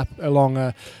Palani and up along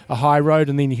a high road,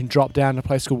 and then you can drop down to a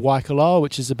place called Waikoloa,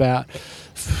 which is about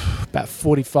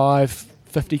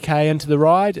 50k into the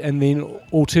ride, and then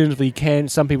alternatively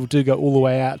some people do go all the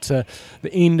way out to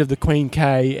the end of the Queen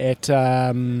K at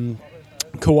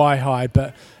Kauai High,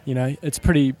 but it's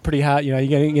pretty hard. You're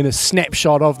getting a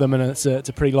snapshot of them, and it's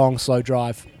a pretty long, slow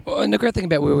drive. Well, and the great thing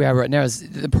about where we are right now is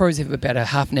the pros have about a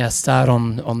half an hour start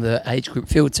on the age group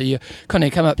field. So you kind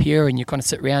of come up here and you kind of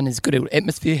sit around. There's good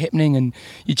atmosphere happening, and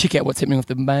you check out what's happening with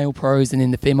the male pros and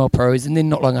then the female pros. And then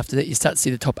not long after that, you start to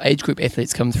see the top age group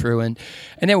athletes come through. And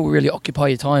that will really occupy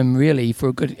your time, really, for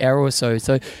a good hour or so.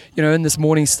 So, in this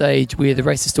morning stage where the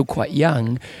race is still quite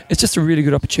young, it's just a really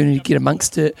good opportunity to get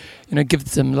amongst it, give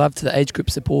some love to the age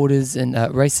group supporters and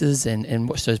racers and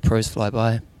watch those pros fly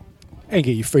by. And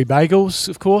get your free bagels,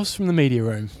 of course, from the media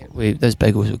room. Those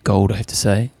bagels were gold, I have to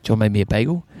say. John made me a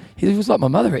bagel. He was like my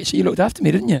mother, actually. You looked after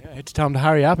me, didn't you? I had to tell him to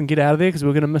hurry up and get out of there because we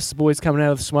were going to miss the boys coming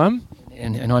out of the swim.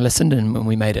 And I listened, and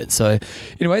we made it. So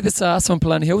anyway, that's us on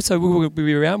Palani Hill. So we'll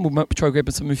be around. We'll try to grab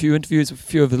a few interviews with a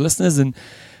few of the listeners and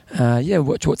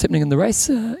watch what's happening in the race.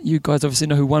 You guys obviously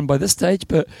know who won by this stage,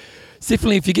 but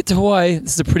definitely if you get to Hawaii,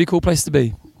 this is a pretty cool place to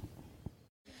be.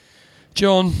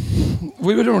 John,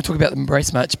 we don't want to talk about the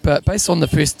race much, but based on the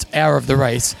first hour of the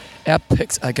race, our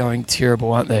picks are going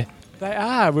terrible, aren't they? They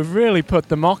are. We've really put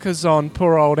the mockers on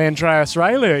poor old Andreas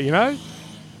Raelier, you know.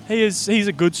 He's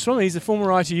a good swimmer. He's a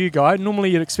former ITU guy.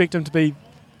 Normally you'd expect him to be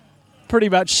pretty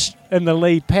much in the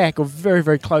lead pack or very,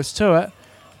 very close to it.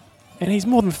 And he's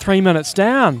more than 3 minutes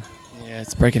down. Yeah,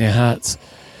 it's breaking our hearts.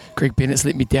 Greg Bennett's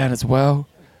let me down as well.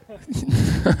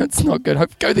 It's not good.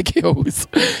 Go the Gills.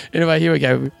 Anyway, here we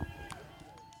go.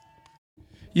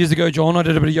 Years ago, John, I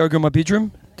did a bit of yoga in my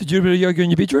bedroom. Did you do a bit of yoga in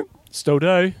your bedroom? Still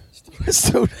do.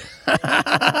 Still do.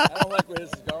 I don't like where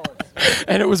this is going.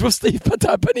 And it was with Steve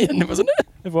Patapinian, wasn't it?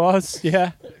 It was,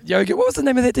 yeah. Yoga. What was the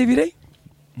name of that DVD?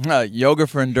 Yoga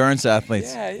for endurance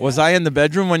athletes. Yeah. Was I in the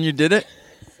bedroom when you did it?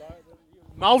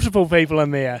 Multiple people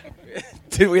in there.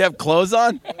 Did we have clothes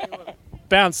on?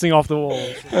 Bouncing off the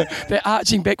walls. That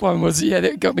arching back one was,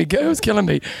 that got me, it was killing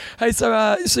me. Hey,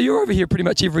 so you're over here pretty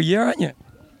much every year, aren't you?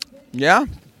 Yeah,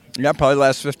 probably the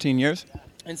last 15 years.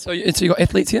 And so you got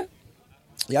athletes here?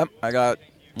 Yep, I got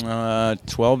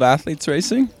 12 athletes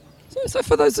racing. So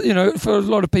for those, for a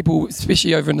lot of people,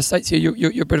 especially over in the States here,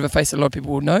 you're a bit of a face that a lot of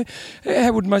people would know.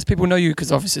 How would most people know you?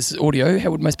 Because obviously this is audio. How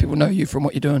would most people know you from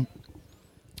what you're doing?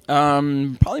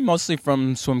 Probably mostly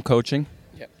from swim coaching.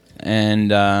 Yep.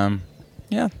 And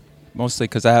mostly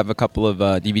because I have a couple of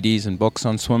DVDs and books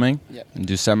on swimming. Yep. And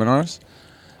do seminars.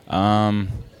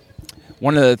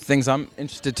 One of the things I'm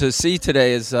interested to see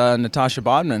today is Natasha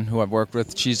Bodman, who I've worked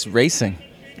with. She's racing.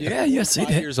 Yeah, see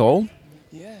 5 that. years old.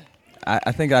 Yeah.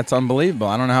 I think that's unbelievable.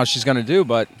 I don't know how she's going to do,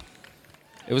 but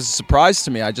it was a surprise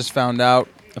to me. I just found out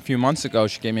a few months ago.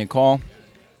 She gave me a call,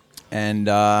 and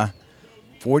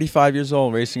 45 years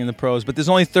old, racing in the pros. But there's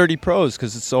only 30 pros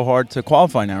because it's so hard to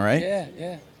qualify now, right?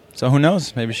 Yeah. So who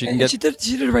knows? Maybe she can get... She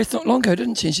did a race not long ago,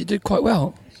 didn't she? She did quite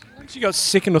well. She got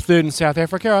second or third in South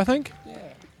Africa, I think.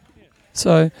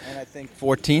 So, and I think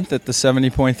 14th at the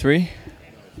 70.3.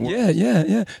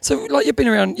 Yeah. So, you've been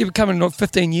around, you've come in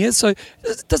 15 years. So,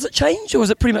 does it change, or is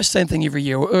it pretty much the same thing every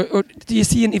year, or do you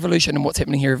see an evolution in what's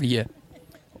happening here every year?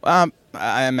 I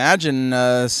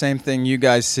imagine same thing you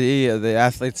guys see. The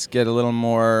athletes get a little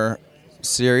more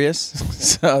serious,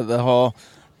 so the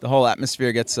whole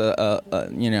atmosphere gets a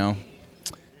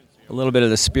little bit of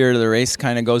the spirit of the race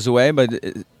kind of goes away, but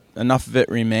enough of it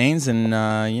remains, and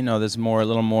there's a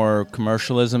little more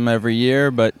commercialism every year.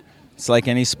 But it's like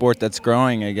any sport that's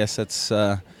growing. I guess it's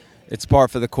par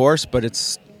for the course, but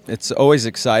it's always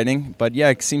exciting. But yeah,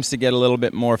 it seems to get a little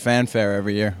bit more fanfare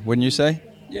every year, wouldn't you say?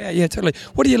 Yeah, totally.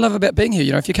 What do you love about being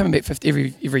here? If you're coming back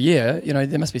every year,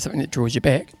 there must be something that draws you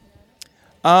back.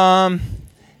 Yeah,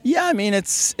 I mean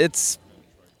it's it's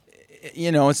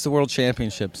the World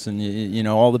Championships, and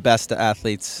all the best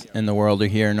athletes in the world are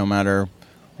here, no matter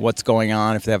what's going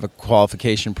on, if they have a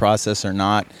qualification process or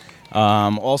not.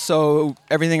 Also,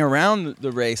 everything around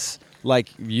the race, like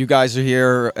you guys are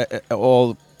here,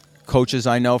 all coaches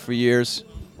I know for years.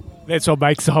 That's what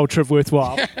makes the whole trip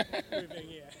worthwhile.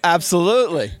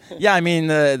 Absolutely. Yeah, I mean,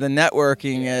 the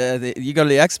networking, you go to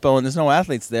the expo and there's no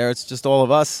athletes there. It's just all of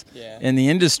us in the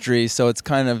industry. So it's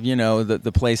kind of,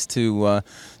 the place to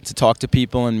talk to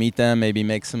people and meet them, maybe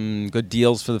make some good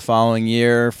deals for the following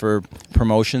year for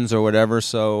promotions or whatever.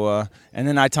 So, and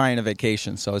then I tie in a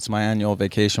vacation. So it's my annual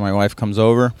vacation. My wife comes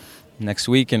over next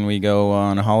week and we go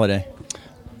on a holiday.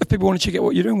 If people want to check out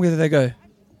what you're doing, where do they go?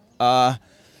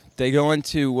 They go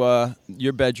into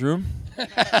your bedroom.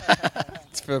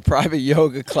 It's for a private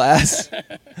yoga class.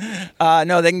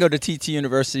 No, they can go to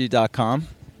ttuniversity.com.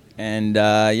 And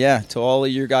to all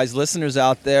of your guys listeners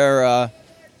out there,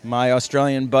 my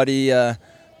Australian buddy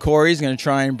Corey's going to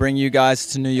try and bring you guys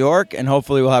to New York, and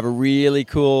hopefully we'll have a really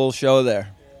cool show there.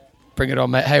 Bring it on,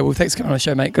 mate. Hey, well, thanks for coming on the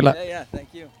show, mate. Good luck. Yeah,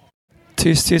 thank you.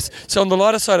 Test. So on the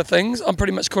lighter side of things, I'm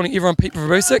pretty much calling everyone Pete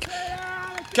Pravousek.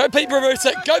 Go Pete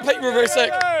Pravousek! Go Pete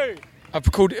Pravousek! I've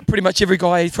called pretty much every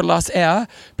guy for the last hour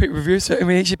Pete Pravousek. I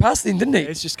mean, he actually passed then, didn't he?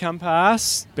 He's just come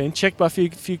past, been checked by a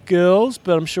few girls,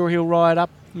 but I'm sure he'll ride up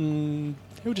and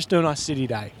he'll just do a nice city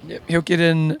day. Yep, he'll get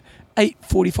in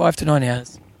 8:45 to 9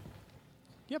 hours.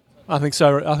 Yep, I think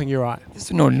so. I think you're right.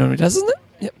 That's what normally does, isn't it?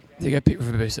 Yep, there you go, Pete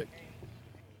Pravousek.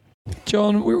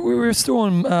 John, we're still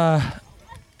on,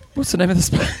 what's the name of this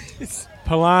place?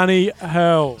 Palani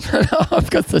Hill. I've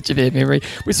got such a bad memory.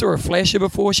 We saw a flasher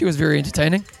before. She was very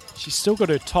entertaining. She's still got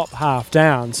her top half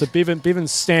down, so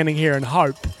Bevan's standing here in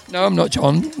hope. No, I'm not,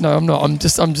 John. No, I'm not.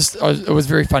 It was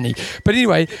very funny. But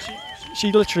anyway.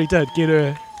 She literally did get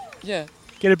her... Yeah.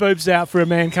 get her boobs out for a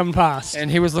man coming past.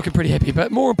 And he was looking pretty happy.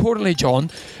 But more importantly,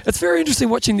 John, it's very interesting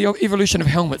watching the evolution of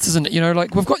helmets, isn't it? You know,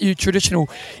 like we've got your traditional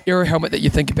aero helmet that you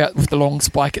think about with the long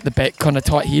spike at the back, kind of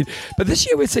tight head. But this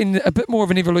year we've seen a bit more of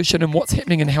an evolution in what's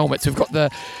happening in helmets. We've got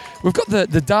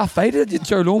the Darth Vader that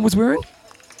Joe Lawn was wearing.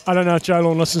 I don't know if Joe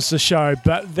Lawn listens to the show,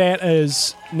 but that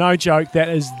is, no joke, that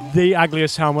is the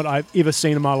ugliest helmet I've ever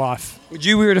seen in my life. Would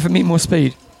you wear it if it meant more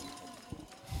speed?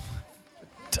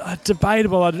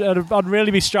 Debatable. I'd really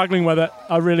be struggling with it.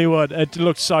 I really would. It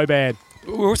looked so bad.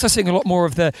 We're also seeing a lot more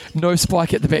of the no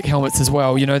spike at the back helmets as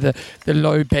well. You know, the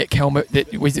low back helmet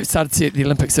that we started to see at the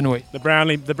Olympics, didn't we? The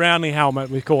Brownlee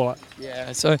helmet, we call it.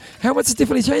 Yeah, so helmets are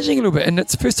definitely changing a little bit, and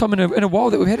it's the first time in a while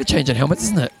that we've had a change in helmets,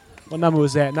 isn't it? What number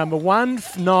was that? Number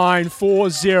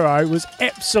 1940 was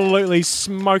absolutely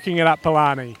smoking it up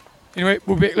Palani. Anyway,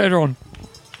 we'll be back later on.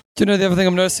 Do you know the other thing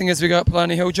I'm noticing as we go up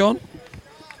Palani Hill, John?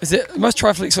 Is that most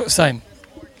triathletes look the same.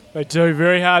 They do.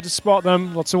 Very hard to spot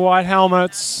them. Lots of white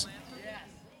helmets.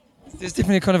 There's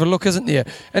definitely kind of a look, isn't there?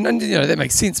 And you know, that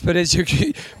makes sense. But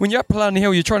when you're up Palani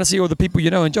Hill, you're trying to see all the people you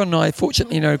know. And John and I,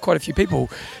 fortunately, know quite a few people.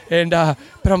 And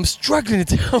but I'm struggling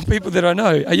to tell people that I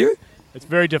know. Are you? It's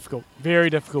very difficult.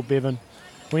 Very difficult, Bevan.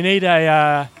 We need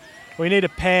a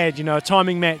pad, you know, a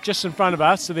timing mat just in front of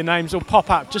us, so their names will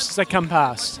pop up just as they come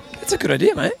past. That's a good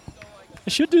idea, mate.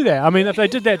 They should do that. I mean, if they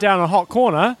did that down in a hot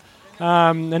corner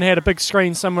and had a big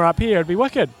screen somewhere up here, it'd be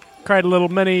wicked. Create a little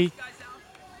mini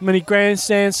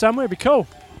grandstand somewhere, it'd be cool.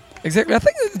 Exactly. I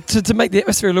think to make the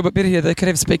atmosphere a little bit better here, they could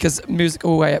have speakers, music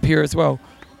all the way up here as well.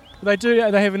 They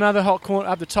do. They have another hot corner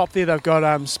up the top there. They've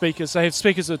got speakers. They have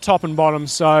speakers at the top and bottom.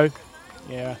 So,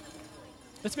 yeah.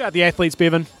 That's about the athletes,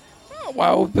 Bevan. Oh,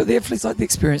 well, but the athletes like the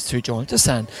experience too, John. Just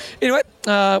saying. Anyway,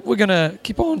 we're going to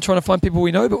keep on trying to find people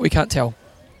we know, but we can't tell.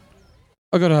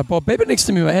 I got Bob Babbitt next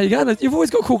to me, mate. How you going? You've always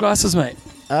got cool glasses, mate.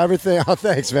 Everything. Oh,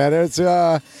 thanks, man. It's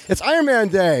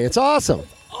Ironman Day. It's awesome.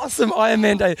 Awesome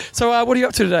Ironman Day. So, what are you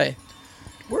up to today?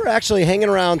 We're actually hanging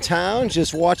around town,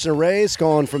 just watching a race,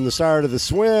 going from the start of the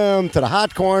swim to the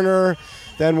hot corner.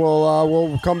 Then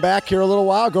we'll come back here a little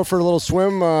while, go for a little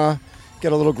swim,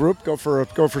 get a little group, go for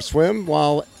a swim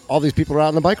while all these people are out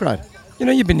on the bike ride. You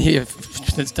know, you've been here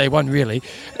since day one, really.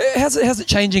 How's it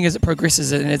changing as it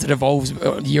progresses and as it evolves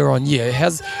year on year?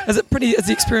 Is the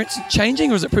experience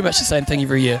changing, or is it pretty much the same thing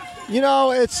every year? You know,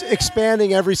 it's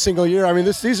expanding every single year. I mean,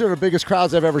 these are the biggest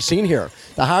crowds I've ever seen here.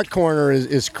 The hot corner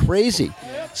is crazy.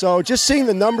 So just seeing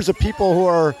the numbers of people who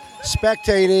are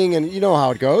spectating, and you know how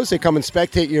it goes. They come and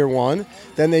spectate year one,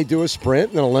 then they do a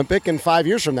sprint, an Olympic, and 5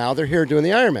 years from now, they're here doing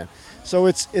the Ironman. So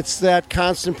it's that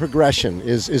constant progression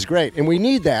is great, and we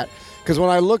need that. Because when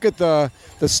I look at the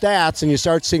stats and you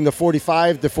start seeing the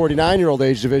 45 to 49-year-old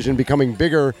age division becoming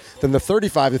bigger than the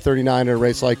 35 to 39 in a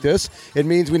race like this, it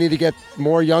means we need to get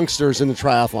more youngsters in the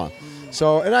triathlon.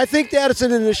 So, and I think that it's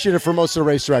an initiative for most of the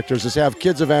race directors is to have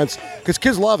kids events because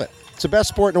kids love it. It's the best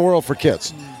sport in the world for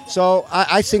kids. So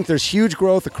I think there's huge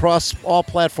growth across all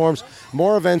platforms,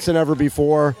 more events than ever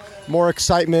before, more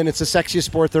excitement. It's the sexiest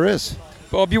sport there is.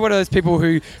 Bob, you're one of those people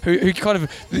who kind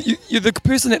of you're the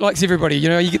person that likes everybody. You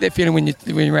know, you get that feeling when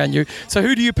you're around you. So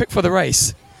who do you pick for the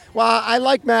race? Well, I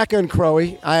like Macca and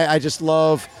Crowe. I just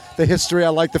love the history. I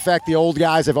like the fact the old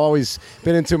guys have always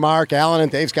been into Mark Allen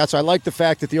and Dave Scott. So I like the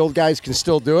fact that the old guys can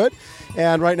still do it.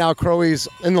 And right now Crowe's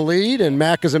in the lead and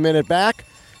Macca's a minute back.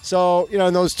 So, you know,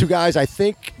 and those two guys, I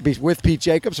think, with Pete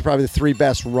Jacobs, are probably the three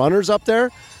best runners up there.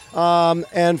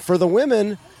 And for the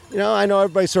women, you know, I know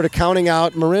everybody's sort of counting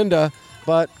out Mirinda,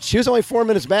 but she was only 4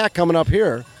 minutes back coming up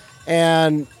here,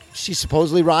 and she's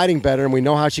supposedly riding better, and we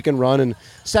know how she can run. And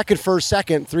second, first,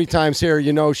 second, 3 times here,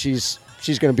 you know she's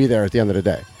going to be there at the end of the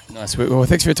day. Nice. Well,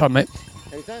 thanks for your time, mate.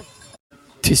 Anytime.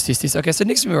 Test. Okay, so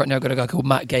next to me right now, I've got a guy called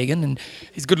Mark Gagan, and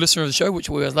he's a good listener of the show, which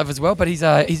we always love as well. But he's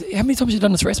how many times have you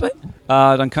done this race, mate?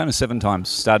 Done Kona 7 times.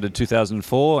 Started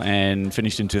 2004 and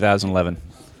finished in 2011.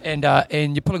 And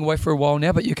you're pulling away for a while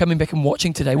now, but you're coming back and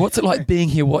watching today. What's it like being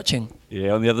here watching?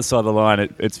 Yeah, on the other side of the line,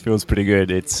 it feels pretty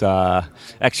good. It's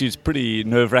actually it's pretty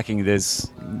nerve-wracking. There's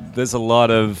a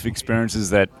lot of experiences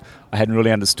that I hadn't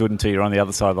really understood until you're on the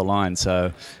other side of the line.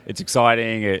 So it's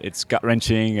exciting, it's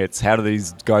gut-wrenching, it's how do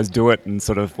these guys do it, and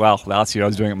sort of, well, last year I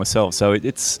was doing it myself. So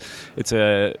it's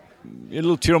a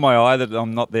little tear in my eye that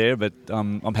I'm not there, but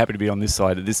I'm happy to be on this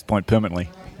side at this point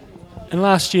permanently. And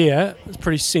last year, it was a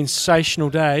pretty sensational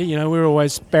day. You know, we were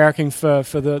always barracking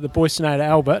for the Boysonator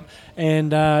Albert,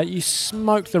 and you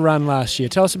smoked the run last year.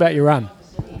 Tell us about your run.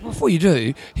 Before you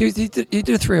do, he did a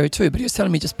 3:02, but he was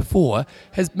telling me just before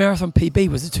his marathon PB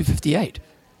was a 2:58.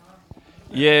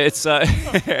 Yeah, it's... and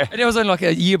it was only like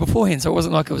a year beforehand, so it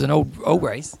wasn't like it was an old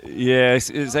race. Yeah,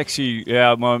 it's actually...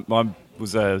 Yeah, my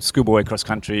was a schoolboy cross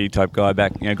country type guy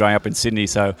back, growing up in Sydney.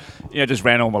 So, just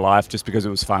ran all my life just because it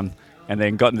was fun. And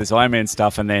then got into this Ironman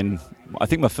stuff, and then I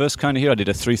think my first Kona here I did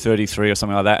a 3:33 or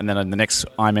something like that, and then the next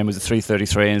Ironman was a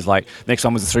 3:33, and it's like next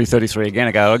one was a 3:33 again.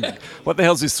 I go, what the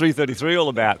hell's this 3:33 all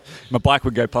about? My bike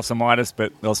would go plus or minus,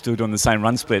 but I was still doing the same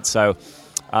run split. So,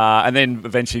 and then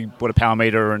eventually bought a power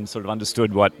meter and sort of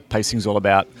understood what pacing's all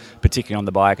about, particularly on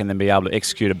the bike, and then be able to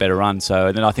execute a better run. So,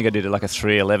 and then I think I did like a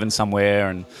 3:11 somewhere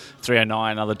and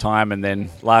 3:09 another time, and then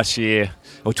last year,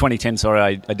 or 2010, sorry,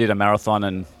 I did a marathon,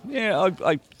 and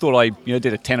I thought I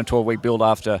did a 10 or 12 week build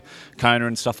after Kona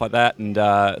and stuff like that, and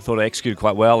thought I executed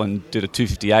quite well and did a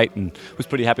 2:58 and was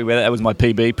pretty happy with it. That was my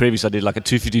PB. Previously I did like a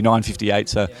 2:59.58,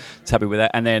 so I was happy with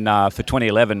that. And then for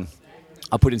 2011,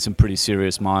 I put in some pretty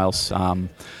serious miles,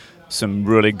 some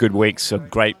really good weeks, a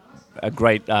great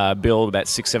build about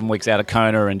 6-7 weeks out of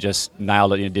Kona, and just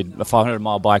nailed it. Did a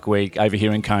 500-mile bike week over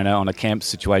here in Kona on a camp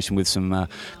situation with some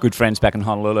good friends back in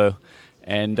Honolulu,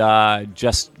 and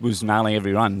just was nailing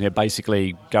every run.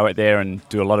 Basically go out there and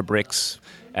do a lot of bricks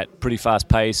at pretty fast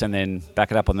pace, and then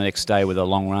back it up on the next day with a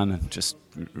long run, and just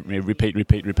repeat.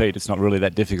 It's not really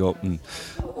that difficult. And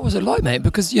what was it like, mate?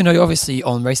 Because obviously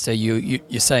on race day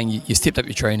you're saying you stepped up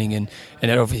your training and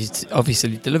that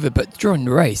obviously delivered, but during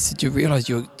the race did you realise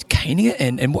you're caning it,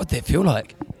 and what did that feel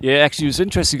like? Yeah, actually it was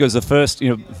interesting because the first,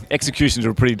 executions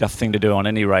are a pretty tough thing to do on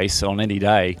any race, on any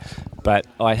day. But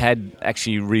I had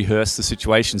actually rehearsed the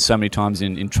situation so many times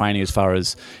in training, as far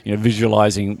as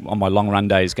visualising on my long run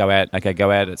days. Go out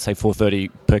at say 4:30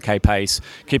 per k pace,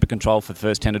 keep it controlled for the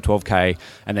first 10 to 12k,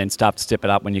 and then start to step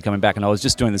it up when you're coming back. And I was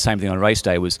just doing the same thing on race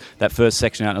day. Was that first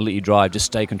section out in Elite Drive, just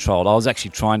stay controlled. I was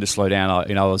actually trying to slow down.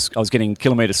 I was getting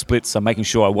kilometre splits, so making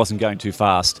sure I wasn't going too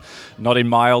fast. Not in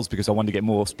miles because I wanted to get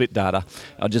more split data.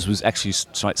 I just was actually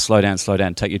slow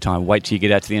down, take your time, wait till you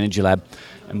get out to the energy lab.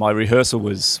 And my rehearsal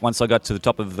was, once I got to the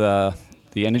top of the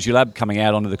energy lab, coming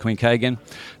out onto the Queen K again,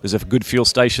 there's a good fuel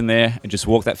station there, and just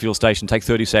walk that fuel station, take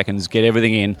 30 seconds, get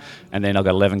everything in, and then I've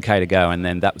got 11k to go, and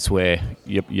then that's where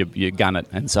you gun it.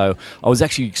 And so I was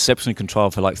actually exceptionally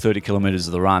controlled for like 30 kilometres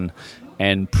of the run.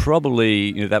 And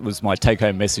probably that was my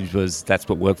take-home message, was that's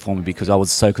what worked for me, because I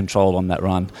was so controlled on that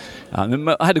run.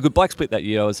 I had a good bike split that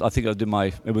year.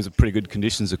 It was pretty good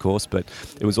conditions, of course, but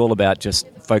it was all about just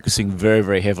focusing very,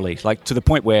 very heavily, like to the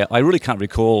point where I really can't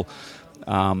recall.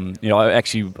 I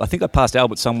think I passed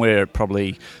Albert somewhere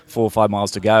probably 4 or 5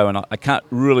 miles to go, and I can't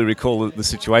really recall the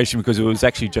situation, because it was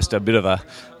actually just a bit of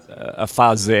a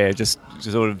fuzz there, just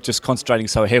concentrating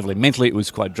so heavily. Mentally it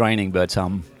was quite draining, but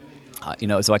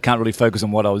so I can't really focus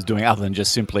on what I was doing other than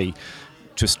just simply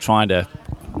trying to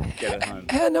get it home.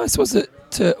 How nice was it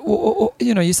to,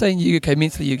 you're saying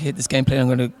mentally you had this game plan,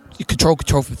 I'm going to control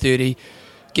for 30,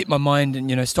 get my mind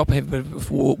and, stop, have a bit of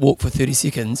a walk for 30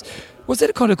 seconds. Was that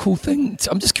a kind of cool thing?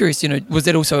 I'm just curious, was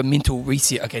that also a mental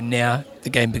reset? Okay, now the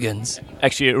game begins.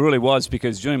 Actually, it really was,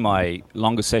 because during my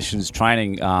longer sessions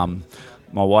training,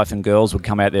 my wife and girls would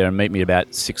come out there and meet me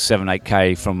about 6, 7,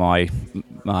 8k from my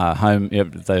home.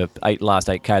 The last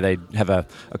 8k, they'd have a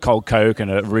cold Coke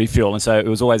and a refuel, and so it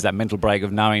was always that mental break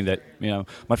of knowing that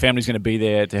my family's going to be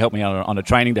there to help me on a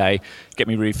training day, get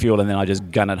me refueled, and then I just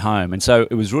gun it home. And so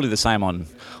it was really the same on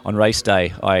race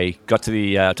day. I got to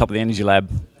the top of the energy lab.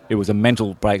 It was a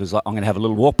mental break. It was like, I'm going to have a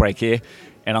little walk break here,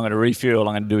 and I'm going to refuel.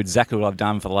 I'm going to do exactly what I've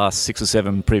done for the last 6 or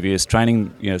 7 previous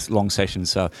training, long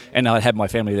sessions. So, and I had my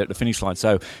family there at the finish line.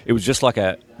 So it was just like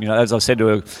as I said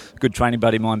to a good training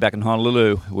buddy of mine back in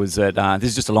Honolulu, was that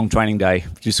this is just a long training day.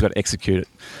 You just got to execute it.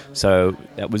 So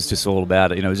that was just all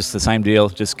about it. It was just the same deal.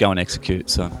 Just go and execute it.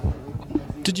 So.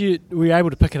 Were you able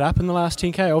to pick it up in the last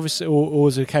 10k, obviously, or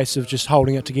was it a case of just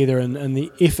holding it together and the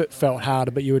effort felt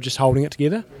harder, but you were just holding it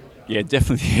together? Yeah,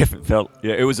 definitely the effort felt.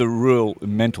 Yeah, it was a real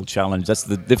mental challenge. That's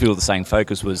the difficult of saying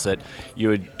focus, was that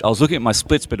I was looking at my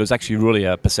splits, but it was actually really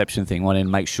a perception thing. I wanted to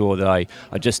make sure that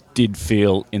I just did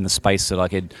feel in the space that I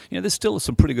could. There's still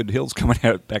some pretty good hills coming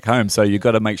out back home, so you've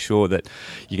got to make sure that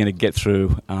you're going to get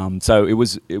through. So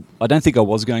I don't think I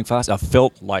was going fast. I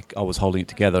felt like I was holding it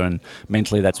together, and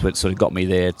mentally that's what sort of got me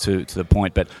there to the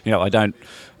point. But I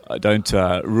don't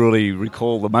really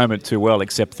recall the moment too well,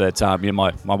 except that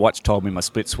my watch told me my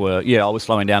splits were, I was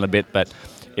slowing down a bit, but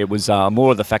it was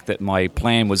more of the fact that my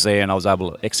plan was there and I was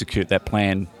able to execute that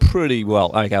plan pretty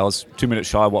well. Okay, I was 2 minutes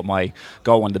shy of what my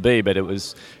goal wanted to be, but it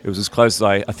was as close as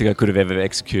I think I could have ever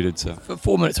executed. So. For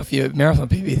 4 minutes off your marathon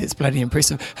PB, that's bloody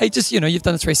impressive. Hey, just, you've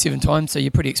done this race 7 times, so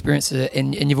you're pretty experienced at it,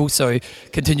 and you've also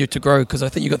continued to grow, because I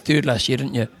think you got 3rd last year,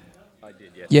 didn't you?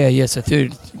 Yeah, so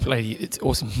 3rd, bloody, it's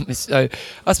awesome. So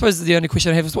I suppose the only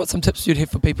question I have is, what some tips you'd have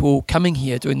for people coming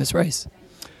here doing this race?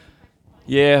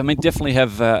 Yeah, I mean, definitely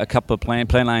have a couple of plan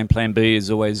A and plan B is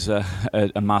always a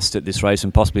must at this race,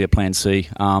 and possibly a plan C.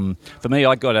 For me,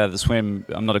 I got out of the swim.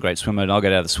 I'm not a great swimmer, and I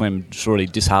got out of the swim just really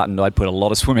disheartened. I put a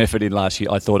lot of swim effort in last year.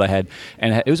 I thought I had,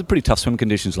 and it was a pretty tough swim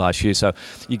conditions last year. So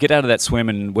you get out of that swim,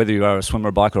 and whether you are a swimmer,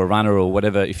 a biker, or a runner, or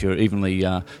whatever, if you're evenly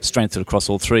strengthened across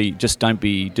all three, just don't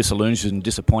be disillusioned and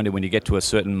disappointed when you get to a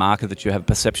certain marker that you have a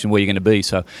perception where you're going to be.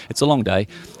 So it's a long day.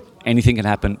 Anything can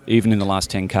happen, even in the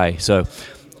last 10K. So.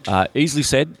 Easily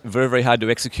said, very, very hard to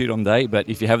execute on day. But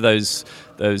if you have those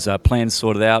plans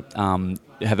sorted out,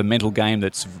 you have a mental game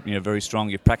that's very strong.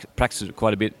 You've practiced it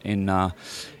quite a bit in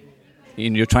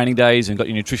your training days and got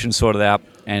your nutrition sorted out,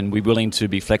 and we're willing to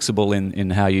be flexible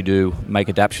in how you do make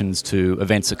adaptations to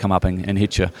events that come up and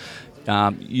hit you.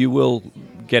 You will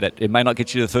get it. It may not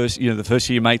get you the first year.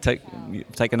 You may take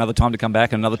another time to come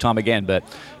back and another time again. But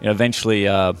eventually,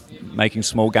 making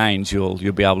small gains, you'll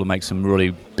be able to make some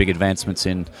really big advancements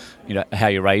in how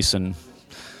you race and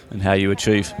how you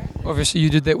achieve. Obviously, you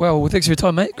did that well. Thanks for your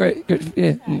time, mate. Great.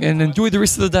 Yeah, and enjoy the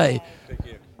rest of the day. Thank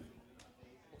you.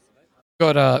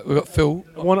 We got Phil.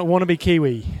 Want to be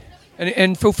Kiwi,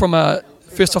 and Phil from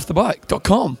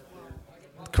firstoffthebike.com.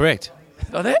 Correct.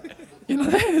 Like that.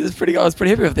 It's pretty. I was pretty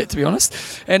happy with that, to be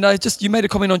honest. And you made a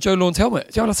comment on Joe Lawn's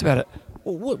helmet. Tell us about it.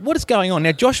 Well, what is going on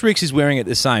now? Josh Ricks is wearing it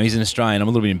the same. He's an Australian. I'm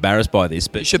a little bit embarrassed by this,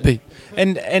 but it should be.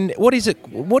 And what is it?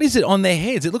 What is it on their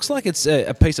heads? It looks like it's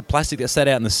a piece of plastic that sat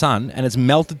out in the sun and it's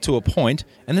melted to a point,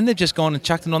 and then they've just gone and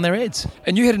chucked it on their heads.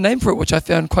 And you had a name for it, which I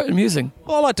found quite amusing.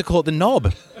 Well, I like to call it the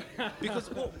knob. Because,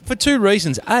 for two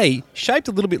reasons. A, shaped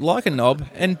a little bit like a knob,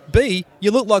 and B, you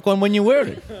look like one when you wear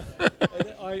it.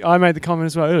 I made the comment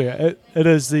as well earlier. It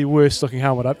is the worst looking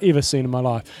helmet I've ever seen in my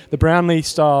life. The Brownlee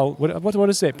style, what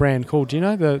is that brand called? Do you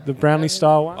know the Brownlee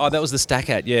style one? Oh, that was the stack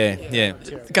hat, yeah.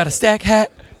 Got a stack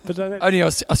hat. But only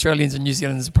Australians and New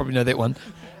Zealanders probably know that one.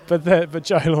 But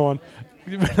Joe Lawn,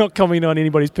 we're not commenting on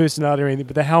anybody's personality or anything,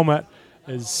 but the helmet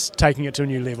is taking it to a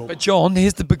new level. But John,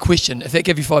 here's the big question. If they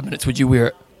gave you 5 minutes, would you wear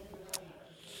it?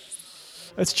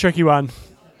 It's a tricky one.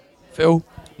 Phil?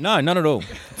 No, not at all.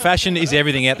 Fashion is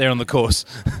everything out there on the course.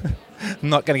 I'm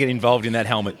not going to get involved in that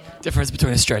helmet. Difference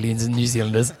between Australians and New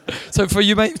Zealanders. So for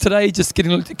you, mate, today,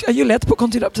 are you allowed to put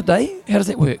content up today? How does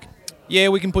that work? Yeah,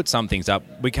 we can put some things up.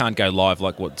 We can't go live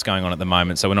like what's going on at the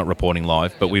moment, so we're not reporting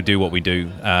live, but we do what we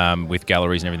do with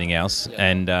galleries and everything else.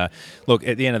 And look,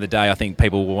 at the end of the day, I think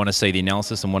people will want to see the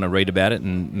analysis and want to read about it,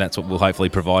 and that's what we'll hopefully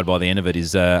provide by the end of it,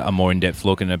 is a more in-depth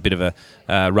look and a bit of a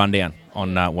rundown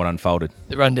on what unfolded.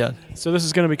 The rundown. So this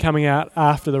is going to be coming out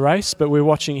after the race, but we're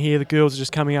watching here. The girls are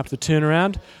just coming up to the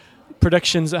turnaround.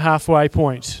 Predictions at halfway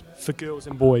point for girls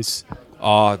and boys.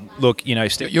 Oh, look, your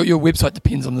website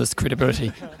depends on this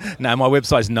credibility. No, my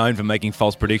website's known for making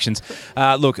false predictions.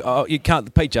 You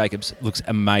can't. Pete Jacobs looks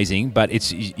amazing,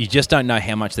 but you just don't know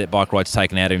how much that bike ride's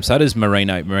taken out of him. So does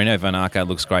Marino. Marino Van Arco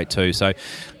looks great too. So,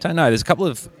 don't know. There's a couple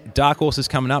of dark horses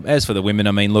coming up. As for the women,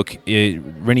 I mean, look,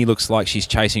 Rennie looks like she's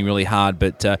chasing really hard,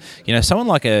 but someone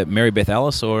like a Mary Beth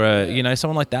Ellis or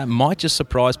someone like that might just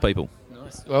surprise people.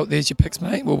 Nice. Well, there's your picks,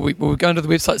 mate. We'll go into the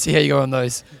website, see how you go on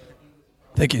those.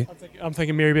 Thank you. I'm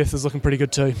thinking Mary Beth is looking pretty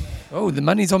good too. Oh, the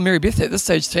money's on Mary Beth at this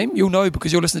stage, team. You'll know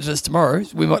because you'll listen to this tomorrow.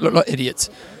 We might look like idiots.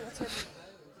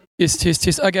 Yes,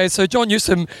 test. Okay, so John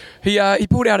Newsom, he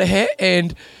pulled out a hat,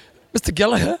 and Mr.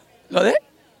 Gallagher, like that?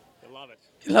 I love it.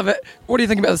 You love it. What do you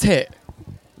think about this hat?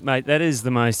 Mate, that is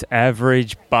the most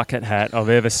average bucket hat I've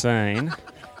ever seen.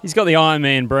 He's got the Iron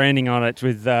Man branding on it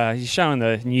with, he's showing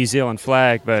the New Zealand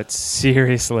flag, but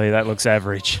seriously, that looks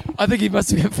average. I think he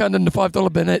must have found in the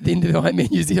 $5 bin at the end of the Iron Man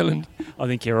New Zealand. I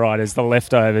think you're right. As the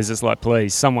leftovers, it's like,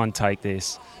 please, someone take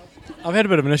this. I've had a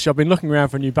bit of an issue. I've been looking around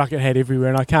for a new bucket hat everywhere,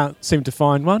 and I can't seem to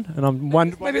find one. And I'm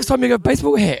wondering, maybe it's time to go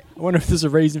baseball hat. I wonder if there's a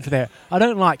reason for that. I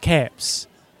don't like caps.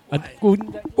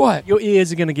 Why? Your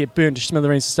ears are going to get burnt to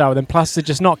smithereens to start with, and plus they're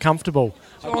just not comfortable.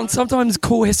 John, sometimes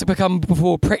cool has to become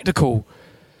before practical.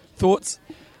 Thoughts?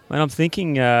 Man, I'm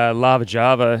thinking Lava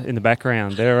Java in the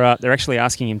background. They're actually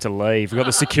asking him to leave. We've got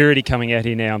the security coming out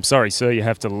here now. I'm sorry, sir, you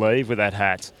have to leave with that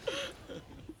hat.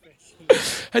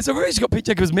 Hey, so we've actually got Pete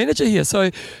Jacobs' manager here. So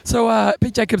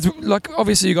Pete Jacobs,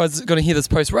 obviously you guys are going to hear this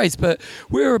post-race, but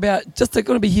we're going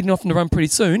to be heading off in the run pretty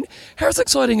soon. How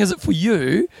exciting is it for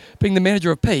you, being the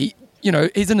manager of Pete?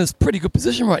 He's in his pretty good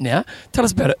position right now. Tell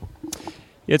us about it.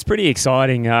 Yeah, it's pretty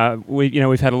exciting.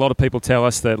 We've had a lot of people tell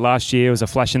us that last year was a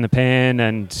flash in the pan,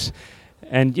 and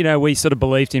we sort of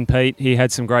believed in Pete. He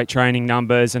had some great training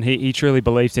numbers, and he truly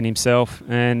believed in himself.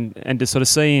 And to sort of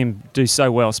see him do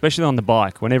so well, especially on the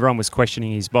bike, when everyone was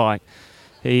questioning his bike,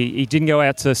 he didn't go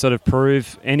out to sort of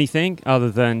prove anything other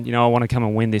than I want to come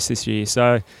and win this year.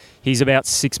 So He's about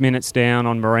 6 minutes down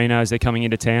on Marino as they're coming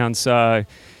into town. So,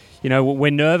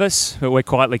 we're nervous, but we're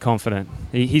quietly confident.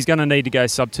 He's going to need to go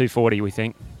sub 240, we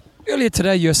think. Earlier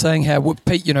today, you were saying how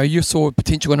Pete, you saw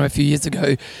potential in him a few years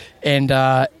ago, and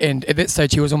at that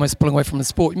stage he was almost pulling away from the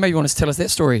sport. Maybe you want to tell us that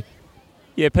story.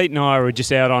 Yeah, Pete and I were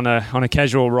just out on a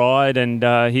casual ride, and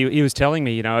he was telling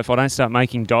me, if I don't start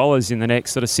making dollars in the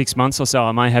next sort of 6 months or so,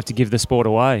 I may have to give the sport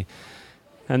away.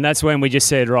 And that's when we just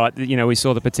said, right, we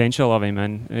saw the potential of him,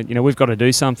 and we've got to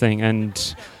do something.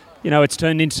 And it's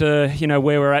turned into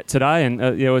where we're at today, and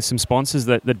there were some sponsors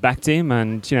that backed him,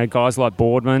 and guys like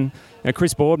Boardman.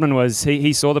 Chris Boardman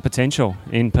he saw the potential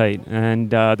in Pete, and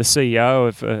the CEO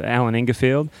of Alan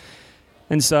Ingerfield.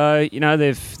 And so,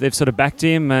 they've sort of backed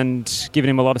him and given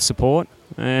him a lot of support,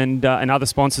 and other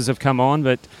sponsors have come on.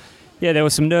 But yeah, there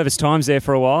were some nervous times there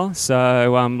for a while. So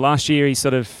last year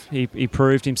he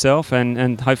proved himself,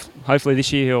 and hopefully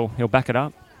this year he'll back it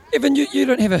up. Evan, you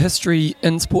don't have a history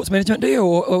in sports management, do you,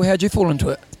 or how'd you fall into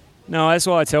it? No, that's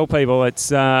why I tell people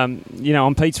it's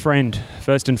I'm Pete's friend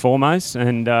first and foremost,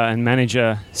 and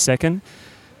manager second.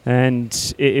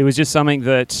 And it was just something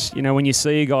that, when you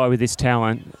see a guy with this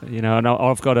talent, and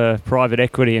I've got a private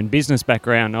equity and business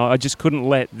background, I just couldn't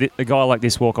let a guy like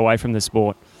this walk away from the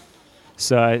sport.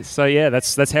 So yeah,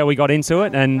 that's how we got into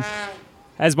it. And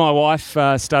as my wife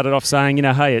started off saying,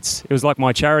 hey, it was like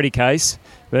my charity case,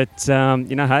 but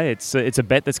hey, it's a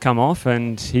bet that's come off,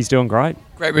 and he's doing great.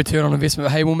 Great return on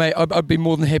investment. Hey, well, mate, I'd be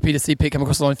more than happy to see Pete come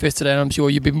across the line first today, and I'm sure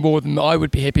you'd be more than I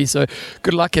would be happy. So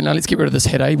good luck, and let's get rid of this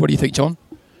headache. What do you think, John?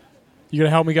 You got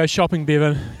to help me go shopping,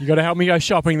 Bevan. You got to help me go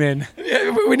shopping then.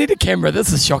 Yeah, we need a camera.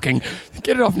 This is shocking.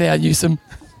 Get it off now, Newsom.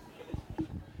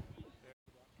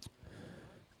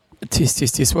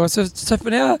 Test. Well, so for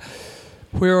now,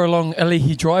 we're along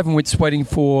Alihi Drive, and we're just waiting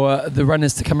for the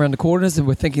runners to come around the corners, and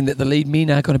we're thinking that the lead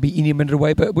men are going to be any minute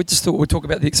away. But we just thought we'd talk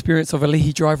about the experience of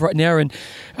Alihi Drive right now, and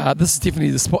this is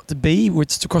definitely the spot to be. We're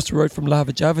just across the road from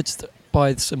Lava Java, just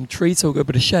by some trees, so we've got a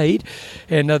bit of shade.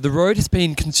 And the road has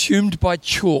been consumed by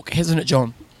chalk, hasn't it,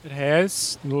 John? It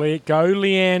has. Go,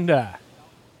 Leander.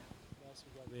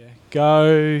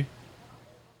 Go.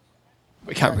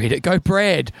 We can't read it. Go,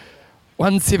 Brad.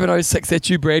 1706,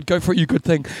 that's you, Brad. Go for it, you good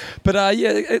thing. But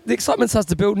yeah, the excitement starts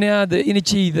to build now. The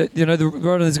energy that the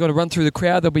runners got to run through the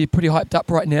crowd, they'll be pretty hyped up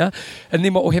right now. And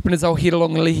then what will happen is they'll head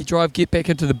along Alihi Drive, get back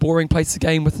into the boring place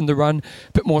again within the run,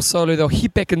 a bit more solo. They'll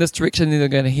head back in this direction, and then they're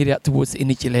going to head out towards the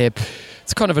Energy Lab.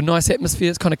 It's kind of a nice atmosphere.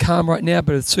 It's kind of calm right now,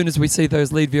 but as soon as we see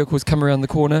those lead vehicles come around the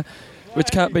corner, which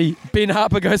can't be, Ben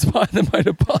Harper goes by the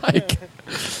motorbike.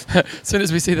 As soon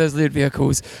as we see those lead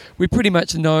vehicles, we pretty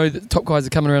much know that the top guys are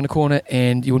coming around the corner,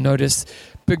 and you'll notice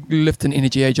big lift in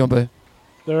energy, Jumbo?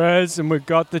 There is, and we've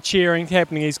got the cheering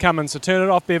happening. He's coming, so turn it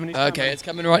off, Bevan. Okay, it's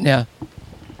coming right now.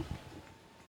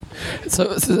 So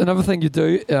this is another thing you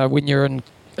do when you're in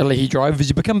Alihi Drive is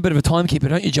you become a bit of a timekeeper,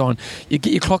 don't you, John? You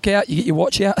get your clock out, you get your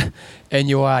watch out, and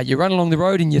you run along the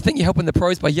road, and you think you're helping the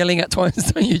pros by yelling at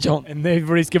times, don't you, John? And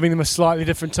everybody's giving them a slightly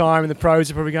different time, and the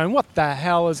pros are probably going, what the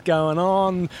hell is going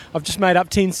on? I've just made up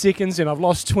 10 seconds, and I've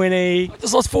lost 20. I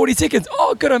just lost 40 seconds.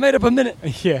 Oh, good, I made up a minute.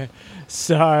 Yeah.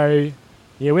 So,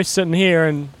 yeah, we're sitting here,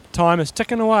 and time is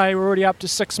ticking away. We're already up to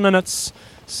 6 minutes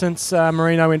since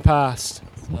Marino went past.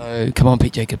 So, come on,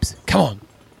 Pete Jacobs. Come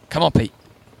on, Pete.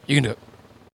 You can do it.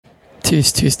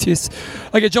 Test.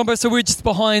 Okay, Jumbo, so we're just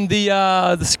behind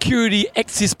the security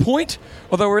access point,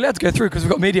 although we're allowed to go through because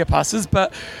we've got media passes,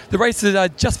 but the race is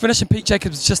just finished and Pete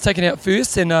Jacobs is just taken out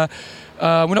first, and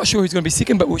we're not sure who's going to be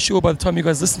second, but we're sure by the time you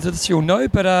guys listen to this you'll know.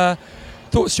 But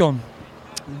thoughts, John?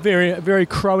 Very, very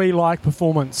Crowe-like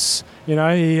performance. He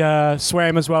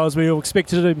swam as well as we all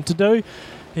expected him to do.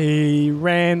 He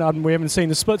ran, we haven't seen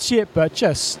the splits yet, but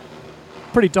just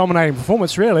pretty dominating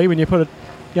performance really when you put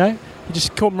it, he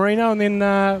just caught Marino, and then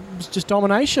it was just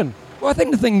domination. Well, I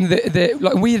think the thing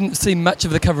that we didn't see much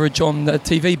of the coverage on the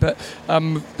TV, but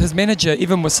his manager,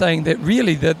 Evan, was saying that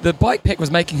really the bike pack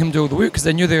was making him do all the work because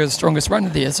they knew they were the strongest runner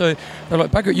there. So they're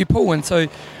like, bugger it, you pull. And so,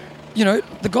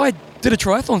 the guy did a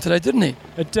triathlon today, didn't he?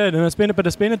 It did, and it's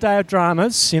been a day of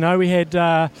dramas. We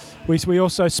had we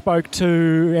also spoke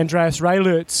to Andreas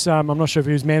Raelert. I'm not sure if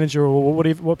he was manager or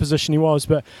what position he was,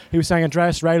 but he was saying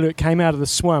Andreas Raelert came out of the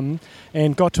swim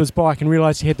and got to his bike and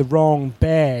realised he had the wrong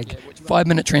bag.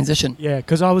 5-minute transition. Yeah,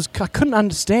 because I couldn't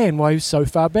understand why he was so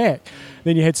far back.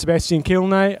 Then you had Sebastian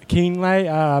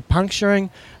Kienle puncturing,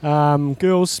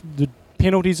 girls, the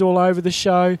penalties all over the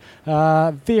show.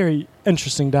 Very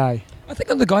interesting day. I think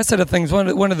on the guy side of things,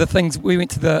 one of the things, we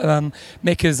went to the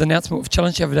Macca's announcement of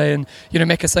Challenge the other day, and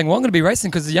Macca's saying, well, I'm going to be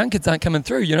racing because the young kids aren't coming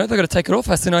through, they've got to take it off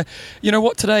us. And you know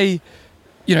what, today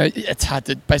it's hard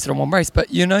to base it on one race,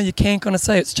 but you can kind of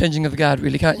say it's changing of the guard,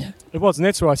 really, can't you? It was, and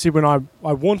that's what I said when I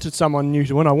wanted someone new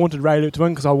to win. I wanted Ray Luke to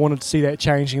win because I wanted to see that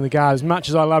changing of the guard. As much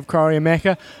as I love Crowley and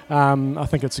Macca, I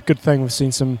think it's a good thing. We've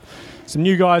seen some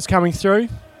new guys coming through.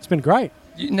 It's been great.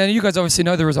 Now, you guys obviously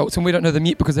know the results, and we don't know them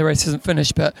yet because the race hasn't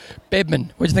finished, but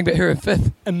Badman, what do you think about her in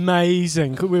 5th?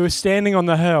 Amazing. We were standing on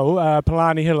the hill,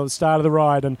 Palani Hill, at the start of the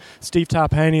ride, and Steve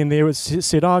Tarpanian there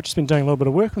said, I've just been doing a little bit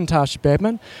of work on Tasha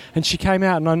Badman, and she came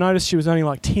out, and I noticed she was only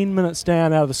like 10 minutes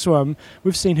down out of the swim.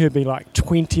 We've seen her be like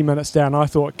 20 minutes down. I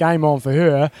thought, game on for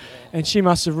her, and she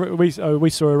must have, we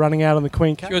saw her running out on the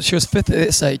Queen Cup. She was 5th at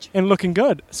that stage. And looking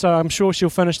good, so I'm sure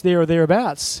she'll finish there or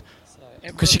thereabouts.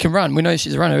 Because she can run. We know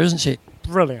she's a runner, isn't she?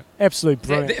 Brilliant, absolutely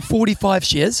brilliant. 45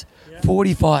 she is. Yeah.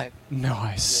 45.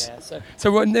 Nice. Yeah,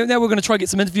 so now we're going to try to get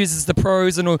some interviews as the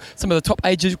pros and some of the top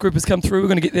age groupers come through. We're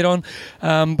going to get that on.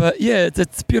 But yeah,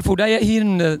 it's a beautiful day out here,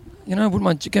 and I wouldn't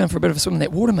mind going for a bit of a swim in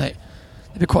that water, mate.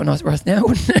 That'd be quite nice for us now,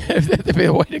 wouldn't it? That'd be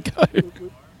a way to go.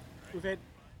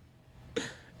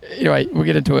 Anyway, we'll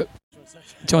get into it.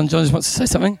 John just wants to say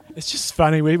something. It's just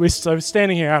funny. We're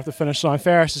standing here after the finish line.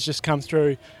 Farris has just come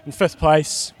through in 5th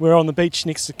place. We're on the beach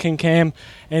next to King Cam,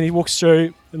 and he walks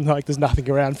through, and there's nothing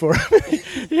around for him.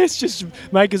 He has to just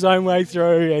make his own way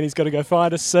through, and he's got to go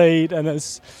find a seat, and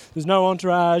there's no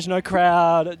entourage, no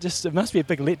crowd. It must be a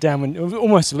big letdown,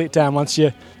 almost a letdown once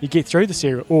you get through this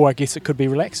area, or I guess it could be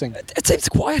relaxing. It seems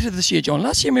quieter this year, John.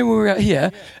 Last year, when we were out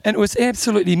here, and it was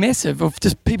absolutely massive of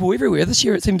just people everywhere. This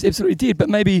year, it seems absolutely dead, but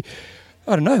maybe...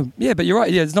 I don't know. Yeah, but you're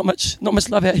right. Yeah, there's not much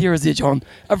love out here, is there, John?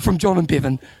 I'm from John and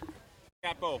Bevan.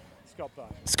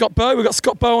 Scott Bow. We've got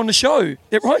Scott Bow on the show.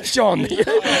 That right, John?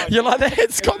 You like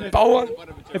that? Scott Bow on.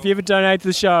 If you ever donate to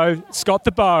the show, Scott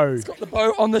the Bow. Scott the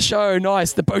Bow on the show.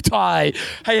 Nice. The bow tie.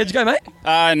 Hey, how'd you go, mate?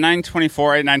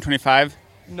 9:24, 9:25.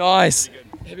 Nice.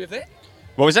 Happy with that?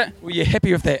 What was that? Were you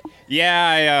happy with that?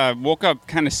 Yeah, I woke up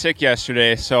kind of sick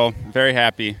yesterday, so very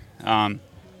happy. Roll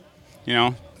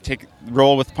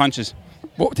with punches.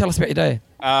 Tell us about your day.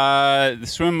 The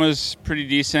swim was pretty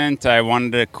decent. I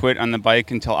wanted to quit on the bike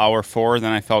until hour 4,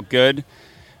 then I felt good.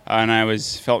 And I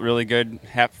felt really good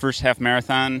first half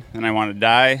marathon, then I wanted to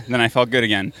die, then I felt good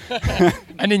again.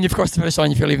 And then you've crossed the finish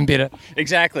line, you feel even better.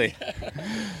 Exactly.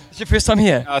 It's your first time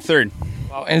here? 3rd.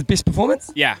 Wow, and best performance?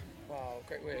 Yeah. Wow,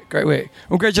 great work.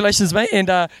 Well, congratulations, mate,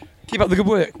 and keep up the good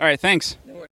work. All right, thanks.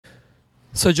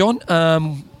 So, John,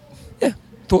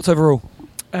 thoughts overall?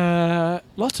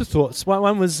 Lots of thoughts.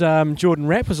 One was Jordan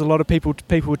Rapp, was a lot of people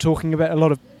were talking about, a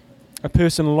lot of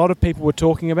people were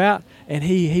talking about, and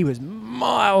he was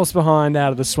miles behind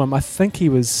out of the swim. I think he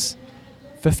was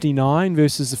 59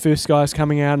 versus the first guys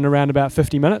coming out in around about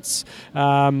 50 minutes.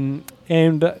 And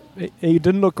he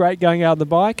didn't look great going out on the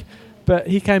bike, but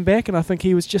he came back, and I think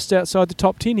he was just outside the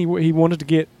top 10. He wanted to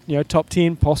get top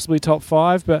 10, possibly top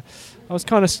 5, but I was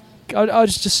I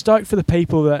was just stoked for the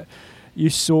people that you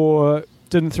saw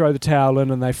didn't throw the towel in,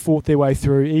 and they fought their way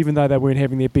through even though they weren't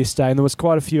having their best day. And there was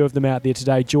quite a few of them out there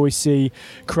today, Joycey,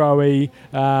 Crowe,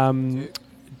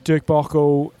 Dirk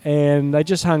Bockel, and they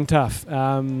just hung tough.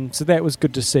 So that was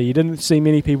good to see. You didn't see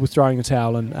many people throwing the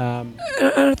towel in. And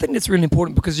I think that's really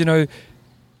important because,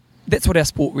 that's what our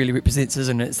sport really represents,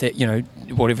 isn't it? It's that,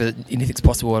 whatever, anything's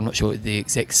possible. I'm not sure the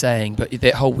exact saying, but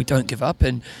that whole we don't give up.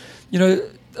 And,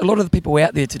 a lot of the people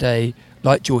out there today,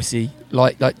 like Joycey,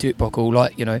 like Dirk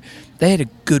Bockel, they had a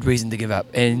good reason to give up.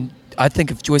 And I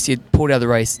think if Joycey had pulled out of the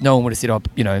race, no one would have said,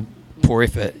 poor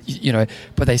effort,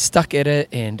 but they stuck at it,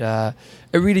 and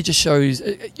it really just shows,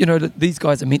 that these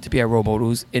guys are meant to be our role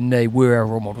models, and they were our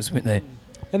role models, weren't they?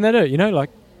 And they do, I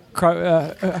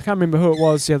can't remember who it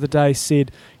was the other day said,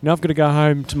 I've got to go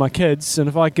home to my kids, and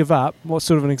if I give up, what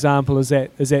sort of an example is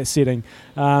that setting?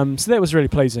 So that was really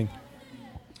pleasing.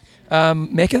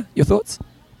 Macca, your thoughts?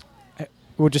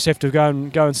 We'll just have to go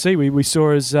and see. We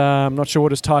saw his, I'm not sure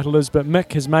what his title is, but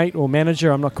Mick, his mate or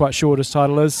manager, I'm not quite sure what his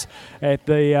title is, at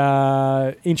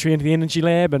the entry into the Energy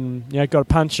Lab, and got a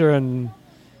puncher, and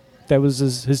that was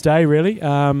his day really.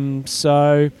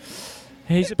 So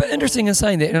he's but interesting in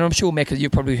saying that, and I'm sure Macca,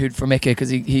 you've probably heard from Macca because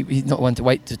he's not one to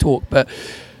wait to talk, but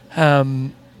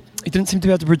he didn't seem to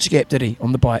be able to bridge the gap, did he,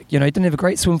 on the bike? He didn't have a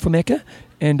great swim for Macca,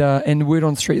 and the word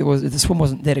on the street was the swim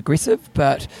wasn't that aggressive,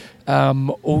 but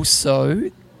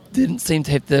also didn't seem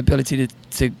to have the ability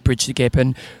to bridge the gap.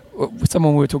 And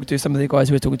someone we were talking to, some of the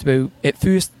guys we were talking to, at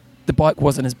first the bike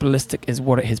wasn't as ballistic as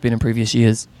what it has been in previous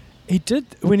years. He did,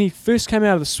 when he first came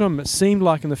out of the swim, it seemed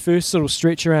like in the first little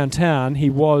stretch around town he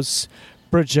was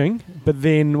bridging, but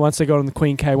then once they got on the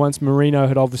Queen K, once Marino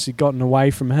had obviously gotten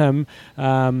away from him,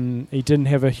 he didn't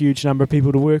have a huge number of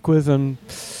people to work with, and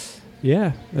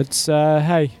yeah, it's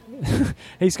hey,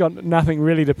 he's got nothing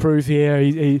really to prove here.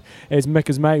 He as Mick,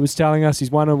 his mate, was telling us,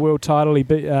 he's won a world title. He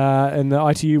beat in the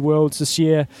ITU Worlds this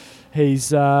year. He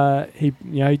showed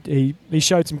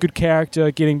some good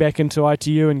character getting back into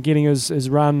ITU and getting his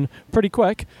run pretty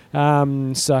quick.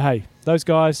 So hey, those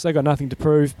guys, they got nothing to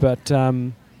prove, but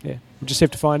we'll just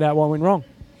have to find out what went wrong.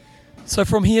 So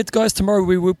from here, guys, tomorrow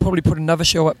we will probably put another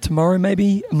show up tomorrow,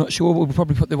 maybe. I'm not sure. We'll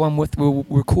probably put the one we'll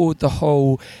record the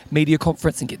whole media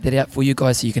conference and get that out for you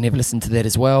guys so you can have a listen to that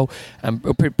as well.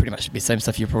 It'll pretty much be the same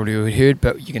stuff you probably already heard,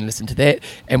 but you can listen to that.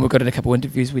 And we've got a couple of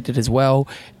interviews we did as well.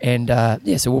 And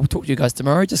so we'll talk to you guys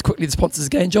tomorrow. Just quickly, the sponsors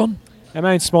again, John. Our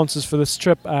main sponsors for this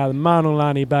trip are the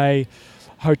Manolani Bay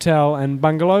Hotel and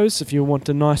Bungalows. If you want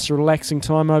a nice relaxing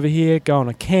time over here, go on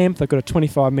a camp. They've got a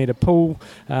 25-metre pool,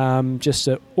 just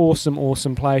an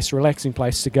awesome place, relaxing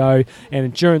place to go. And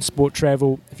Endurance Sport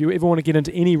Travel, if you ever want to get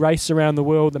into any race around the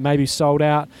world that may be sold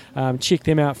out, check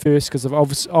them out first, because they've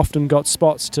often got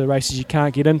spots to races you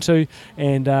can't get into.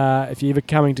 And if you're ever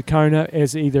coming to Kona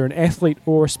as either an athlete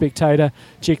or a spectator,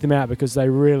 check them out, because they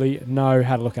really know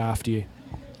how to look after you.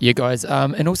 Yeah, guys,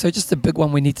 and also just a big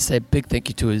one we need to say a big thank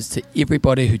you to is to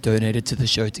everybody who donated to the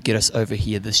show to get us over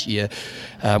here this year.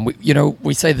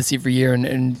 We say this every year,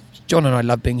 and John and I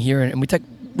love being here, and we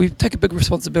take a big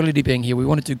responsibility being here. We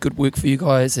want to do good work for you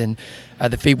guys, and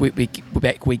the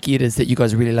feedback we get is that you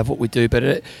guys really love what we do, but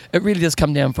it really does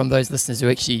come down from those listeners who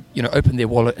actually open their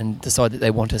wallet and decide that they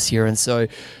want us here. And so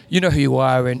you know who you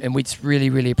are, and we just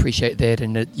really appreciate that.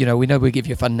 And we know we give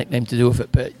you a fun nickname to do with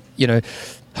it, but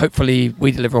hopefully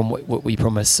we deliver on what we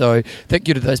promise. So thank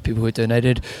you to those people who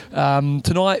donated.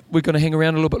 Tonight we're going to hang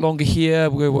around a little bit longer here.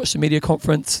 We're going to watch the media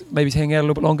conference, maybe hang out a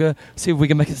little bit longer, see if we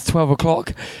can make it to 12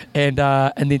 o'clock. And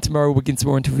then tomorrow we'll get some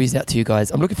more interviews out to you guys.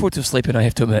 I'm looking forward to sleeping, I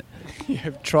have to admit.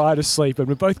 Yeah, try to sleep, and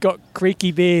we've both got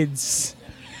creaky beds.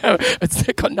 It's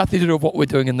got nothing to do with what we're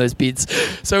doing in those beds.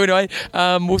 So anyway,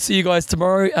 we'll see you guys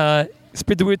tomorrow.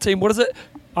 Spread the word, team. What is it?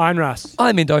 Iron Russ.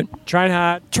 I'm Mendone. Train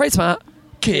hard. Train smart.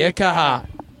 Kia kaha.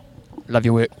 Love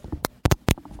your work.